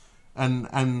and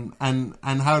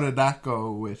how did that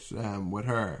go with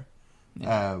her?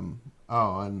 Yeah.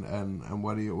 And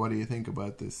what do you think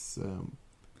about this?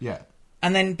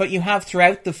 And then, but you have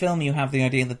throughout the film, you have the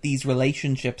idea that these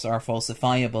relationships are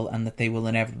falsifiable and that they will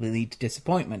inevitably lead to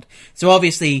disappointment. So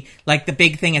obviously, like, the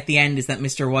big thing at the end is that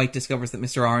Mr. White discovers that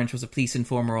Mr. Orange was a police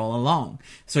informer all along.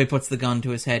 So he puts the gun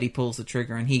to his head, he pulls the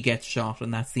trigger, and he gets shot,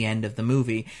 and that's the end of the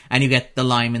movie. And you get the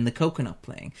lime in the coconut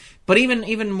playing. But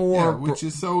even more... which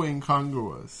is so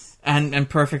incongruous. And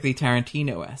perfectly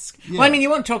Tarantino-esque. Yeah. Well, I mean, you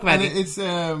won't talk about it. It's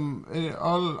all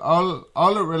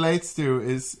it relates to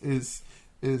is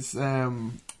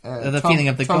the feeling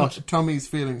of the gut. Tommy's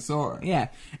feeling sore. Yeah,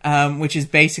 which is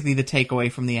basically the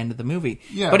takeaway from the end of the movie.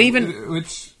 Yeah, but even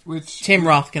which Tim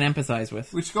Roth can empathise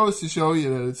with. Which goes to show you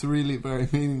that it's a really very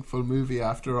meaningful movie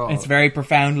after all. It's very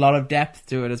profound, a lot of depth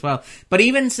to it as well. But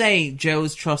even, say,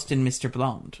 Joe's trust in Mr.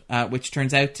 Blonde, which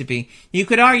turns out to be... You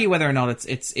could argue whether or not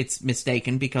it's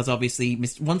mistaken, because obviously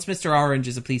once Mr. Orange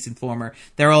is a police informer,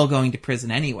 they're all going to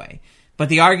prison anyway. But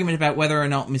the argument about whether or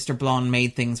not Mr. Blonde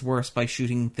made things worse by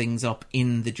shooting things up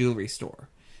in the jewellery store,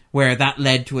 where that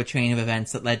led to a chain of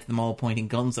events that led to them all pointing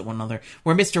guns at one another,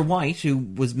 where Mr. White, who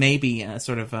was maybe a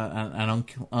sort of an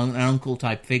uncle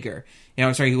type figure,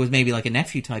 who was maybe like a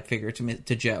nephew type figure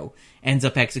to Joe, ends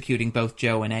up executing both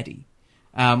Joe and Eddie.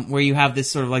 where you have this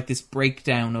sort of like this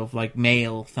breakdown of like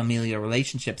male familial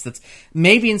relationships that's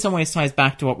maybe in some ways ties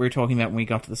back to what we were talking about when we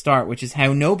got to the start, which is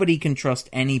how nobody can trust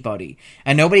anybody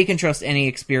and nobody can trust any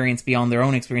experience beyond their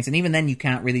own experience, and even then you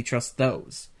can't really trust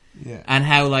those. Yeah. And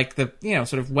how like the, you know,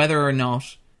 sort of whether or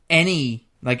not any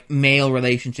like male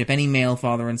relationship, any male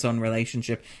father and son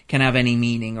relationship can have any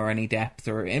meaning or any depth,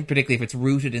 or particularly if it's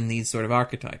rooted in these sort of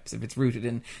archetypes, if it's rooted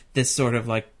in this sort of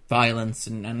like violence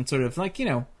and sort of like, you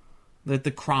know,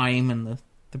 the crime and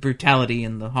the brutality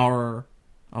and the horror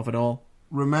of it all.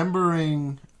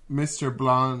 Remembering Mr.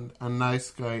 Blonde and Nice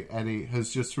Guy Eddie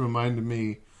has just reminded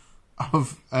me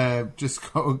of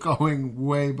going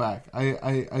way back.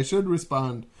 I should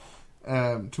respond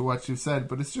to what you've said,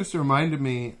 but it's just reminded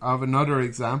me of another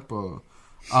example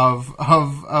of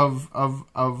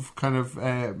kind of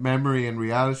memory and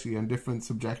reality and different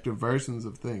subjective versions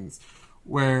of things,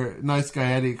 where Nice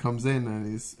Guy Eddie comes in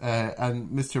and he's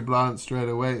and Mr. Blonde straight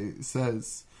away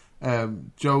says,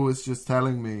 Joe was just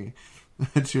telling me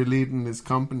that you're leading this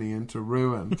company into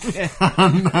ruin.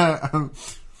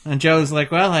 And Joe's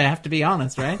like, well, I have to be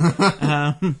honest, right?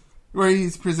 Where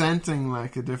he's presenting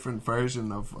like a different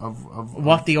version of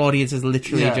what the audience has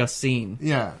literally just seen.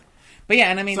 Yeah. But yeah,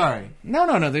 and I mean... Sorry.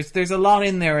 No. There's a lot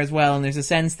in there as well, and there's a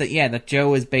sense that, that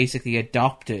Joe has basically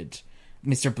adopted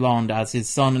Mr. Blonde as his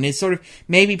son, and is sort of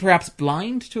maybe perhaps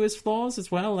blind to his flaws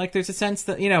as well. Like, there's a sense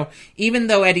that, you know, even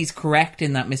though Eddie's correct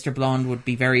in that Mr. Blonde would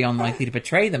be very unlikely to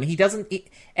betray them, he doesn't...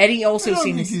 Eddie also seems... I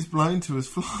don't think he's blind to his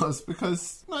flaws,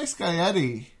 because Nice Guy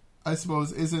Eddie, I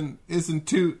suppose, isn't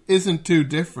too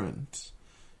different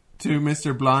to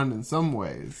Mr. Blonde in some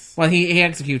ways. Well, he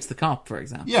executes the cop, for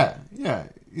example. Yeah.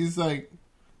 He's like,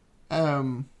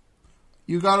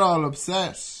 you got all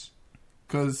upset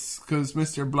because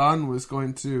Mr. Blonde was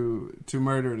going to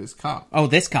murder this cop. Oh,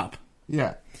 this cop.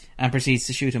 Yeah. And proceeds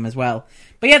to shoot him as well.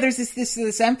 But yeah, there's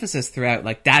this emphasis throughout,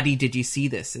 like, Daddy, did you see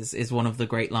this? Is one of the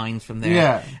great lines from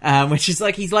there. Yeah. Which is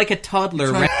like, he's like a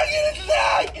toddler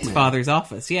his father's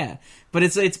office, yeah. But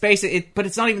it's basic. But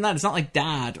it's not even that. It's not like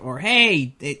Dad or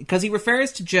hey, because he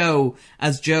refers to Joe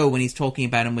as Joe when he's talking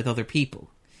about him with other people.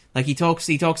 Like he talks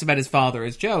about his father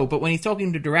as Joe, but when he's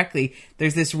talking to him directly,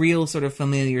 there's this real sort of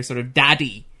familiar sort of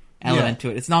daddy element to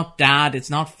it. It's not dad, it's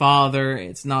not father,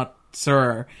 it's not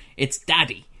sir, it's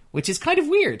daddy. Which is kind of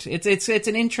weird. It's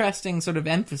an interesting sort of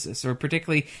emphasis, or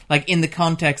particularly like in the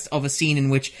context of a scene in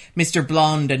which Mr.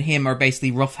 Blonde and him are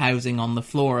basically roughhousing on the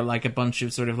floor like a bunch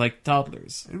of sort of like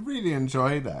toddlers. I really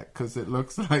enjoy that because it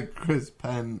looks like Chris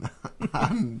Penn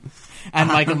and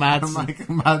Michael Madsen. And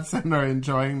Michael Madsen are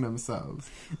enjoying themselves.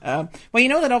 Well, you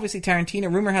know that obviously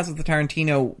rumor has it that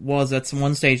Tarantino was at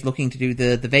one stage looking to do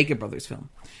the Vega brothers film,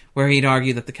 where he'd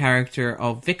argue that the character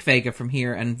of Vic Vega from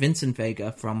here and Vincent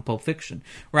Vega from Pulp Fiction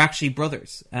were actually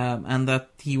brothers, and that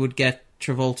he would get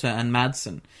Travolta and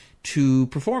Madsen to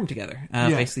perform together,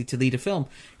 basically to lead a film.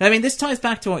 I mean, this ties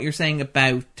back to what you're saying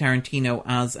about Tarantino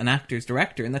as an actor's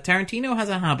director, and that Tarantino has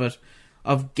a habit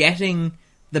of getting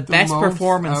the best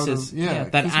performances.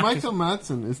 Because Michael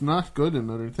Madsen is not good in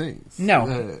other things.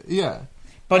 No.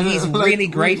 But he's like, really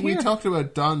great here. We talked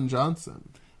about Don Johnson.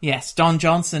 Yes, Don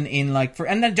Johnson and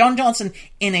then Don Johnson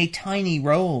in a tiny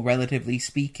role, relatively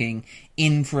speaking,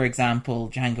 in, for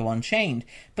example, Django Unchained.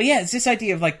 But yeah, it's this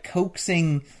idea of like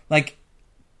coaxing, like...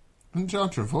 And John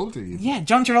Travolta, even. Yeah,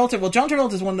 John Travolta. Well, John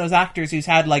Travolta is one of those actors who's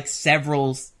had like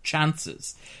several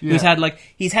chances. Yeah.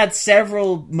 He's had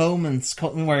several moments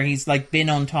where he's like been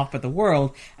on top of the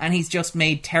world, and he's just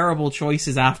made terrible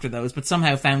choices after those, but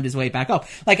somehow found his way back up.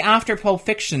 Like after Pulp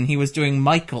Fiction, he was doing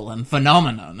Michael and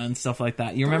Phenomenon and stuff like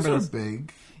that. You remember those? Those were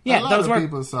big. Yeah, a lot of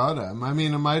people saw them. I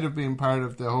mean, it might have been part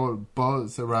of the whole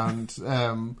buzz around.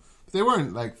 They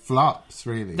weren't like flops,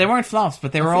 really. They weren't flops,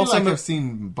 but they were also. I've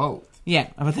seen both. Yeah,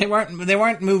 but they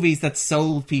weren't movies that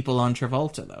sold people on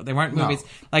Travolta, though. They weren't movies...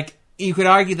 Like, you could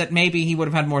argue that maybe he would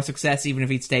have had more success even if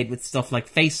he'd stayed with stuff like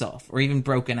Face Off or even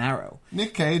Broken Arrow.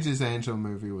 Nick Cage's Angel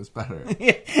movie was better.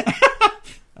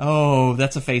 Oh,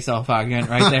 that's a face-off argument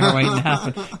right there waiting to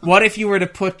happen. What if you were to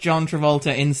put John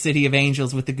Travolta in City of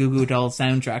Angels with the Goo Goo Dolls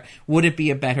soundtrack? Would it be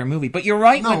a better movie? But you're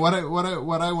right. No, what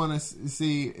I want to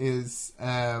see is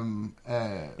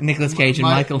Nicolas Cage and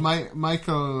Michael.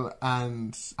 Michael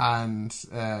and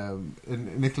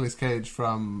Nicolas Cage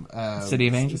from City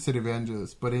of Angels. City of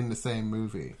Angels, but in the same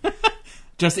movie.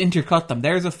 Just intercut them.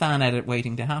 There's a fan edit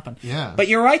waiting to happen. Yeah. But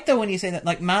you're right though when you say that.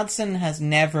 Like Madsen has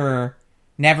never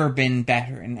been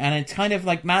better, and it's kind of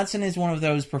like Madsen is one of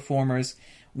those performers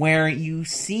where you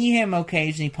see him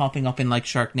occasionally popping up in like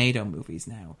Sharknado movies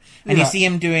now, and you see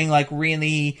him doing like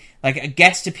really like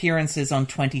guest appearances on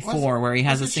 24 where he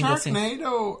has a single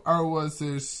Sharknado, or was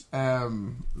it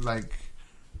like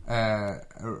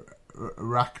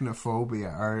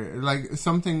arachnophobia, or like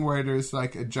something where there's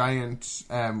like a giant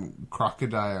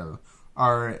crocodile,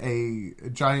 or a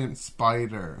giant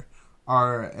spider,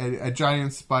 or a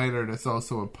giant spider that's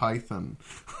also a python,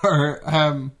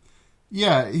 or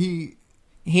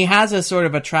he has a sort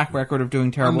of a track record of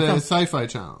doing terrible on the films. Sci-Fi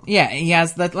Channel. Yeah, he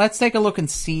has that. Let's take a look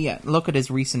and look at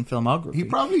his recent filmography. He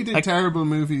probably did terrible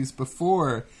movies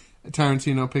before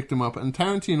Tarantino picked him up, and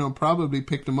Tarantino probably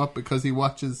picked him up because he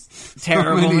watches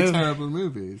terrible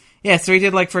movies. Yeah, so he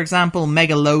did, like, for example,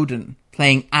 Megalodon,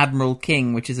 playing Admiral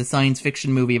King, which is a science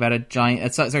fiction movie about a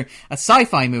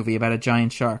sci-fi movie about a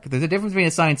giant shark. There's a difference between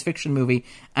a science fiction movie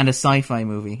and a sci-fi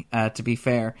movie, to be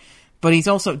fair. But he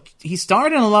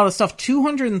starred in a lot of stuff,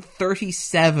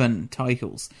 237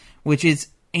 titles, which is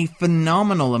a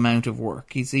phenomenal amount of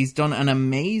work. He's done an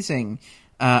amazing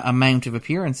amount of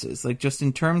appearances, like just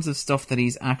in terms of stuff that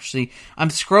he's actually... I'm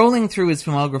scrolling through his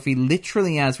filmography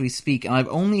literally as we speak, and I've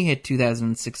only hit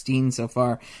 2016 so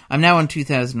far. I'm now on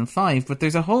 2005, but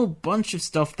there's a whole bunch of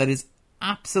stuff that is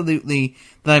absolutely...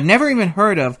 that I've never even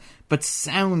heard of, but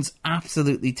sounds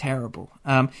absolutely terrible.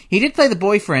 He did play the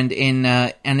boyfriend in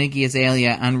Iggy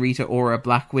Azalea and Rita Ora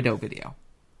Black Widow video.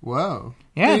 Wow.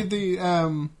 Yeah.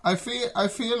 I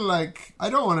feel like I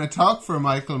don't want to talk for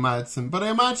Michael Madsen, but I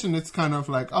imagine it's kind of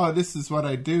like, oh, this is what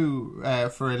I do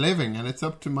for a living, and it's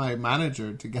up to my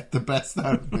manager to get the best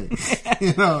out of me.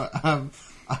 You know.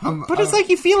 But it's like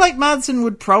you feel like Madsen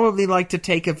would probably like to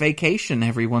take a vacation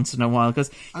every once in a while,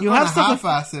 because you have stuff.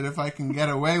 Half-ass it if I can get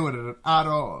away with it at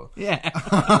all. Yeah.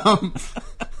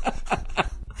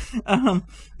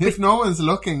 If no one's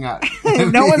looking at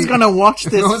if no one's going to watch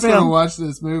this film. If no one's going to watch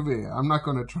this movie, I'm not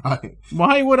going to try.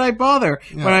 Why would I bother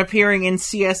when I'm appearing in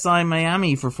CSI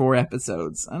Miami for 4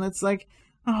 episodes? And it's like,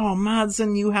 oh,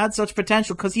 Madsen, you had such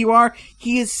potential, because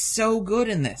he is so good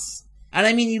in this. And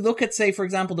I mean, you look at, say, for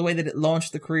example, the way that it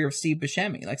launched the career of Steve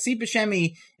Buscemi. Like, Steve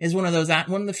Buscemi is one of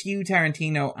the few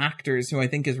Tarantino actors who I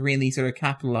think has really sort of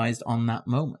capitalized on that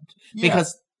moment. Yeah.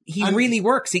 Because he really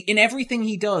works. In everything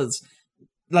he does,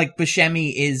 like,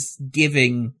 Buscemi is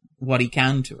giving what he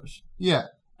can to it. Yeah.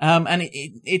 And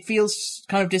it feels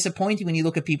kind of disappointing when you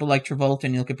look at people like Travolta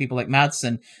and you look at people like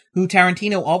Madsen, who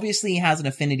Tarantino obviously has an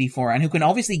affinity for and who can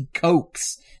obviously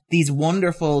coax these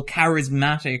wonderful,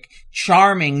 charismatic,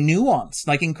 charming, nuanced,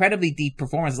 like incredibly deep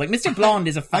performances. Like Mr. Blonde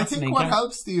is a fascinating I think what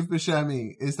helps Steve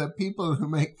Buscemi is that people who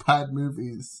make bad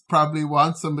movies probably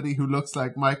want somebody who looks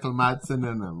like Michael Madsen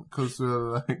in them, because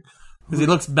he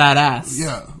looks badass.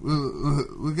 Yeah,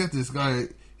 we'll get this guy.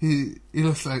 He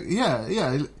looks like he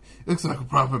looks like a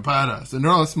proper badass, and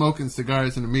they're all smoking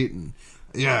cigars in a meeting.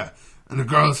 Yeah, and the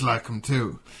girls like him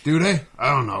too. Do they?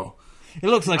 I don't know. It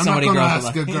looks like somebody I'm not going to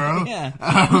ask a girl. Yeah.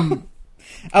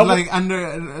 And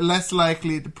they're less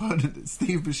likely to put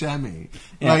Steve Buscemi.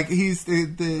 Yeah. Like, he's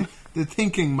the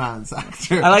thinking man's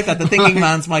actor. I like that, the thinking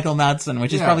man's Michael Madsen,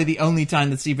 which is probably the only time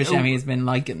that Steve Buscemi has been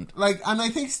likened. Like, and I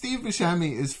think Steve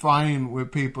Buscemi is fine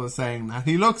with people saying that.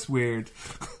 He looks weird.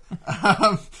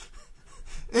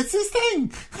 It's his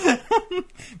thing.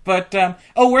 But,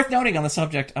 worth noting on the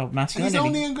subject of masculinity. He's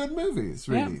only in good movies,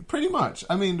 really. Yeah. Pretty much.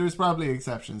 I mean, there's probably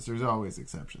exceptions. There's always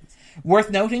exceptions. Worth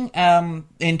noting,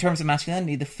 in terms of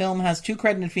masculinity, the film has 2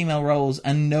 credited female roles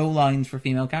and no lines for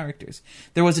female characters.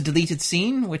 There was a deleted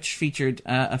scene which featured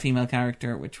a female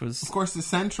character, which was... Of course, the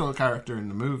central character in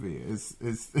the movie is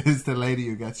the lady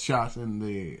who gets shot in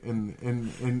the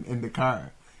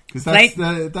car. Because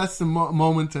that's the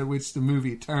moment at which the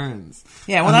movie turns.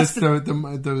 Yeah, well, that's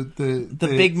the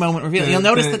big moment reveal. You'll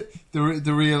notice that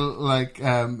the real like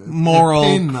moral the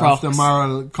pin crux of the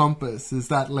moral compass is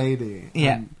that lady.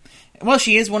 Yeah, well,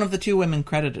 she is one of the 2 women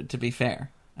credited, to be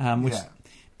fair. Yeah.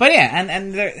 But yeah,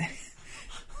 and there,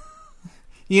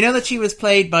 you know that she was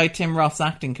played by Tim Roth's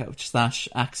acting coach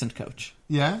 / accent coach.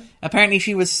 Yeah. Apparently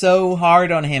she was so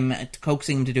hard on him at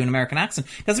coaxing him to do an American accent.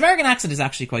 Because American accent is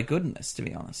actually quite good in this, to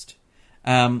be honest.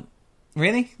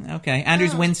 Really? Okay.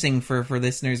 Andrew's wincing for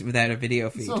listeners without a video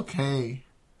feed. It's okay.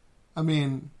 I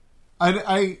mean, I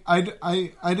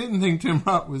didn't think Tim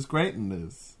Roth was great in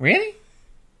this. Really?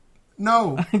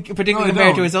 No. Particularly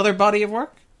compared to his other body of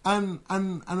work? And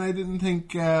I didn't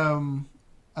think Harvey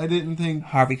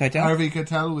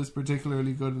Keitel was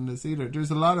particularly good in this either.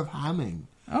 There's a lot of hamming.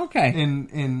 Okay.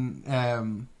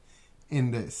 In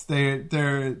this,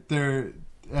 they're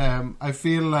I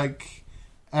feel like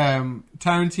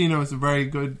Tarantino is a very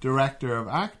good director of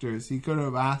actors. He could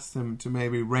have asked him to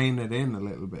maybe rein it in a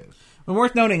little bit. Well,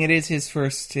 worth noting, it is his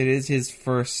first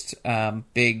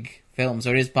big film,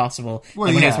 so it is possible Well,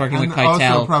 that when he was working with Keitel...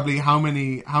 also probably how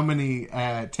many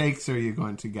takes are you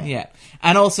going to get? Yeah,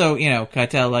 and also,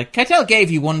 Keitel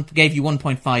gave you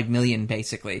 1.5 million,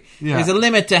 basically. Yeah. There's a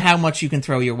limit to how much you can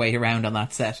throw your weight around on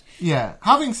that set. Yeah.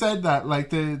 Having said that, like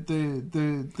the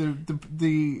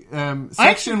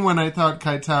section when I thought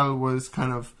Keitel was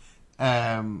kind of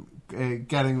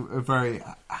getting very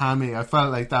hammy, I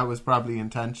felt like that was probably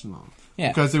intentional. Yeah.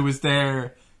 Because it was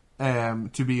there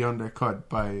to be undercut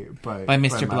by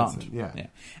Mr. Blonde. Yeah.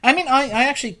 I mean,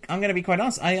 I'm going to be quite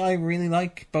honest. I really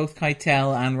like both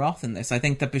Keitel and Roth in this. I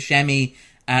think that Buscemi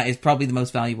is probably the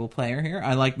most valuable player here.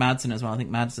 I like Madsen as well. I think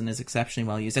Madsen is exceptionally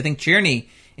well used. I think Tierney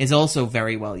is also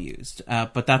very well used,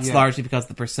 but that's largely because of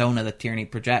the persona that Tierney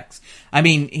projects. I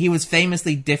mean, he was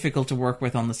famously difficult to work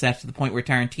with on the set to the point where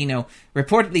Tarantino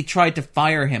reportedly tried to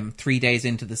fire him 3 days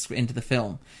into the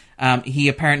film. He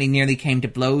apparently nearly came to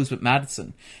blows with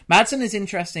Madsen. Madsen is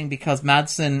interesting because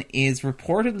Madsen is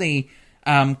reportedly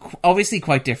obviously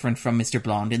quite different from Mr.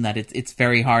 Blonde in that it's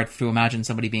very hard to imagine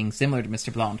somebody being similar to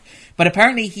Mr. Blonde. But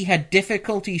apparently he had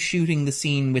difficulty shooting the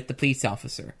scene with the police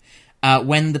officer.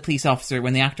 When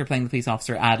the actor playing the police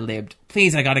officer ad-libbed,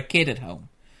 "Please, I got a kid at home."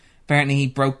 Apparently he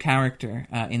broke character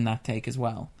in that take as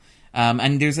well.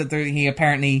 And the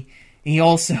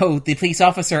police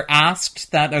officer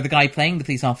asked that, or the guy playing the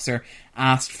police officer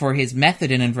asked for his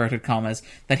method, in inverted commas,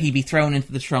 that he be thrown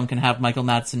into the trunk and have Michael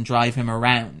Madsen drive him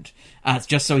around,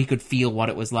 just so he could feel what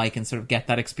it was like and sort of get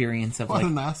that experience of What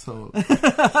like... an asshole.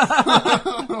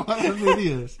 What an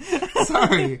idiot.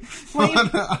 Sorry.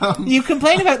 You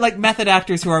complain about like method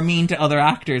actors who are mean to other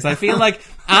actors. I feel like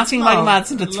asking Michael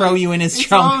Madsen to throw you in his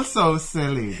trunk... It's all so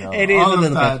silly, though. It is all a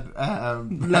little of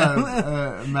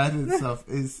that method stuff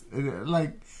is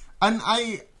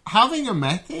having a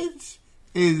method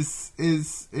is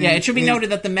it should be noted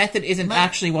that the method isn't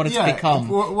actually what it's become.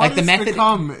 What like the method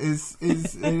become is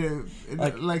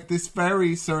like this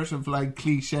very sort of like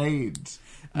cliched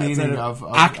meaning of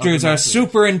actors are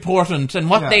super important, and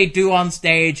what they do on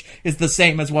stage is the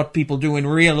same as what people do in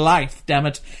real life. Damn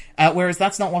it! Whereas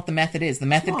that's not what the method is. The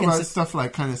method consists stuff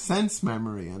like kind of sense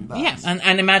memory and that. Yeah,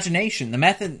 and imagination. The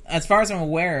method, as far as I'm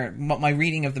aware, what my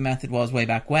reading of the method was way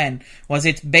back when was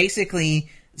it's basically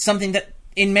something that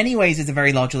in many ways is a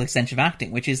very logical extension of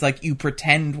acting, which is like you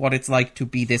pretend what it's like to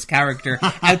be this character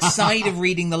outside of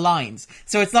reading the lines.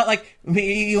 So it's not like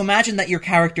you imagine that your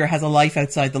character has a life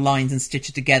outside the lines and stitch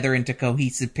it together into a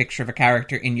cohesive picture of a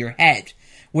character in your head.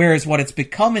 Whereas what it's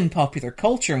become in popular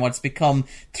culture and what's become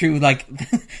through like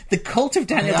the cult of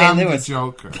Daniel Day-Lewis. The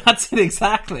Joker. That's it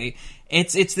exactly.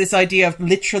 It's this idea of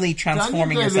literally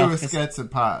transforming Daniel yourself. Day-Lewis gets a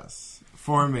pass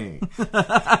for me.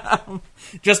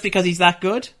 Just because he's that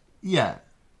good? Yeah.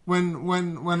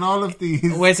 When all of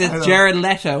these... Was it Jared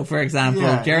Leto, for example?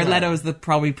 Yeah, Jared Leto is the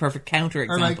probably perfect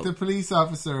counter-example. Or like the police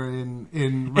officer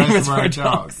in Reservoir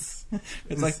Dogs.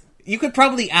 It's like... You could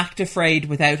probably act afraid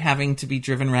without having to be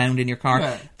driven around in your car.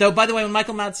 Yeah. Though, by the way, when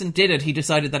Michael Madsen did it, he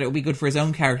decided that it would be good for his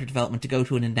own character development to go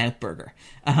to an In-N-Out Burger.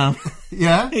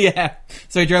 Yeah? Yeah.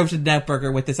 So he drove to the In-N-Out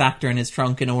Burger with this actor in his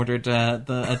trunk and ordered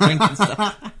a drink and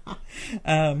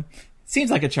stuff. Seems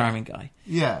like a charming guy.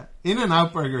 Yeah.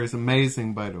 In-N-Out Burger is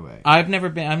amazing, by the way. I've never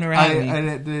had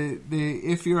it.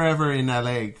 If you're ever in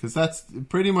LA, because that's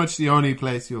pretty much the only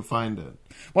place you'll find it.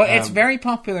 Well, it's very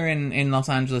popular in Los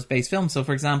Angeles-based films. So,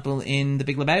 for example, in The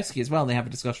Big Lebowski as well, they have a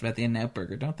discussion about the In-N-Out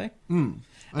Burger, don't they?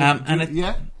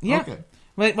 Yeah? Okay.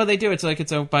 Well, they do. It's like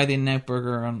it's out by the In-N-Out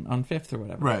Burger on 5th or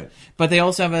whatever. Right. But they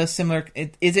also have a similar...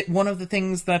 Is it one of the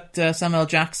things that Samuel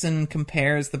Jackson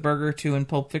compares the burger to in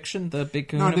Pulp Fiction? The Big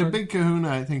Kahuna burger? Big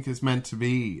Kahuna, I think, is meant to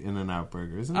be In-N-Out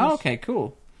Burger, isn't it? Oh, okay,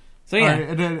 cool. So yeah,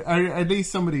 or at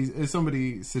least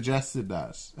somebody suggested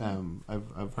that.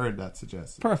 I've heard that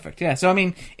suggested. Perfect. Yeah. So I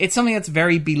mean, it's something that's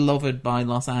very beloved by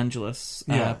Los Angeles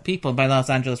people, by Los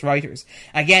Angeles writers.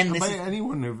 Again, by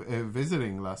anyone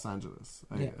visiting Los Angeles,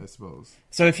 I suppose.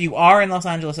 So if you are in Los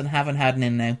Angeles and haven't had an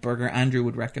In-N-Out Burger, Andrew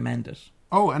would recommend it.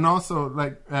 Oh, and also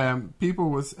like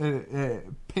people was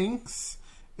Pink's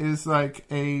is like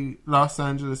a Los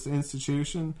Angeles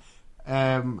institution.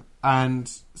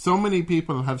 And so many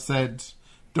people have said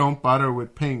don't bother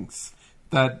with Pink's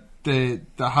that the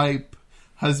hype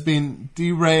has been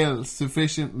derailed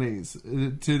sufficiently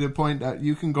to the point that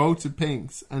you can go to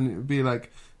Pink's and it'd be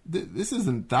like, this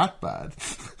isn't that bad.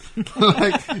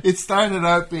 Like, it started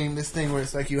out being this thing where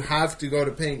it's like you have to go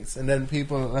to Pink's, and then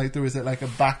people, like, there was like a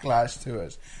backlash to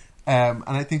it. And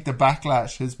I think the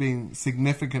backlash has been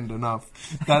significant enough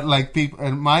that, like, people,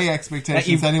 and my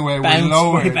expectations anyway were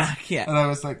lowered. Back, yeah. And I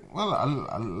was like, well,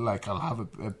 I'll have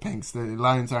a Pink's. The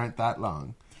lines aren't that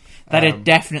long. That it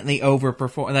definitely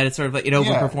overperforms. That it's sort of like it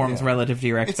overperforms relative to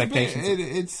your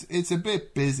expectations. It's a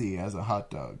bit busy as a hot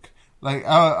dog. Like,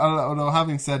 although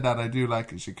having said that, I do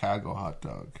like a Chicago hot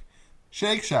dog.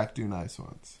 Shake Shack do nice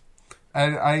ones.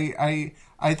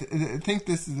 I think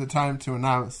this is the time to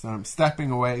announce that I'm stepping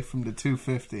away from the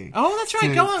 250. Oh, that's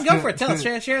right. Go for it. Tell us.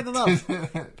 Share the love.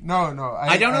 No.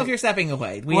 I don't know if you're stepping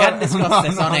away. We hadn't discussed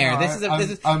this on air.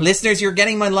 Listeners, you're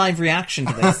getting my live reaction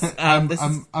to this.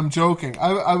 I'm joking.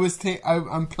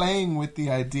 I'm playing with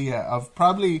the idea of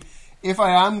probably, if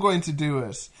I am going to do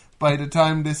it, by the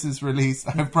time this is released,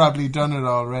 I've probably done it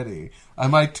already. I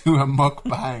might do a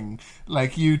mukbang,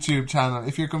 like YouTube channel.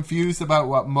 If you're confused about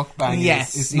what mukbang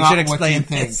is, it's not what you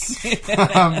think.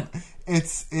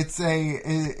 It's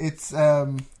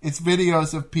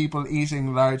videos of people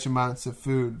eating large amounts of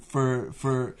food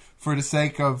for the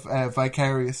sake of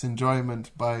vicarious enjoyment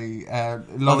by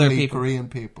lonely Korean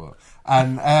people.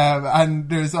 And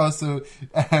there's also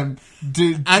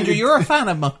Andrew, you're a fan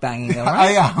of mukbanging, though,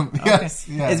 right? I am. Yes.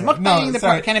 Okay. Is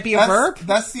mukbanging can it be a verb?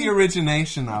 That's the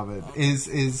origination of it. Is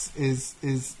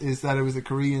that it was a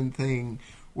Korean thing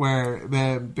where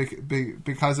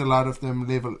because a lot of them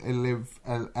live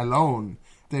alone,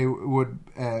 they would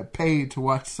pay to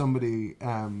watch somebody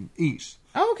eat.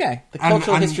 Oh, okay. The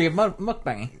cultural history of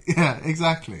mukbanging. Yeah,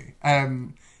 exactly.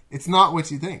 It's not what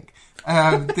you think.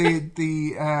 And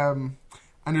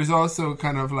there's also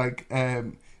kind of like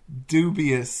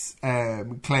dubious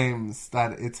claims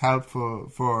that it's helpful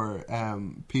for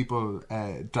people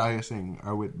dieting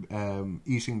or with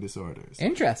eating disorders.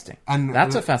 Interesting. And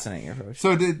that's a fascinating approach.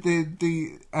 So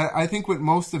I think with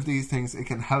most of these things, it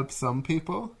can help some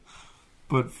people.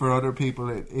 But for other people,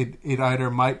 it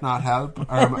either might not help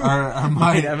or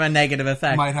might have a negative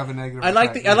effect. Might have a negative. I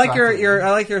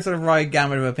like your sort of wide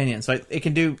gamut of opinions. So it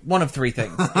can do one of three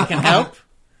things. It can help.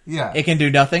 Yeah. It can do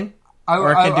nothing.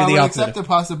 Or it can do the opposite. I accept the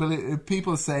possibility. If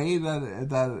people say that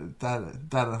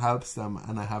it helps them,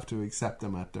 and I have to accept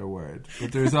them at their word.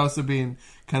 But there's also been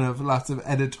kind of lots of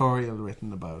editorial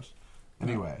written about.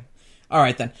 Anyway. All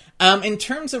right, then. In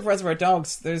terms of Reservoir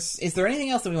Dogs, is there anything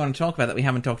else that we want to talk about that we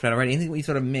haven't talked about already? Anything we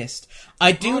sort of missed?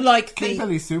 I do like the...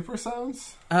 Billy Super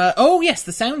sounds? Yes,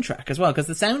 the soundtrack as well, because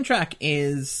the soundtrack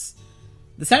is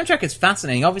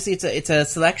fascinating. Obviously, it's a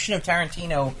selection of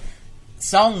Tarantino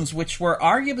songs which were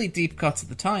arguably deep cuts at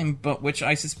the time, but which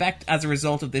I suspect as a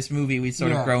result of this movie we've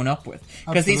sort of grown up with.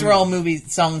 Because these were all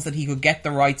songs that he could get the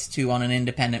rights to on an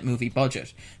independent movie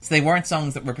budget. So they weren't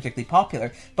songs that were particularly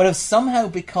popular, but have somehow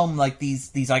become like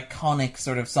these iconic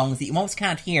sort of songs that you almost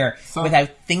can't hear without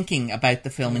thinking about the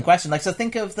film in question. Like, so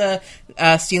think of the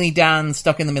Steely Dan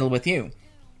Stuck in the Middle with You.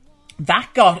 That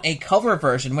got a cover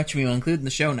version, which we will include in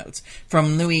the show notes,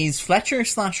 from Louise Fletcher /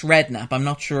 Redknapp. I'm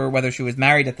not sure whether she was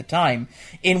married at the time,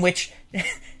 in which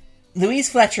Louise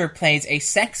Fletcher plays a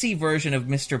sexy version of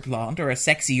Mr. Blonde, or a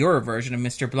sexier version of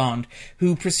Mr. Blonde,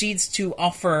 who proceeds to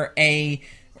offer a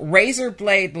razor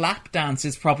blade lap dance,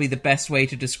 is probably the best way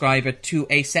to describe it, to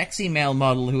a sexy male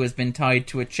model who has been tied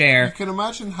to a chair. You can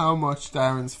imagine how much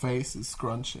Darren's face is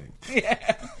scrunching.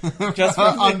 Yeah. Just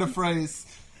on the phrase...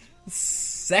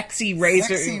 Sexy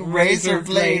razor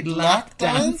blade lap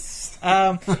dance.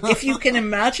 If you can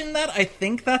imagine that, I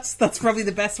think that's probably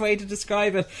the best way to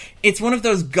describe it. It's one of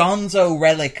those gonzo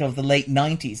relic of the late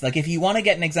 90s. Like, if you want to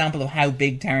get an example of how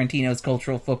big Tarantino's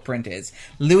cultural footprint is,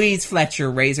 Louise Fletcher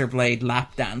razor blade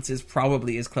lap dance is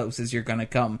probably as close as you're going to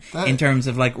come in terms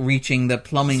of like reaching the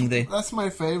plumbing. That's my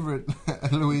favorite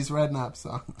Louise Redknapp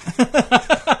song.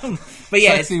 But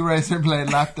yeah, sexy razor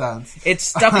blade lap dance. It's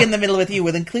Stuck in the Middle with You.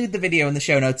 We'll include the video in the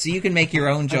show notes so you can make your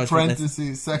own judgment.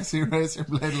 Parentheses, sexy razor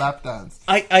blade lap dance.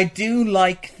 I do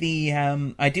like the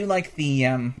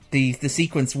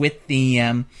sequence with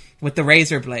the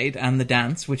razor blade and the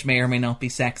dance, which may or may not be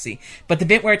sexy. But the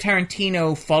bit where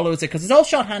Tarantino follows it, because it's all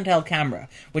shot handheld camera,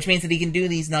 which means that he can do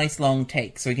these nice long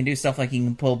takes. So he can do stuff like he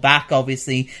can pull back,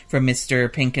 obviously, from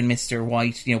Mr. Pink and Mr.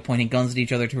 White, pointing guns at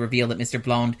each other to reveal that Mr.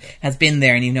 Blonde has been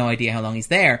there and you have no idea how long he's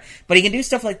there. But he can do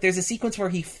stuff like, there's a sequence where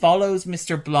he follows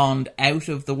Mr. Blonde out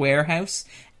of the warehouse,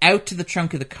 out to the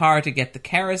trunk of the car to get the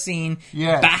kerosene,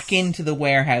 back into the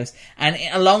warehouse, and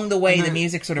along the way the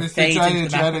music sort of fades into the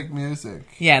background. Music.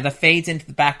 Yeah, that fades into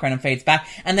the background and fades back.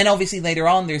 And then obviously later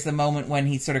on there's the moment when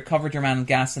he's sort of covered your man in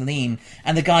gasoline,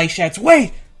 and the guy shouts,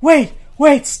 wait,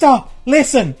 stop,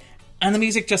 listen! And the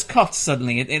music just cuts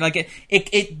suddenly.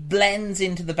 It blends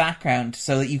into the background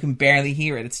so that you can barely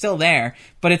hear it. It's still there,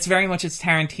 but it's very much, it's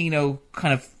Tarantino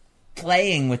kind of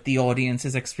playing with the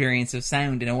audience's experience of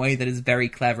sound in a way that is very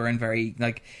clever and very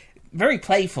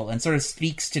playful, and sort of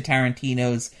speaks to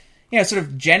Tarantino's sort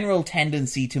of general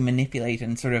tendency to manipulate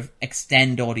and sort of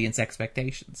extend audience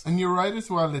expectations. And you're right as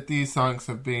well that these songs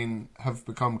have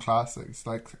become classics.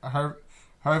 Like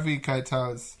Harvey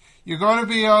Keitel's "You're Gonna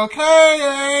Be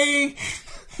Okay."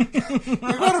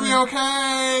 You're gonna be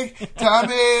okay. Tell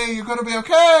me you're gonna be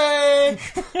okay.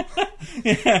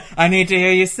 Yeah, I need to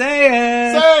hear you say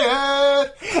it. Say it.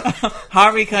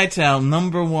 Harvey Keitel,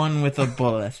 number one with a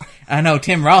bullet. No,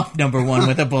 Tim Roth, number one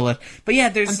with a bullet. But yeah,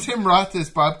 there's... And Tim Roth is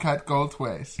Bobcat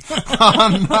Goldthwait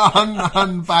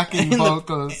on backing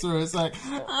vocals. Where it's like,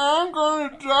 I'm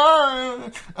gonna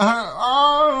die.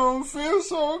 I don't feel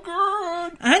so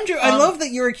good. Andrew, I love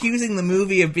that you're accusing the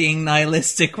movie of being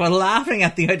nihilistic while laughing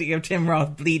at the idea of Tim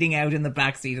Roth bleeding out in the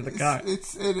backseat of the car.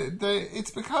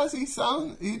 It's because he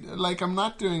sounds... like, I'm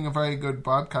not doing a very good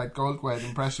Bobcat Goldthwait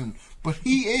impression, but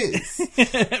he is.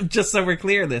 Just so we're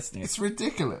clear, listeners. It's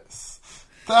ridiculous.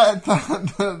 It's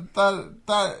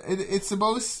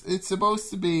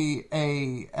supposed to be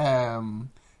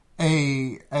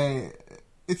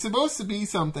it's supposed to be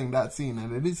something that's seen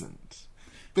and it isn't,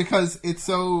 because it's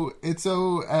so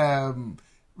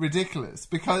ridiculous.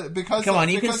 Because come on,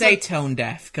 you can say tone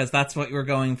deaf because that's what you were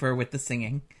going for with the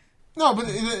singing. No, but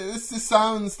it's the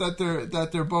sounds that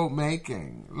they're both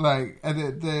making, like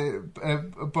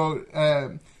both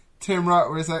Tim Roth,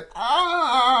 where it's like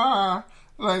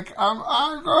like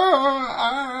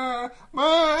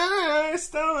my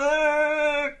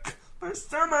stomach,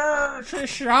 she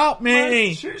shot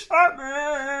me. She shot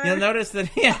me. You'll notice that,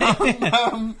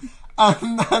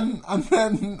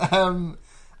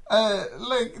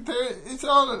 like it's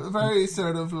all very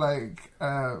sort of like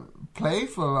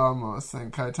playful almost,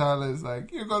 and Keitel is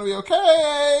like, you're gonna be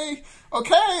okay.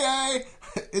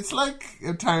 It's like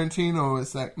Tarantino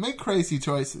is like, make crazy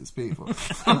choices, people.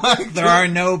 Like, there are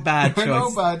no bad choices. There are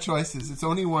no bad choices. It's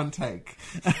only one take.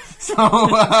 So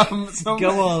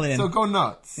go all in. So go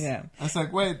nuts. Yeah. It's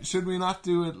like, wait, should we not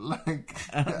do it like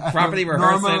properly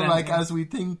rehearse normal, it, like as we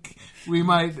think we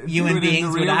might human do it beings in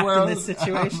the would real act world? in this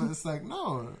situation? It's like,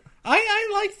 no. I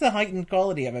like the heightened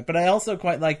quality of it, but I also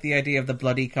quite like the idea of the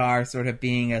bloody car sort of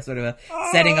being a sort of a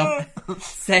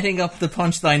setting up the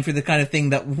punchline for the kind of thing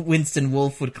that Winston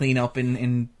Wolfe would clean up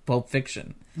in Pulp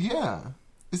Fiction. Yeah,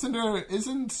 isn't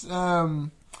the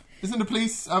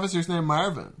police officer's name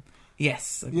Marvin?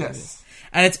 Yes. Yes.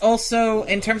 And it's also,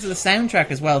 in terms of the soundtrack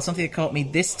as well, something that caught me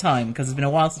this time, because it's been a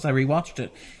while since I rewatched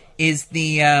it, is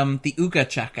the Uga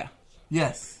Chaka.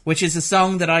 Yes. Which is a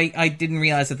song that I didn't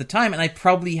realise at the time, and I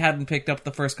probably hadn't picked up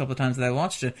the first couple of times that I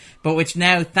watched it, but which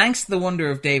now, thanks to the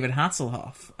wonder of David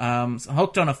Hasselhoff,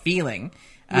 Hooked on a Feeling,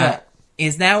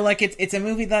 is now like, it's a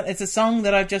movie that, it's a song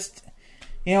that I've just,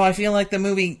 I feel like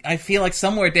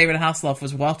somewhere David Hasselhoff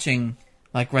was watching,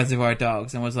 like, Reservoir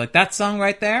Dogs, and was like, that song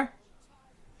right there,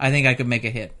 I think I could make a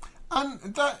hit. And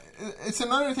it's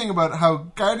another thing about how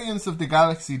Guardians of the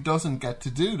Galaxy doesn't get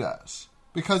to do that.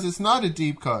 Because it's not a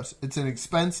deep cut. It's an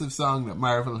expensive song that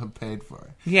Marvel have paid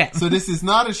for. Yeah. So this is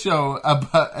not a show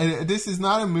about... this is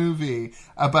not a movie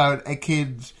about a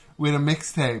kid with a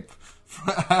mixtape.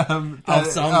 Of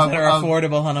songs that are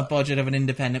affordable on a budget of an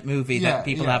independent movie that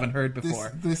people haven't heard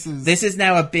before. This is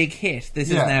now a big hit. This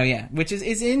is now, which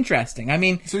is interesting. I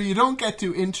mean... So you don't get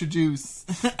to introduce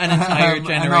an entire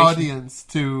generation. An audience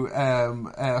to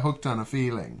Hooked on a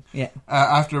Feeling. Yeah.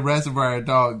 After Reservoir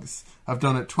Dogs have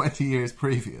done it 20 years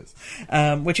previous.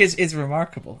 Which is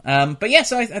remarkable. But yeah,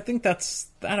 so I think that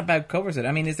about covers it.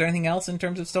 I mean, is there anything else in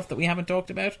terms of stuff that we haven't talked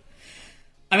about?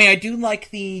 I mean, I do like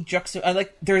the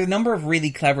there's a number of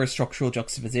really clever structural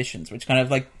juxtapositions, which kind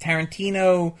of like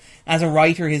Tarantino, as a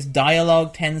writer, his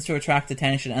dialogue tends to attract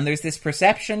attention, and there's this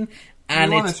perception. Do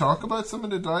you want to talk about some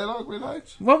of the dialogue we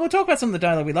liked? Well, we'll talk about some of the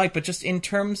dialogue we like, but just in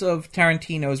terms of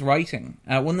Tarantino's writing,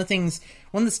 one of the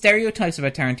stereotypes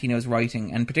about Tarantino's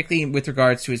writing, and particularly with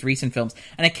regards to his recent films,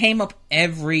 and it came up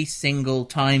every single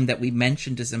time that we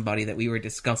mentioned to somebody that we were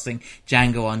discussing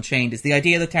Django Unchained, is the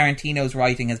idea that Tarantino's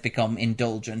writing has become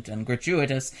indulgent and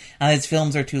gratuitous, and his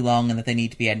films are too long and that they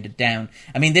need to be edited down.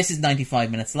 I mean, this is 95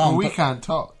 minutes long. Well, we can't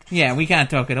talk. Yeah, we can't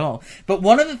talk at all. But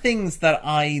one of the things that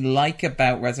I like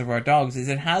about Reservoir Dogs is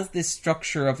it has this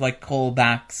structure of like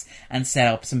callbacks and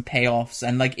setups and payoffs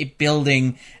and like it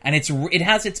building, and it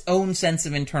has its own sense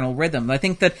of internal rhythm. I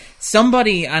think that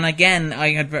somebody, and again,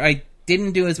 I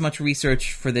didn't do as much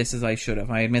research for this as I should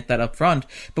have. I admit that up front.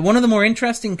 But one of the more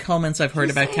interesting comments I've heard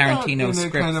about Tarantino's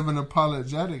scripts, in a kind of an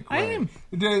apologetic way. I am.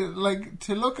 Like,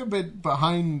 to look a bit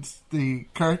behind the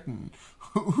curtain.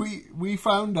 We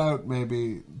found out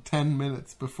maybe 10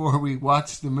 minutes before we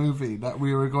watched the movie that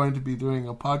we were going to be doing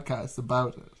a podcast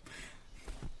about it.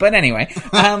 But anyway,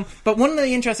 but one of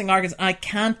the interesting arguments, I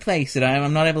can't place it.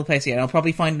 I'm not able to place it yet. I'll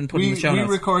probably find it and put it in the show notes.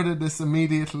 We recorded this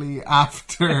immediately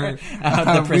after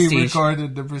the Prestige. we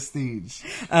recorded The Prestige.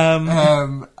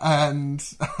 And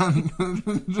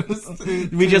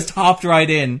just, we just hopped right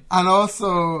in. And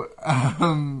also,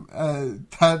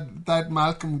 that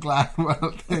Malcolm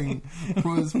Gladwell thing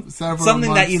was several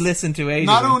something months, that you listened to ages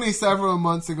not ago. only several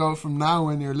months ago from now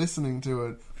when you're listening to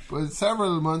it, but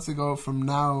several months ago from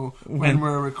now when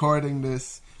we're recording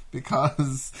this,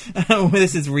 because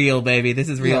this is real, baby. This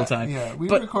is real time. Yeah, we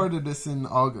recorded this in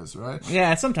August, right?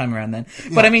 Yeah, sometime around then.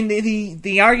 Yeah. But I mean,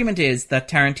 the argument is that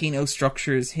Tarantino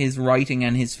structures his writing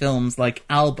and his films like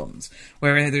albums,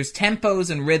 where there's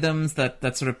tempos and rhythms that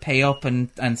sort of pay up and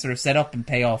sort of set up and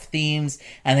pay off themes,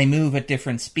 and they move at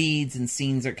different speeds, and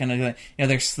scenes are kind of,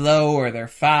 they're slow or they're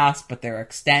fast, but they're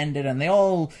extended, and they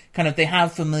all they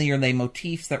have familiar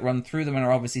motifs that run through them and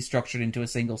are obviously structured into a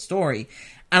single story.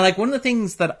 And one of the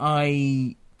things that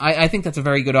I think that's a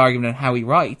very good argument on how he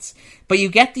writes, but you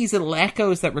get these little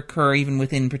echoes that recur even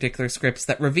within particular scripts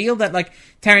that reveal that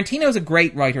Tarantino's a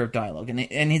great writer of dialogue,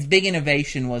 and his big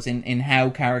innovation was in how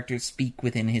characters speak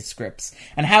within his scripts,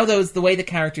 and how the way the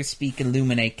characters speak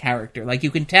illuminate character. You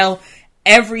can tell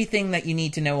everything that you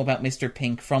need to know about Mr.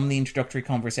 Pink from the introductory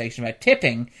conversation about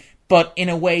tipping, but in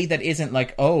a way that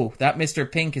isn't oh, that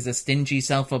Mr. Pink is a stingy,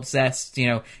 self-obsessed,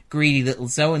 greedy little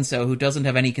so-and-so who doesn't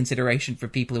have any consideration for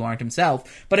people who aren't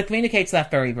himself. But it communicates that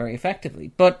very, very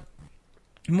effectively. But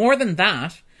more than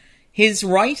that, his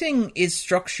writing is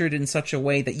structured in such a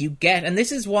way that you get, and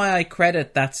this is why I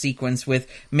credit that sequence with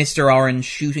Mr. Orange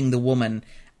shooting the woman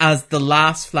as the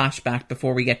last flashback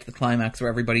before we get to the climax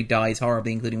where everybody dies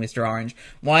horribly, including Mr. Orange.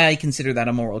 Why I consider that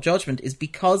a moral judgment is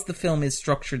because the film is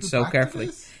structured so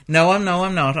carefully. No, I'm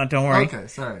not. Don't worry. Okay,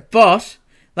 sorry. But,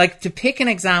 to pick an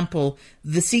example,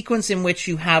 the sequence in which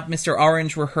you have Mr.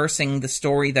 Orange rehearsing the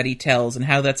story that he tells and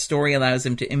how that story allows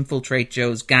him to infiltrate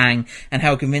Joe's gang and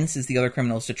how it convinces the other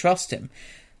criminals to trust him.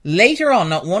 Later on,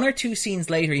 not one or two scenes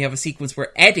later, you have a sequence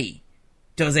where Eddie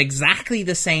does exactly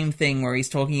the same thing, where he's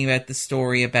talking about the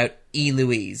story about E.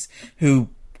 Louise, who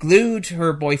glued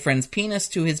her boyfriend's penis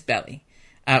to his belly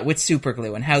with super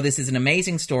glue, and how this is an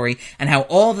amazing story, and how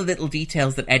all the little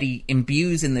details that Eddie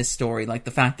imbues in this story, like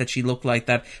the fact that she looked like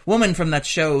that woman from that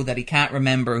show that he can't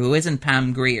remember, who isn't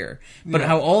Pam Grier, but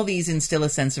how all these instill a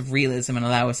sense of realism and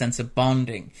allow a sense of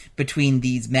bonding between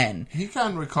these men. He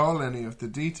can't recall any of the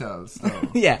details,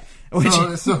 though. Yeah.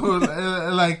 He's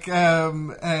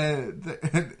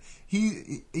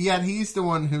the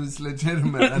one who's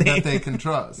legitimate and that they can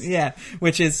trust. Yeah,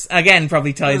 which is, again,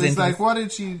 probably ties into...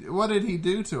 what did he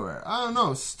do to her? I don't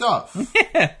know, stuff.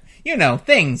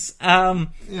 Things.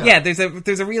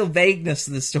 There's a real vagueness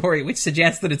to the story, which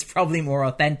suggests that it's probably more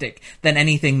authentic than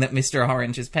anything that Mr.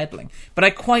 Orange is peddling. But I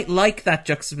quite like that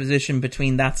juxtaposition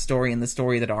between that story and the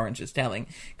story that Orange is telling,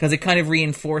 because it kind of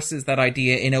reinforces that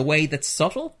idea in a way that's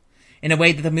subtle, in a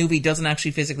way that the movie doesn't actually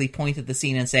physically point at the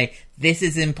scene and say, this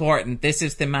is important, this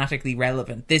is thematically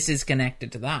relevant, this is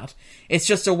connected to that. It's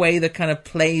just a way that kind of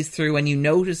plays through, and you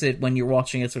notice it when you're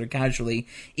watching it sort of casually,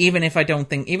 even if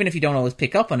you don't always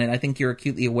pick up on it. I think you're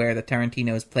acutely aware that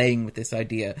Tarantino is playing with this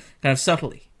idea kind of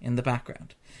subtly in the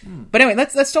background. But anyway,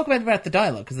 let's talk about the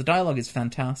dialogue, because the dialogue is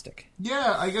fantastic.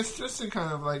 Yeah, I guess just to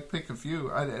kind of pick a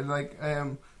few, I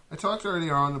talked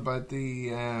earlier on about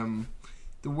the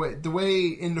way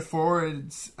in the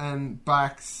forwards and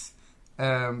backs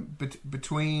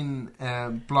between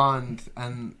blonde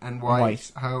and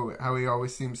white. How he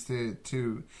always seems to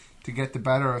get the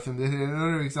better of him.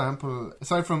 Another example,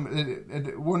 aside from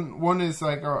one is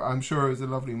I'm sure it was a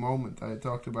lovely moment that I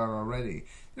talked about already.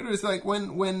 The other is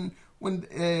when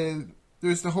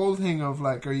there's the whole thing of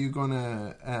are you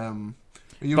gonna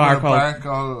bark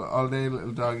all day,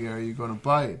 little doggy, or are you gonna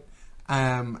bite?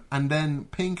 And then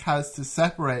Pink has to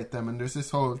separate them, and there's this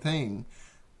whole thing.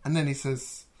 And then he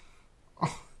says,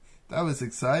 "Oh, that was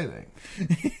exciting."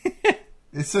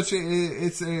 It's a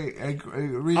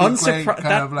really great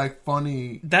kind of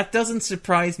funny. That doesn't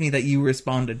surprise me that you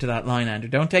responded to that line, Andrew.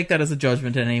 Don't take that as a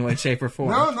judgment in any way, shape, or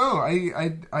form. No, I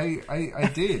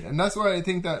did, and that's why I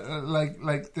think that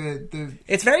the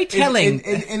it's very telling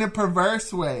in a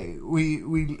perverse way.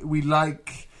 We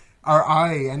like. Or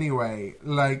I, anyway,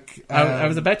 I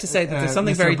was about to say that there's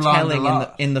something Mr. very Blonde telling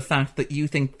in the fact that you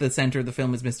think the centre of the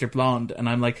film is Mr. Blonde, and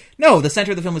I'm like, no, the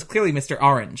centre of the film is clearly Mr.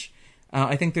 Orange.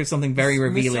 I think there's something very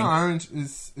revealing. Mr. Orange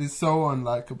is so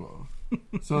unlikable.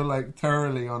 So,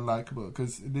 thoroughly unlikable.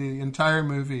 Because the entire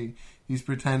movie, he's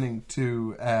pretending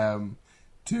to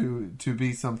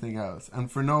be something else.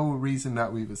 And for no reason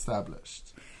that we've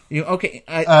established. Okay,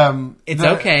 it's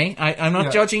no, okay. I'm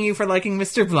not judging you for liking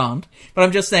Mr. Blonde, but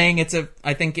I'm just saying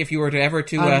I think if you were to ever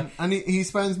to... and he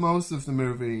spends most of the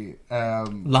movie...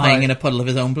 lying in a puddle of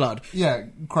his own blood. Yeah,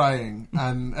 crying.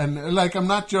 And like, I'm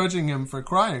not judging him for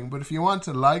crying, but if you want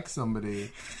to like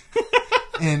somebody...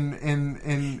 in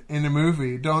a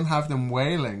movie, don't have them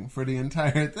wailing for the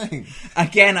entire thing.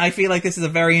 Again, I feel like this is a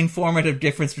very informative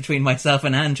difference between myself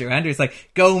and Andrew. Andrew's like,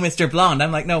 go Mr. Blonde.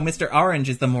 I'm like, no, Mr. Orange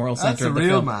is the moral center of the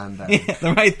film. That's a real man, then.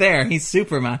 Yeah, right there. He's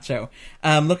super macho.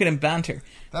 Look at him banter.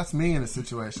 That's me in a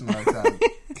situation like that.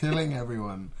 Killing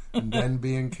everyone and then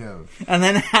being killed. And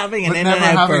then having an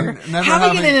In-N-Out burger.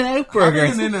 Having an In-N-Out burger.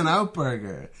 Having an In-N-Out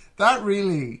burger. That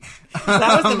really...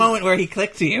 that was the moment where he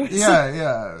clicked to you.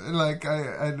 Yeah. Like,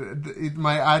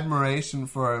 my admiration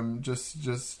for him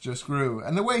just grew.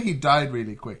 And the way he died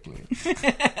really quickly.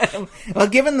 Well,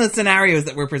 given the scenarios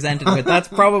that we're presented with, that's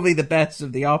probably the best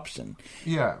of the option.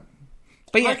 Yeah.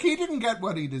 But like, he didn't get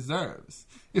what he deserves.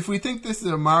 If we think this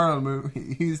is a moral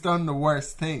movie, he's done the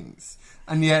worst things.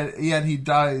 And yet he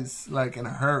dies, like, in a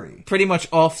hurry. Pretty much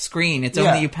off screen. It's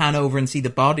only you pan over and see the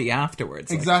body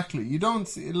afterwards. Exactly. You don't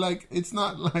see, like, it's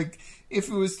not like, if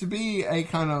it was to be a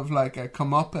kind of, like, a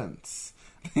comeuppance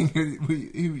thing,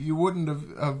 you wouldn't have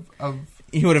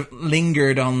he would have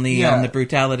lingered on the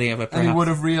brutality of it, perhaps. And he would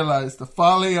have realised the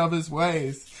folly of his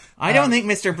ways. I don't think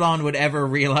Mr. Blonde would ever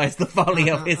realise the folly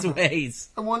of his ways.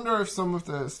 I wonder if some of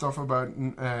the stuff about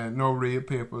no real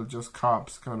people, just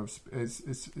cops, kind of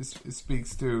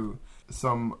speaks to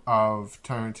some of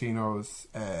Tarantino's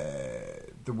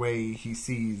the way he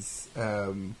sees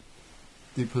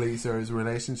the police, or his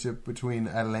relationship between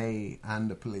LA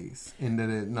and the police in the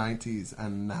 90s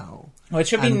and now. Well, it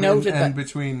should be noted and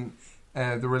between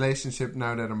the relationship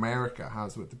now that America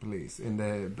has with the police in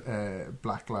the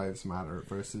Black Lives Matter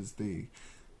versus the...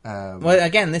 well,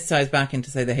 again, this ties back into,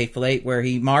 say, the Hateful Eight, where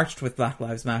he marched with Black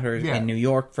Lives Matter in New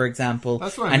York, for example.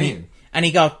 That's what I mean. And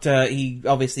he got,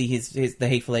 the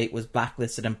Hateful Eight was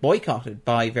blacklisted and boycotted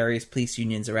by various police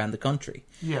unions around the country.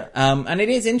 Yeah. And it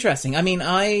is interesting. I mean,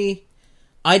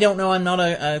 I don't know, I'm not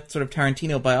a sort of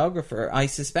Tarantino biographer. I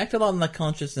suspect a lot of that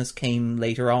consciousness came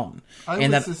later on. I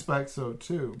would suspect so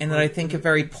too. And that I think a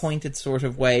very pointed sort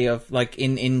of way of, like,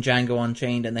 in Django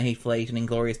Unchained and The Hateful Eight and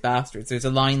Inglourious Basterds, there's a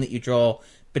line that you draw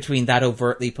between that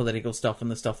overtly political stuff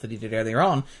and the stuff that he did earlier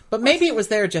on. But maybe it was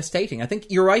there gestating. I think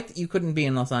you're right that you couldn't be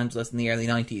in Los Angeles in the early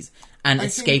 90s and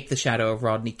escape the shadow of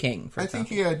Rodney King, for example. I think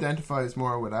he identifies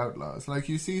more with outlaws. Like,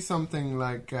 you see something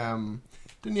like... didn't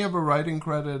he have a writing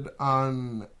credit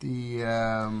on the...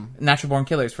 Natural Born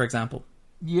Killers, for example.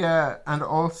 Yeah, and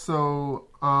also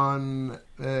on...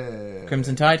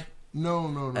 Crimson Tide?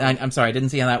 No. I'm sorry, I didn't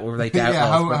see how that would relate to Outlaws.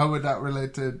 Yeah, how would that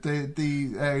relate to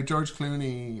the George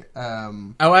Clooney...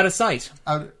 Out of Sight?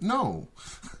 No.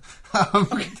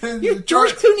 George Clooney Outlaw.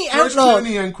 George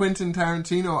Clooney and Quentin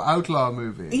Tarantino Outlaw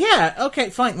movie. Yeah, okay,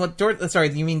 fine. Well, sorry,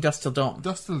 you mean Dusk Till Dawn?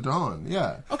 Dusk Till Dawn,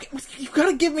 yeah. Okay, you've got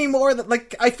to give me more than...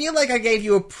 Like, I feel like I gave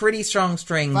you a pretty strong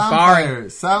string.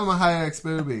 Vampires, Salma Hayek's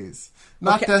boobies.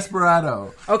 Not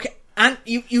Desperado. Okay. And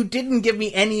you didn't give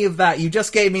me any of that. You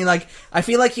just gave me, like, I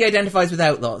feel like he identifies with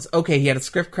Outlaws. Okay, he had a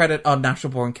script credit on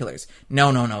Natural Born Killers.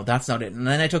 No, that's not it. And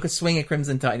then I took a swing at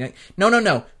Crimson Tide.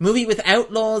 No. Movie with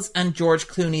Outlaws and George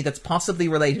Clooney that's possibly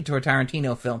related to a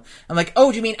Tarantino film. I'm like, oh,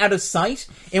 do you mean Out of Sight?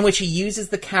 In which he uses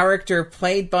the character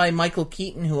played by Michael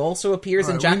Keaton, who also appears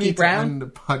in Jackie Brown? We need to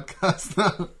end the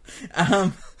podcast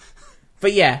now.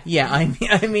 But yeah,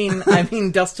 I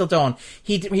mean, Dusk Till Dawn.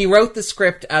 He wrote the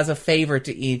script as a favor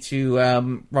to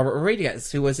Robert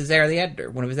Rodriguez, who was his early editor,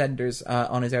 one of his editors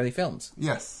on his early films.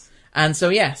 Yes. And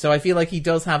so I feel like he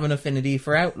does have an affinity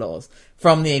for Outlaws,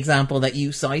 from the example that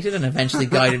you cited and eventually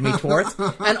guided me towards,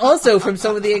 and also from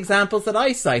some of the examples that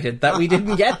I cited that we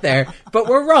didn't get there, but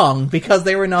were wrong because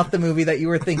they were not the movie that you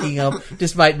were thinking of,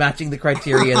 despite matching the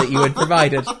criteria that you had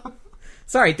provided.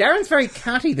 Sorry, Darren's very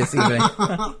catty this evening.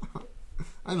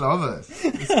 I love it.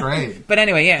 It's great. But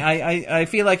anyway, I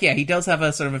feel like, he does have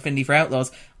a sort of affinity for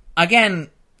Outlaws. Again,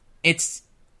 it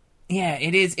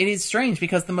is strange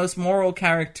because the most moral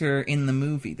character in the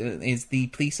movie is the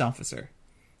police officer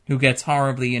who gets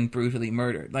horribly and brutally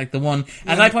murdered. Like the one,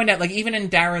 as I point out, like even in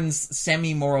Darren's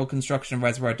semi-moral construction of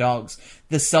Reservoir Dogs,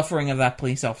 the suffering of that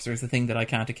police officer is the thing that I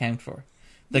can't account for.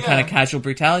 The kind of casual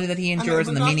brutality that he endures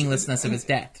and the meaninglessness of his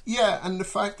death. Yeah, and the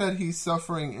fact that he's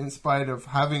suffering in spite of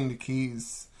having the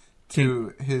keys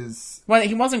to his... Well,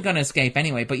 he wasn't going to escape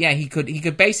anyway, but he could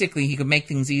make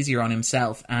things easier on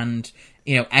himself and,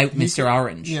 out Mr.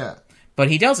 Orange. Yeah. But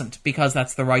he doesn't, because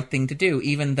that's the right thing to do,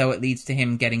 even though it leads to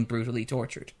him getting brutally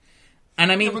tortured.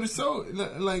 And I mean... Yeah, but it's so,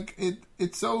 like,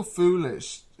 it's so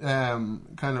foolish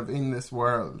kind of in this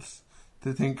world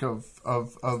to think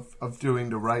of doing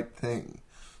the right thing,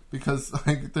 because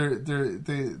like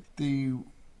the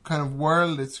kind of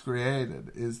world it's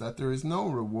created is that there is no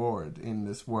reward in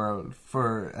this world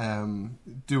for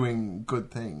doing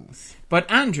good things. But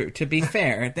Andrew, to be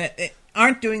fair,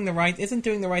 isn't doing the right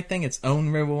thing its own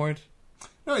reward?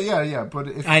 No, yeah, but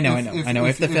if I know.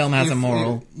 If the film has a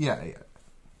moral, yeah.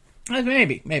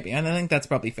 Maybe, and I think that's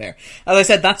probably fair. As I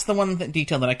said, that's the one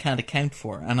detail that I can't account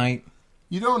for, and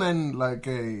You don't end like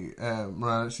a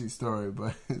morality story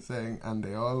by saying, and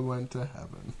they all went to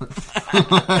heaven.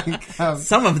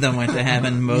 Some of them went to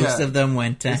heaven, most of them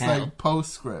went to hell. It's like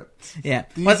postscript. Yeah.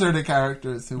 These are the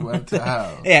characters who went to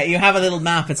hell. Yeah, you have a little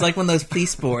map. It's like one of those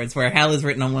police boards where hell is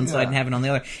written on one side and heaven on the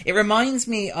other. It reminds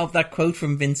me of that quote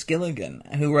from Vince Gilligan,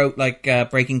 who wrote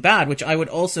Breaking Bad, which I would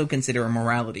also consider a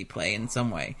morality play in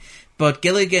some way. But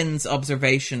Gilligan's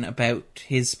observation about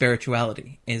his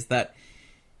spirituality is that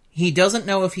he doesn't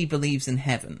know if he believes in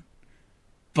heaven,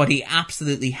 but he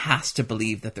absolutely has to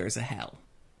believe that there's a hell.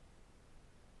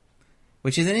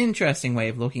 Which is an interesting way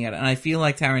of looking at it, and I feel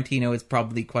like Tarantino is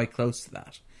probably quite close to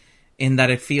that. In that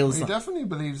it feels he definitely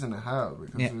believes in a hell,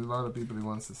 because there's a lot of people he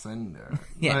wants to send there.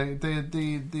 Like,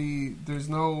 there's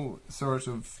no sort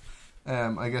of,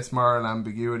 I guess, moral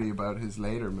ambiguity about his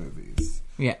later movies.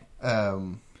 Yeah.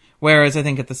 Whereas I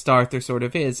think at the start there sort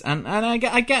of is, and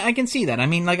I can see that. I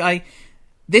mean,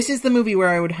 this is the movie where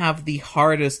I would have the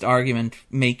hardest argument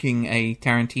making a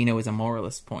Tarantino is a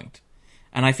moralist point.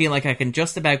 And I feel like I can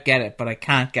just about get it, but I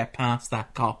can't get past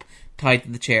that cop tied to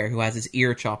the chair who has his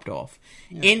ear chopped off.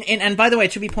 Yeah. And by the way,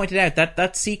 it should be pointed out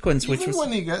that sequence, even which was...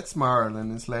 when he gets moral in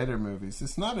his later movies,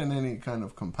 it's not in any kind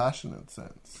of compassionate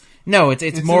sense. No,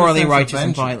 it's morally righteous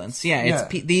and violence. Yeah,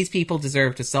 these people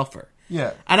deserve to suffer.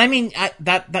 Yeah. And I mean,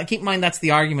 that keep in mind, that's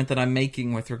the argument that I'm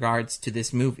making with regards to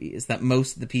this movie, is that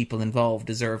most of the people involved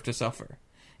deserve to suffer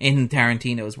in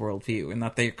Tarantino's worldview, and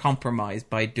that they're compromised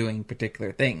by doing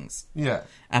particular things. Yeah.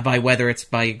 By whether it's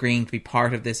by agreeing to be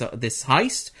part of this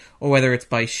heist, or whether it's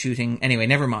by shooting... Anyway,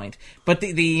 never mind. But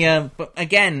but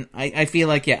again, I feel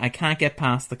like, I can't get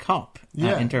past the cop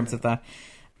in terms of that.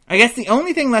 I guess the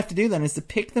only thing left to do then is to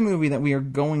pick the movie that we are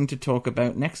going to talk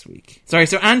about next week. Sorry,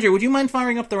 so Andrew, would you mind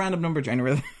firing up the random number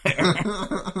generator?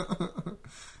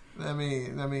 Let me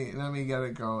get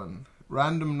it going.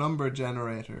 Random number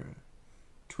generator.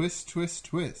 Twist, twist,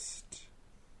 twist.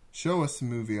 Show us a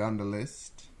movie on the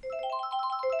list.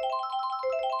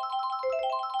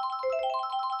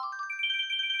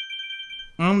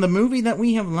 And the movie that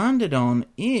we have landed on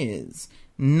is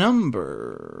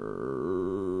number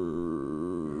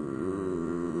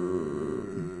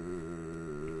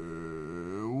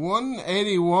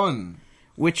 181,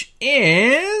 which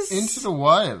is Into the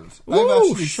Wild. I've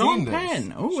actually Sean seen Penn.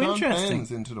 this. Oh, Sean interesting.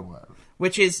 Penn's Into the Wild.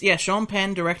 Which is Sean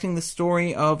Penn directing the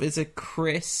story of, is it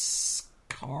Chris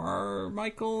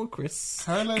Carmichael?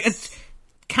 Christopher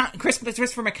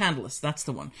McCandless, that's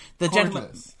the one. The gentleman,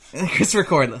 Christopher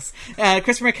Cordless.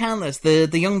 Christopher McCandless,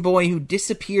 the young boy who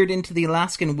disappeared into the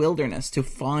Alaskan wilderness to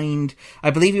find,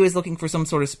 I believe he was looking for some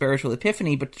sort of spiritual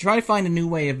epiphany, but to try to find a new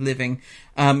way of living,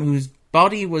 whose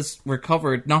body was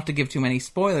recovered, not to give too many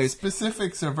spoilers.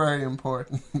 Specifics are very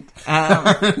important.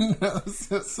 When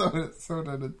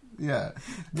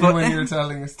you're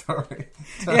telling a story.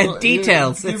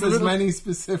 Details. Give as many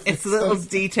specifics. It's little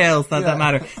details that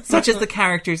matter, such as the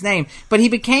character's name. But he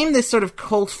became this sort of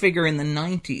cult figure in the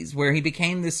 90s, where he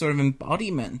became this sort of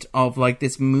embodiment of like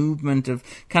this movement of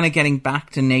kind of getting back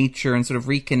to nature and sort of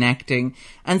reconnecting.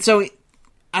 And so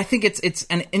I think it's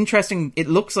an interesting... It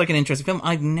looks like an interesting film.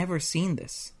 I've never seen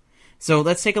this. So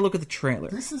let's take a look at the trailer.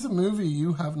 This is a movie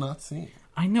you have not seen.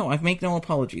 I know. I make no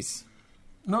apologies.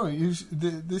 No,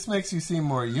 this makes you seem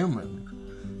more human.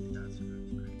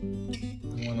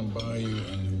 I want to buy you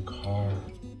a new car.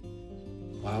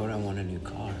 Why would I want a new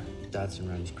car? Datsun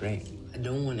runs great. I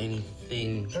don't want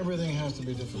anything... Everything has to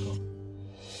be difficult.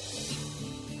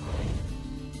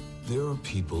 There are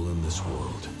people in this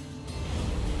world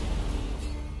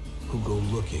who go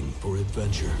looking for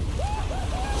adventure.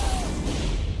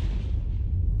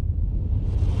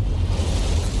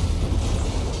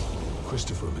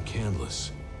 Christopher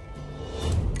McCandless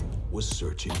was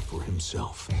searching for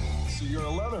himself. So you're a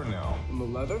leather now. I'm a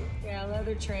leather? Yeah,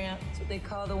 leather tramp. That's what they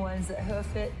call the ones that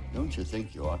hoof it. Don't you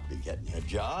think you ought to be getting a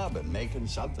job and making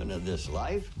something of this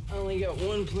life? I only got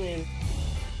one plan.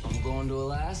 I'm going to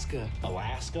Alaska.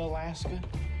 Alaska?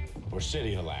 Or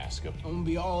City, Alaska? I'm gonna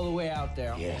be all the way out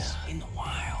there. Yes. In the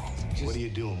wild. What are you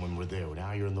doing when we're there?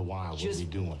 Now you're in the wild. What are you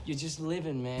doing? You're just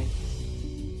living, man.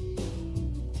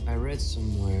 I read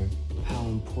somewhere how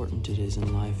important it is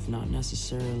in life not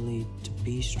necessarily to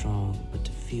be strong, but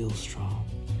to feel strong.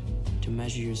 To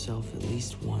measure yourself at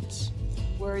least once.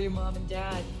 Where are your mom and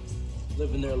dad?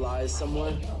 Living their lives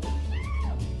somewhere.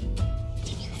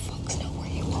 Did your folks know where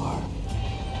you are?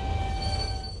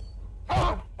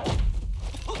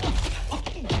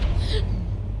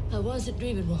 I wasn't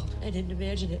dreaming, Walt. I didn't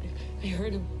imagine it. I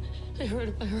heard him. I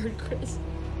heard Chris.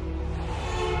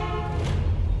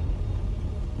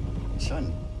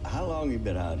 Son, how long you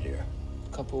been out here?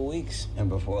 A couple of weeks. And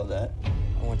before that?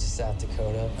 I went to South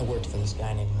Dakota. I worked for this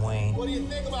guy named Wayne. What do you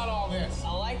think about all this?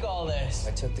 I like all this.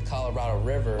 I took the Colorado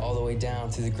River all the way down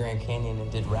to the Grand Canyon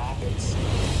and did rapids.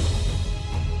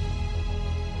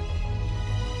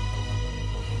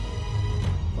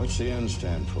 What's the N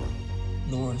stand for?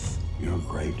 North. Your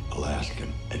great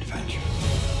Alaskan adventure.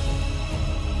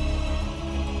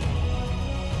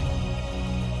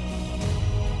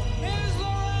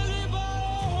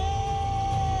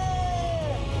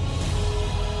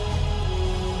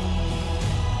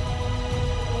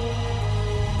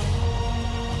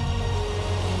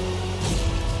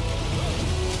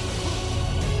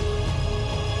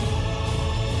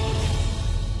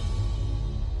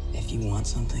 If you want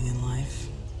something in life,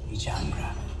 reach out and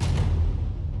grab it.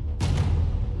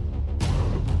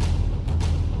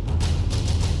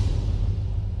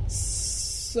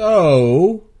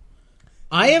 So,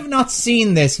 I have not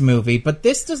seen this movie, but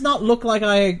this does not look like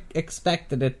I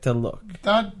expected it to look.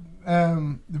 That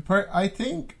I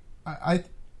think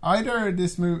either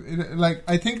this movie, like,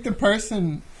 I think the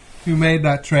person who made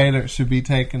that trailer should be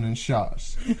taken and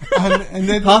shot, and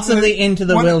then Possibly into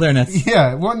the wilderness.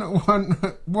 Yeah, one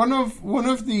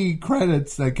of the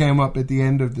credits that came up at the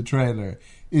end of the trailer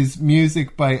is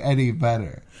music by Eddie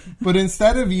Vedder. But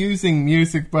instead of using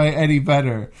music by Eddie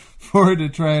Vedder for the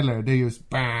trailer, they use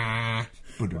bah.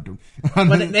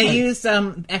 But they used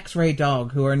X-Ray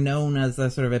Dog, who are known as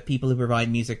sort of people who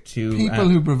provide music to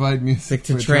who provide music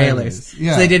to for trailers.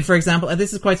 Yeah. So they did, for example, and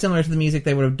this is quite similar to the music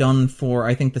they would have done for,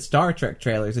 I think, the Star Trek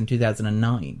trailers in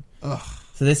 2009. Ugh.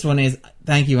 So this one is,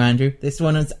 thank you, Andrew. This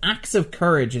one is Acts of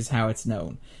Courage, is how it's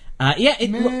known. Na,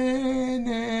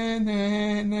 na,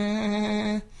 na,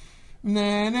 na.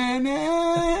 Na, na,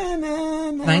 na,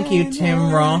 na, na, Thank you,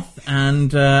 Tim Roth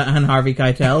and Harvey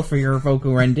Keitel, for your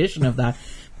vocal rendition of that.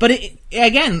 But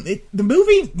the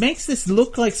movie makes this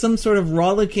look like some sort of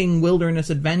rollicking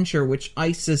wilderness adventure, which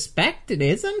I suspect it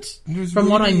isn't, from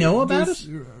what I know about it.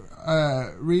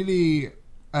 Really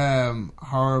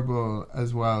horrible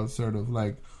as well, sort of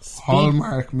like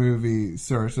Hallmark movie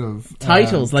sort of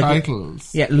titles.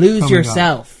 Yeah, Lose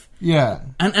Yourself. Yeah.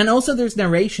 And also there's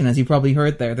narration, as you probably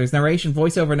heard there. There's narration,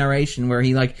 voiceover narration, where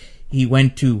he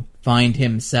went to find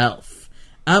himself.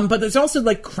 But there's also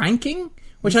like cranking,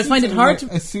 which I find it hard to...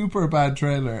 A super bad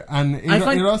trailer. And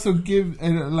it also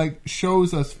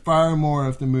shows us far more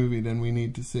of the movie than we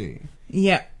need to see.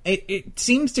 Yeah, it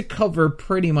seems to cover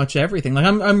pretty much everything. Like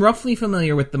I'm roughly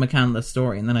familiar with the McCandless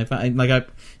story, and then I find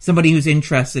somebody who's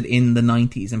interested in the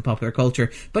 90s and popular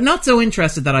culture, but not so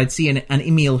interested that I'd see an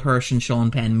Emil Hirsch and Sean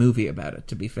Penn movie about it.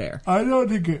 To be fair, I don't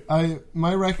think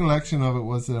my recollection of it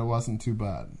was that it wasn't too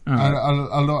bad. Right.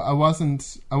 Although I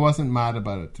wasn't mad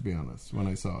about it, to be honest, when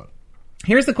I saw it.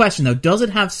 Here's the question though: does it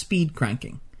have speed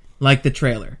cranking like the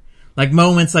trailer? Like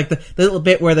moments like the little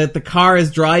bit where the car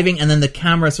is driving and then the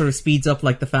camera sort of speeds up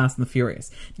like the Fast and the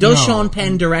Furious. Does Sean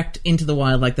Penn direct Into the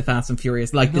Wild like the Fast and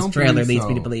Furious, like this trailer leads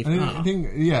me to believe? I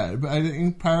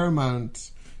think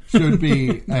Paramount should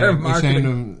be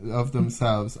ashamed of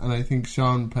themselves, and I think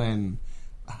Sean Penn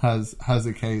has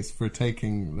a case for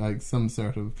taking like some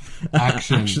sort of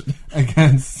action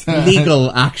against legal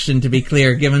action, to be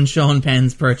clear, given Sean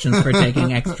Penn's penchant for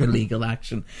taking extra legal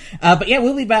action. But yeah,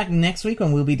 we'll be back next week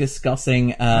when we'll be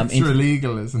discussing extra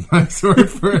legal is a nice word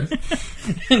for it.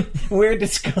 We're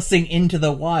discussing Into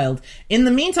the Wild. In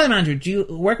the meantime, Andrew,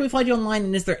 where can we find you online,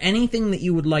 and is there anything that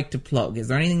you would like to plug? Is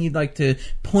there anything you'd like to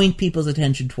point people's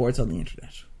attention towards on the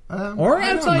internet? Or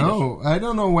outside? I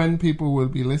don't know when people will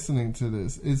be listening to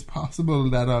this. It's possible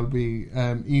that I'll be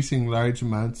eating large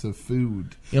amounts of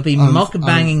food. You'll be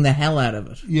mukbanging the hell out of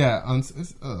it. Yeah.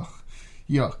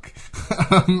 Yuck.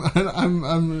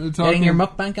 I'm talking... Getting your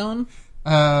mukbang on?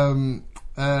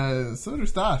 So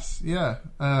there's that. Yeah.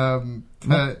 I'll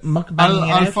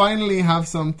finally have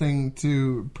something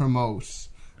to promote.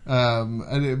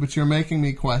 But you're making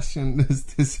me question this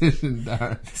decision,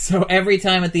 Darren. So every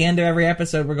time at the end of every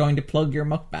episode we're going to plug your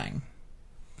mukbang?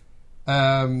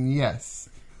 Yes.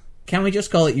 Can we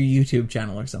just call it your YouTube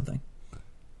channel or something?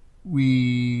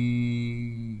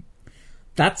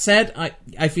 That's That said,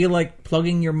 I feel like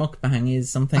plugging your mukbang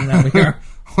is something that we are.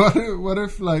 What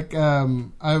if like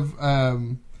I've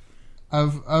my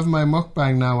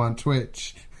mukbang now on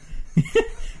Twitch?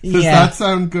 Does that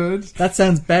sound good? That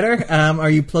sounds better.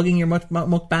 Are you plugging your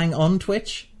mukbang on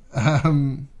Twitch?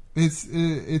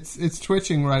 It's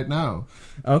twitching right now.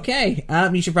 Okay,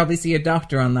 you should probably see a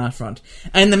doctor on that front.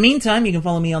 In the meantime, you can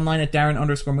follow me online at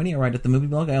Darren_Mooney or write at the Movie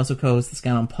Blog. I also co-host the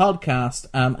Scan On podcast,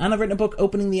 and I've written a book,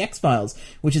 Opening the X-Files,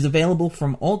 which is available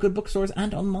from all good bookstores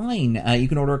and online. You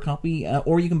can order a copy,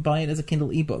 or you can buy it as a Kindle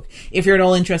ebook. If you're at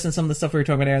all interested in some of the stuff we were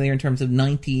talking about earlier in terms of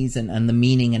 90s and the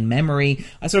meaning and memory,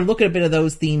 I sort of look at a bit of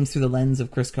those themes through the lens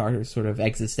of Chris Carter's sort of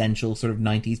existential, sort of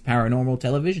 90s paranormal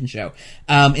television show.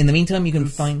 In the meantime, you can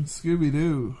find...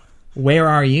 Scooby-Doo. Where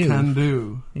are you? Can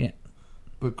do. Yeah.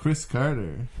 But Chris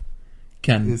Carter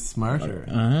is smarter.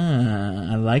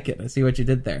 I like it. I see what you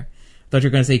did there. Thought you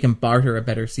were going to say you can barter a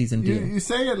better season deal. You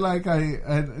say it like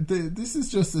this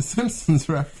is just a Simpsons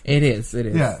reference. It is.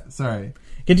 Yeah, sorry.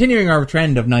 Continuing our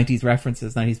trend of 90s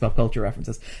references, 90s pop culture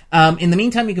references. In the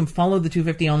meantime, you can follow the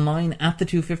 250 online at the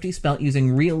 250, spelt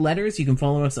using real letters. You can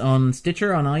follow us on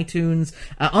Stitcher, on iTunes,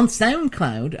 on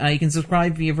SoundCloud. You can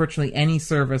subscribe via virtually any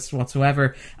service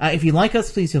whatsoever. If you like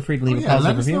us, please feel free to leave a positive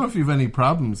let us review. know if you have any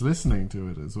problems listening to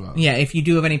it as well. Yeah, if you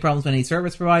do have any problems with any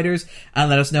service providers,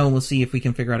 let us know and we'll see if we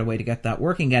can figure out a way to get that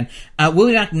working again. We'll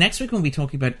be back next week when we'll be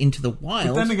talking about Into the Wild.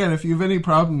 But then again, if you have any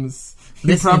problems...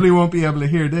 You probably won't be able to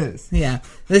hear this. Yeah.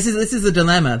 This is a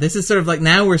dilemma. This is sort of like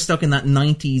now we're stuck in that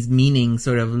 90s meaning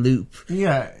sort of loop.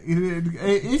 Yeah.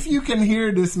 If you can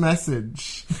hear this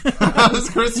message, as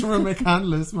Christopher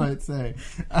McCandless might say,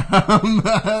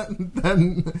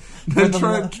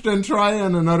 then try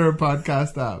on another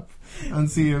podcast app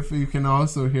and see if you can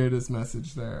also hear this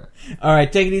message there. All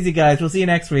right. Take it easy, guys. We'll see you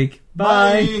next week.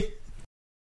 Bye.